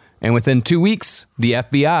right. And within 2 weeks, the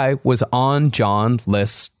FBI was on John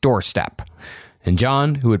List's doorstep. And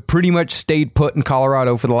John, who had pretty much stayed put in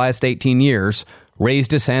Colorado for the last 18 years,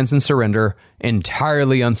 raised his hands in surrender,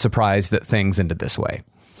 entirely unsurprised that things ended this way.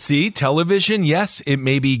 See, television, yes, it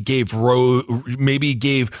maybe gave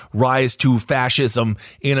rise to fascism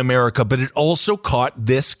in America, but it also caught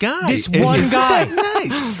this guy. This one guy.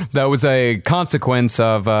 Nice. That was a consequence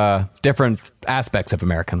of different aspects of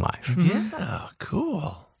American life. Yeah,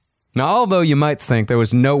 cool. Now, although you might think there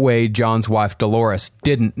was no way John's wife Dolores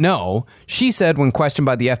didn't know, she said when questioned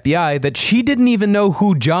by the FBI that she didn't even know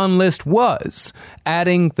who John List was,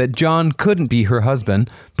 adding that John couldn't be her husband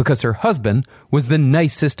because her husband was the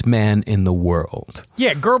nicest man in the world.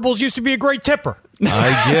 Yeah, Goebbels used to be a great tipper.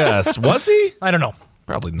 I guess. Was he? I don't know.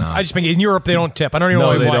 Probably not. I just think in Europe they don't tip. I don't even know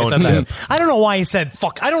why he said that. I don't know why he said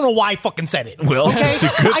fuck. I don't know why I fucking said it. Well, okay? it's a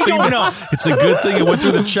good thing. I don't know. It's a good thing it went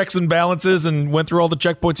through the checks and balances and went through all the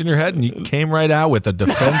checkpoints in your head, and you came right out with a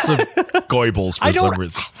defense of Goebbels for some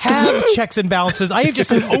reason. I don't have checks and balances. I have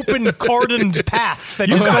just an open cordoned path that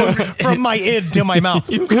just goes from my id to my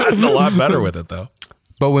mouth. You've gotten a lot better with it, though.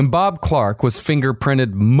 But when Bob Clark was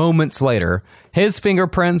fingerprinted moments later, his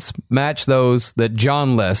fingerprints matched those that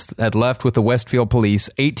John List had left with the Westfield police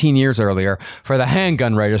 18 years earlier for the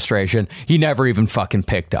handgun registration he never even fucking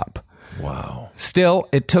picked up. Wow. Still,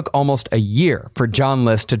 it took almost a year for John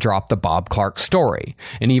List to drop the Bob Clark story.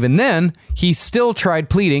 And even then, he still tried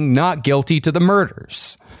pleading not guilty to the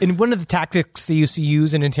murders. And one of the tactics they used to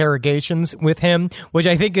use in interrogations with him, which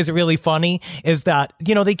I think is really funny, is that,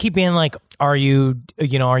 they keep being like, are you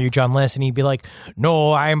John List? And he'd be like,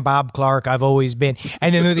 no, I'm Bob Clark. I've always been.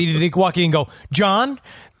 And then they'd walk in and go, John?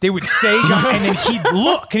 They would say John, and then he'd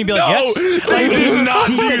look, and he'd be like, yes. I did not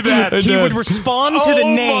do that. He would respond to the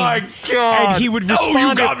name. Oh, my God. And he would respond. Oh,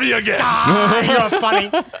 you got me again. You're funny.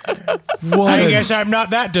 I guess I'm not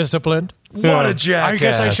that disciplined. What a jackass. I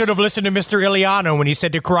guess I should have listened to Mr. Iliano when he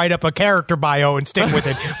said to write up a character bio and stick with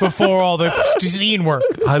it before all the scene work.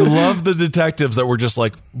 I love the detectives that were just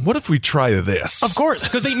like, what if we try this? Of course,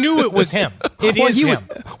 because they knew it was him.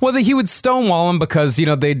 He would stonewall him because,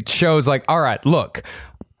 they'd shows like, all right, look,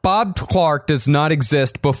 Bob Clark does not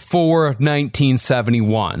exist before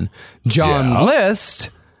 1971. John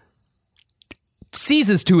List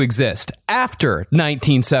ceases to exist after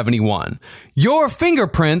 1971. Your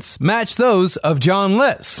fingerprints match those of John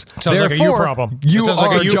List. Sounds like a you problem. You sounds are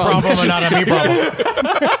like a you John problem and not a me problem.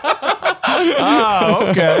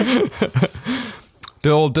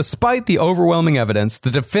 Okay. Despite the overwhelming evidence, the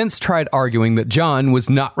defense tried arguing that John was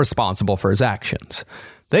not responsible for his actions.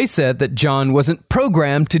 They said that John wasn't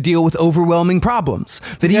programmed to deal with overwhelming problems,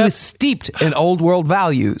 that he was steeped in old world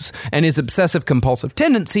values, and his obsessive compulsive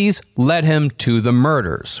tendencies led him to the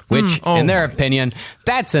murders, which, in their opinion,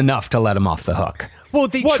 that's enough to let him off the hook. Well,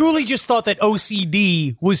 they truly just thought that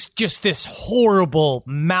OCD was just this horrible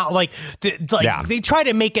they try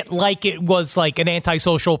to make it like it was like an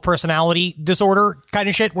antisocial personality disorder kind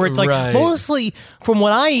of shit, where it's like mostly from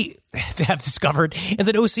what I have discovered is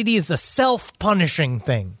that OCD is a self-punishing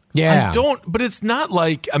thing. Yeah. But it's not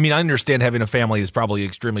like, I understand having a family is probably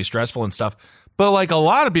extremely stressful and stuff, but like a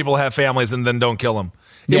lot of people have families and then don't kill them.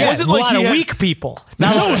 It wasn't like a lot of weak people,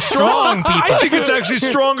 not a lot of strong people. I think it's actually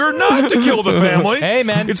stronger not to kill the family. Hey,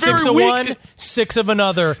 man, it's 6 of one, 6 of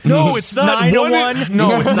another. No, it's not. 9 of one.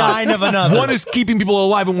 No, it's 9 of another. One is keeping people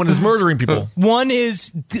alive and one is murdering people. One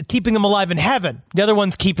is keeping them alive in heaven. The other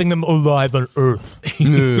one's keeping them alive on earth.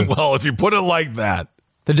 Well, if you put it like that.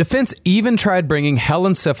 The defense even tried bringing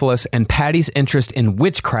Helen's syphilis and Patty's interest in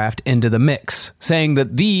witchcraft into the mix, saying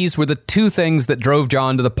that these were the two things that drove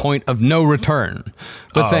John to the point of no return.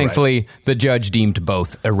 But thankfully, the judge deemed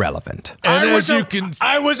both irrelevant. And I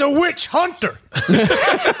was a witch hunter.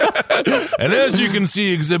 And as you can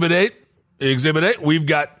see, Exhibit 8, we've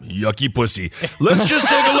got yucky pussy. Let's just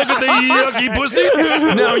take a look at the yucky pussy.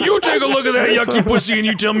 Now you take a look at that yucky pussy and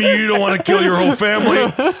you tell me you don't want to kill your whole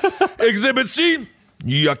family. Exhibit C,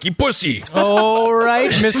 yucky pussy. All right,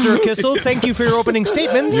 Mr. Kissel, thank you for your opening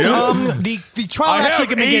statements. Yeah. The trial actually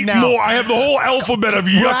can begin now. More. I have the whole alphabet of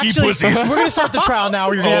yucky pussies. We're going to start the trial now.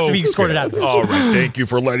 You're going to have to be escorted out of it. All right, thank you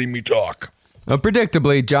for letting me talk.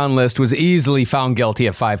 Predictably, John List was easily found guilty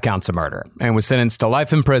of 5 counts of murder and was sentenced to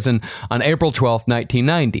life in prison on April 12,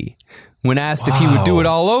 1990. When asked if he would do it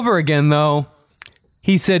all over again, though,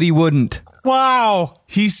 he said he wouldn't. Wow.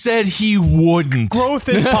 He said he wouldn't. Growth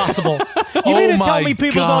is possible. You mean to tell me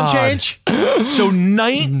people don't change? So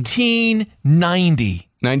 1990.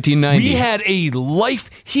 1990. We had a life.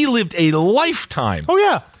 He lived a lifetime. Oh,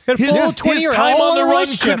 yeah. His year, time on the run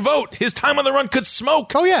relationship. could vote. His time on the run could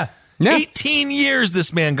smoke. Oh, yeah. 18 years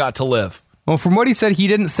this man got to live. Well, from what he said, he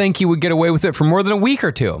didn't think he would get away with it for more than a week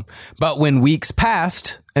or two. But when weeks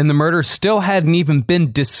passed and the murder still hadn't even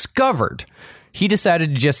been discovered, he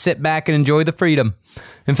decided to just sit back and enjoy the freedom.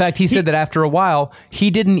 In fact, he said that after a while, he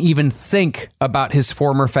didn't even think about his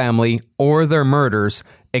former family or their murders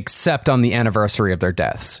except on the anniversary of their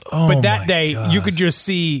deaths. But that day, you could just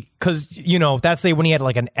see, because, that's the day when he had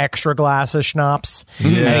like an extra glass of schnapps. And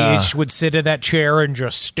he just would sit in that chair and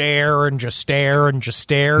just stare and just stare and just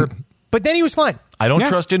stare. But then he was fine. I don't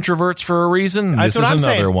trust introverts for a reason. That's this is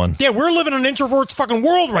another one. Yeah, we're living in an introvert's fucking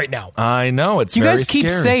world right now. I know. It's you very guys keep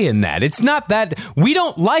scary. saying that. It's not that we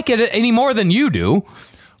don't like it any more than you do.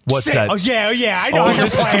 What's that? Oh, yeah, I know how your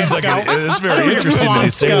this seems plans like go. it's I know very your interesting that they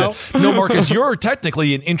plans say go. that. No, Marcus, you're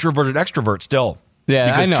technically an introverted extrovert still. Yeah,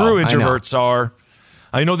 because I know, true I know. introverts are.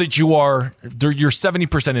 I know that you are. You're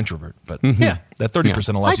 70% introvert, but Yeah. that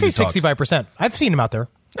 30% allows I you say to talk. 65%. I've seen him out there.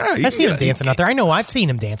 Yeah, you I've seen can him get- dancing out there. I know. I've seen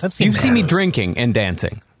him dance. I've seen You've him seen me dance. drinking and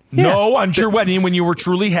dancing. No, on your wedding when you were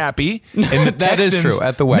truly happy. And the That is Texans, true,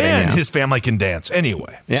 at the wedding, Man, yeah. his family can dance.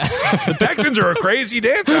 Anyway, Yeah. the Texans are a crazy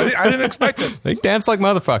dancer. I didn't expect it. They dance like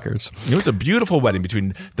motherfuckers. It was a beautiful wedding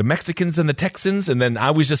between the Mexicans and the Texans, and then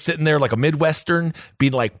I was just sitting there like a Midwestern,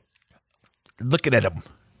 being like, looking at them.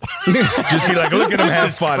 Just be like, look at them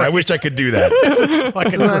have fun. I wish I could do that.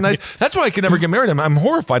 Fucking Isn't that nice? That's why I could never get married. I'm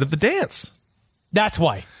horrified of the dance. That's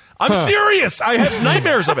why. I'm serious. I have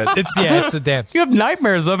nightmares of it. It's a dance. You have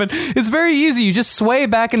nightmares of it. It's very easy. You just sway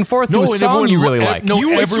back and forth to a and song everyone you really la- like. No,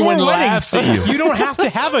 It's everyone your wedding. laughs at you. You don't have to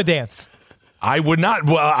have a dance. I would not.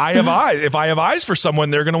 Well, I have eyes. If I have eyes for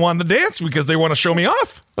someone, they're going to want to dance because they want to show me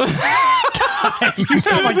off. You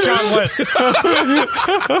sound like John List.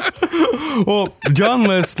 Well, John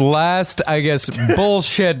List last, I guess,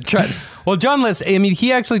 bullshit. John List, I mean,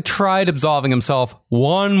 he actually tried absolving himself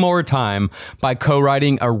one more time by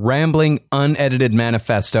co-writing a rambling, unedited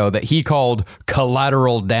manifesto that he called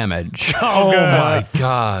Collateral Damage. Oh my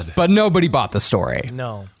God. But nobody bought the story.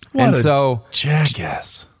 No. And so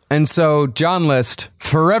Jackass. And so John List,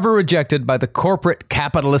 forever rejected by the corporate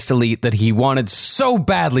capitalist elite that he wanted so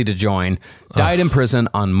badly to join, died in prison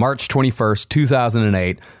on March 21st,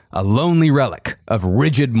 2008, a lonely relic of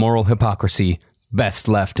rigid moral hypocrisy best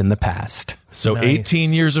left in the past. So Nice.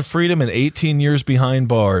 18 years of freedom and 18 years behind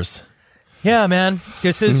bars. Yeah, man.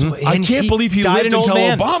 This is. I can't believe he died lived an old until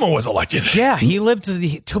man. Obama was elected. Yeah, he lived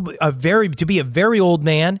to be a very old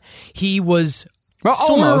man. He was Well,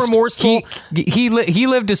 sort of almost. remorseful, He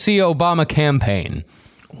lived to see Obama campaign.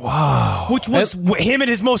 Wow. which was him and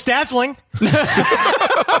his Most Dazzling. So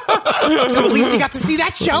at least he got to see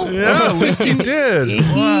that show. Yeah, at least he did.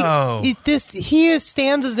 Wow. He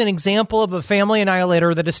stands as an example of a family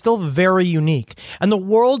annihilator that is still very unique. And the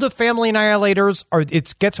world of family annihilators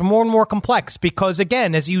gets more and more complex because,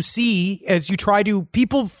 again, as you try to,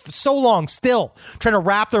 people so long still trying to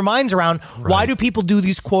wrap their minds around why do people do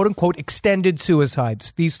these quote unquote extended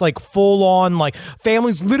suicides? These like full on like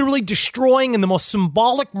families literally destroying in the most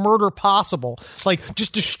symbolic murder possible, like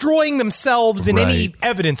just destroying themselves in any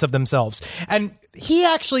evidence of themselves. And he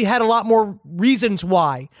actually had a lot more reasons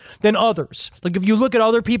why than others. Like if you look at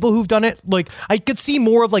other people who've done it, like I could see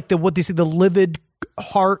more of like the livid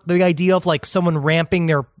heart, the idea of like someone ramping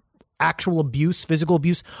their actual abuse, physical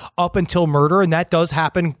abuse up until murder, and that does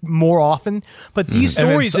happen more often. But these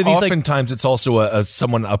stories of these oftentimes it's also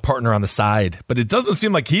a partner on the side, but it doesn't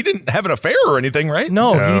seem like he didn't have an affair or anything, right?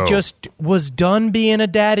 No, he just was done being a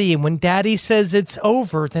daddy, and when daddy says it's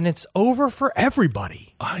over, then it's over for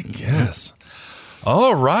everybody. I guess.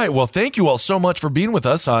 All right. Well, thank you all so much for being with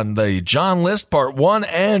us on the John List Part 1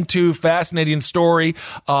 and 2. Fascinating story.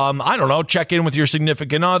 I don't know. Check in with your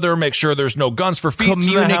significant other. Make sure there's no guns for feet in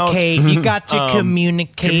the house. You got to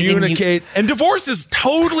communicate. And divorce is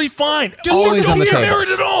totally fine. Just always don't on the get table. Married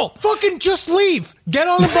at all. Fucking just leave. Get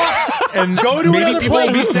on the bus And go to maybe another people will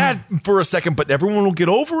be place. sad for a second, but everyone will get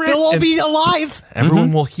over it. They'll all and be alive.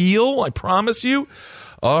 Everyone will heal. I promise you.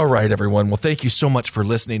 All right, everyone. Well, thank you so much for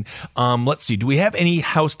listening. Let's see. Do we have any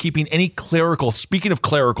housekeeping, any clerical, speaking of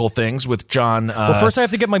clerical things with John? Well, first I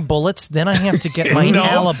have to get my bullets, then I have to get my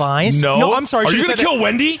alibis. No, I'm sorry. Are you going to kill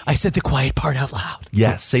Wendy? I said the quiet part out loud.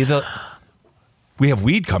 Yes, say the... We have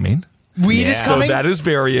weed coming. Weed is coming? So that is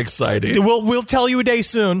very exciting. We'll tell you a day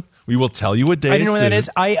soon. We will tell you a day I didn't know soon.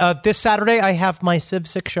 what that is. This Saturday I have my Civ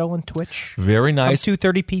 6 show on Twitch. Very nice.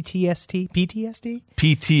 2:30 PTSD.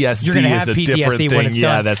 PTSD You're gonna is have a PTSD different thing. when it's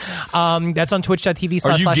yeah, done. That's on twitch.tv/podcast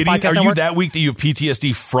Are you network. that week that you have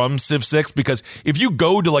PTSD from Civ 6? Because if you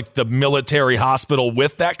go to like the military hospital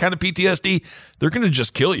with that kind of PTSD, they're going to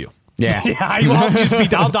just kill you. Yeah.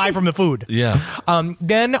 I'll die from the food. Yeah.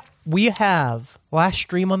 Then we have Last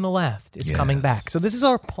Stream on the Left is coming back. So this is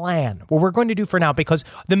our plan, what we're going to do for now, because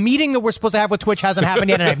the meeting that we're supposed to have with Twitch hasn't happened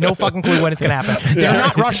yet, and I have no fucking clue when it's going to happen. They're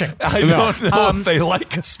not rushing. I don't know if they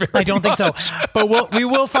like us very I don't think so. But we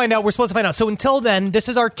will find out. We're supposed to find out. So until then, this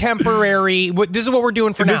is our temporary, this is what we're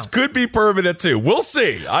doing for now. This could be permanent too. We'll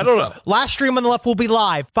see. I don't know. Last Stream on the Left will be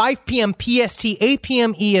live, 5 p.m. PST, 8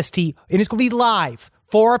 p.m. EST, and it's going to be live.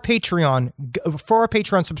 For our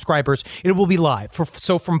Patreon subscribers, it will be live.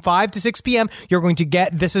 So from 5 to 6 p.m., you're going to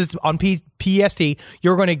get, this is on PST,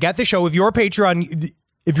 you're going to get the show. If you're a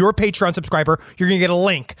Patreon subscriber, you're going to get a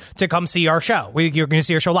link to come see our show. You're going to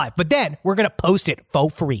see our show live. But then we're going to post it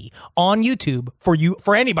for free on YouTube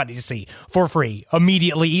for anybody to see for free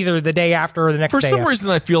immediately, either the day after or the next day. For some after.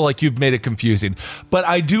 reason, I feel like you've made it confusing, but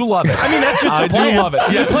I do love it. I mean, that's just the I plan. do love it.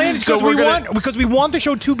 Yeah. The plan is because we want the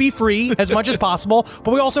show to be free as much as possible,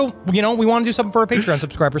 but we also, we want to do something for our Patreon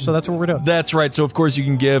subscribers, so that's what we're doing. That's right. So, of course, you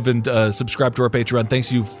can give and subscribe to our Patreon.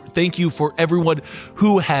 Thank you for everyone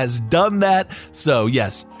who has done that. So,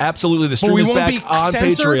 yes, absolutely. The stream is back on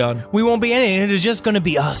Patreon. We won't be in it. It is just going to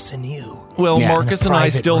be us and you. Well, Yeah. Marcus and I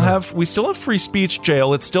still room. have free speech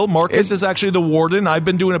jail. It's still Marcus is actually the warden. I've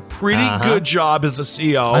been doing a pretty good job as a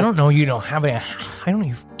CO. I don't know. You don't have any. I don't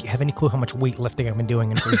even have any clue how much weightlifting I've been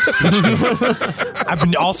doing in free speech. I've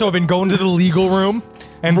been going to the legal room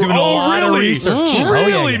and doing a lot of research.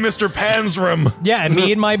 Really, yeah. Mr. Panzram? Yeah, and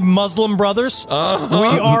me and my Muslim brothers, we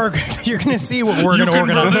are. You're going to see what we're going to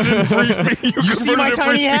organize. You see my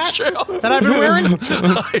tiny hat that I've been wearing?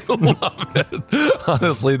 I love it.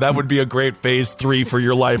 Honestly, that would be a great phase 3 for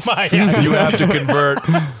your life. You have to convert.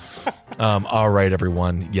 All right,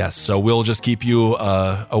 everyone. Yes, so we'll just keep you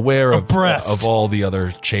aware of all the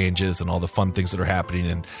other changes and all the fun things that are happening.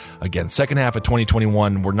 And again, second half of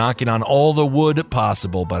 2021, we're knocking on all the wood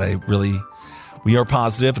possible, but we are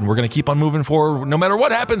positive, and we're going to keep on moving forward. No matter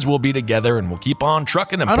what happens, we'll be together, and we'll keep on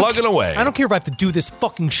trucking and plugging away. I don't care if I have to do this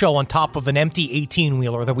fucking show on top of an empty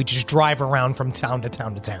 18-wheeler that we just drive around from town to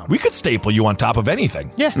town to town. We could staple you on top of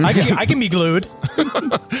anything. Yeah, I can be glued.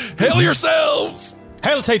 Hail yourselves!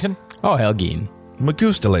 Hail Satan. Oh, Helgeen.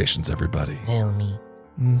 Magustalations, everybody. Hail me.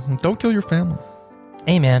 Don't kill your family.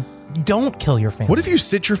 Hey, man. Don't kill your family. What if you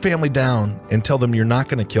sit your family down and tell them you're not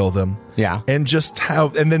going to kill them? Yeah. And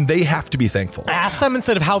then they have to be thankful. Ask them,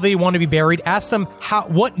 instead of how they want to be buried, ask them,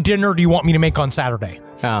 what dinner do you want me to make on Saturday?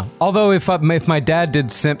 Yeah. Although if my dad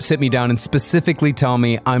did sit me down and specifically tell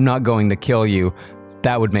me I'm not going to kill you,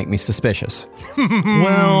 that would make me suspicious.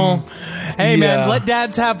 Well, hey, yeah. man, let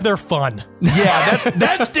dads have their fun. Yeah,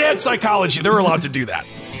 that's dad psychology. They're allowed to do that.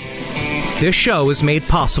 This show is made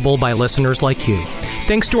possible by listeners like you.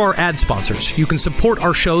 Thanks to our ad sponsors, you can support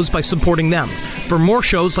our shows by supporting them. For more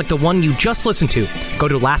shows like the one you just listened to, go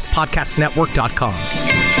to lastpodcastnetwork.com.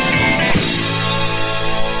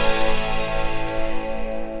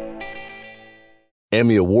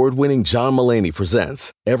 Emmy award-winning John Mulaney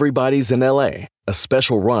presents Everybody's in L.A., a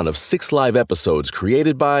special run of 6 live episodes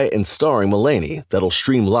created by and starring Mulaney that'll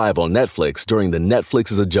stream live on Netflix during the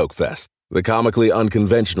Netflix is a Joke Fest. The comically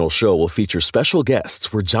unconventional show will feature special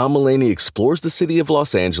guests where John Mulaney explores the city of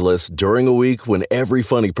Los Angeles during a week when every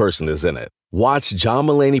funny person is in it. Watch John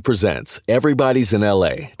Mulaney Presents Everybody's in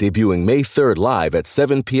L.A., debuting May 3rd live at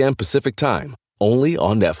 7 p.m. Pacific Time, only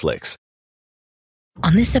on Netflix.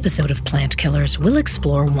 On this episode of Plant Killers, we'll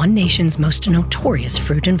explore one nation's most notorious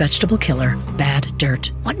fruit and vegetable killer, bad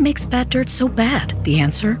dirt. What makes bad dirt so bad? The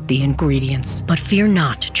answer? The ingredients. But fear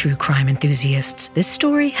not, true crime enthusiasts. This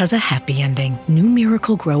story has a happy ending. New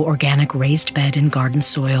Miracle-Gro Organic Raised Bed and Garden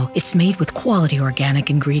Soil. It's made with quality organic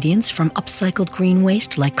ingredients from upcycled green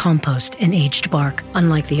waste like compost and aged bark.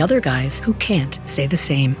 Unlike the other guys who can't say the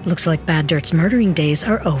same. Looks like bad dirt's murdering days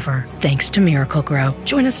are over, thanks to Miracle-Gro.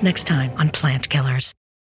 Join us next time on Plant Killers.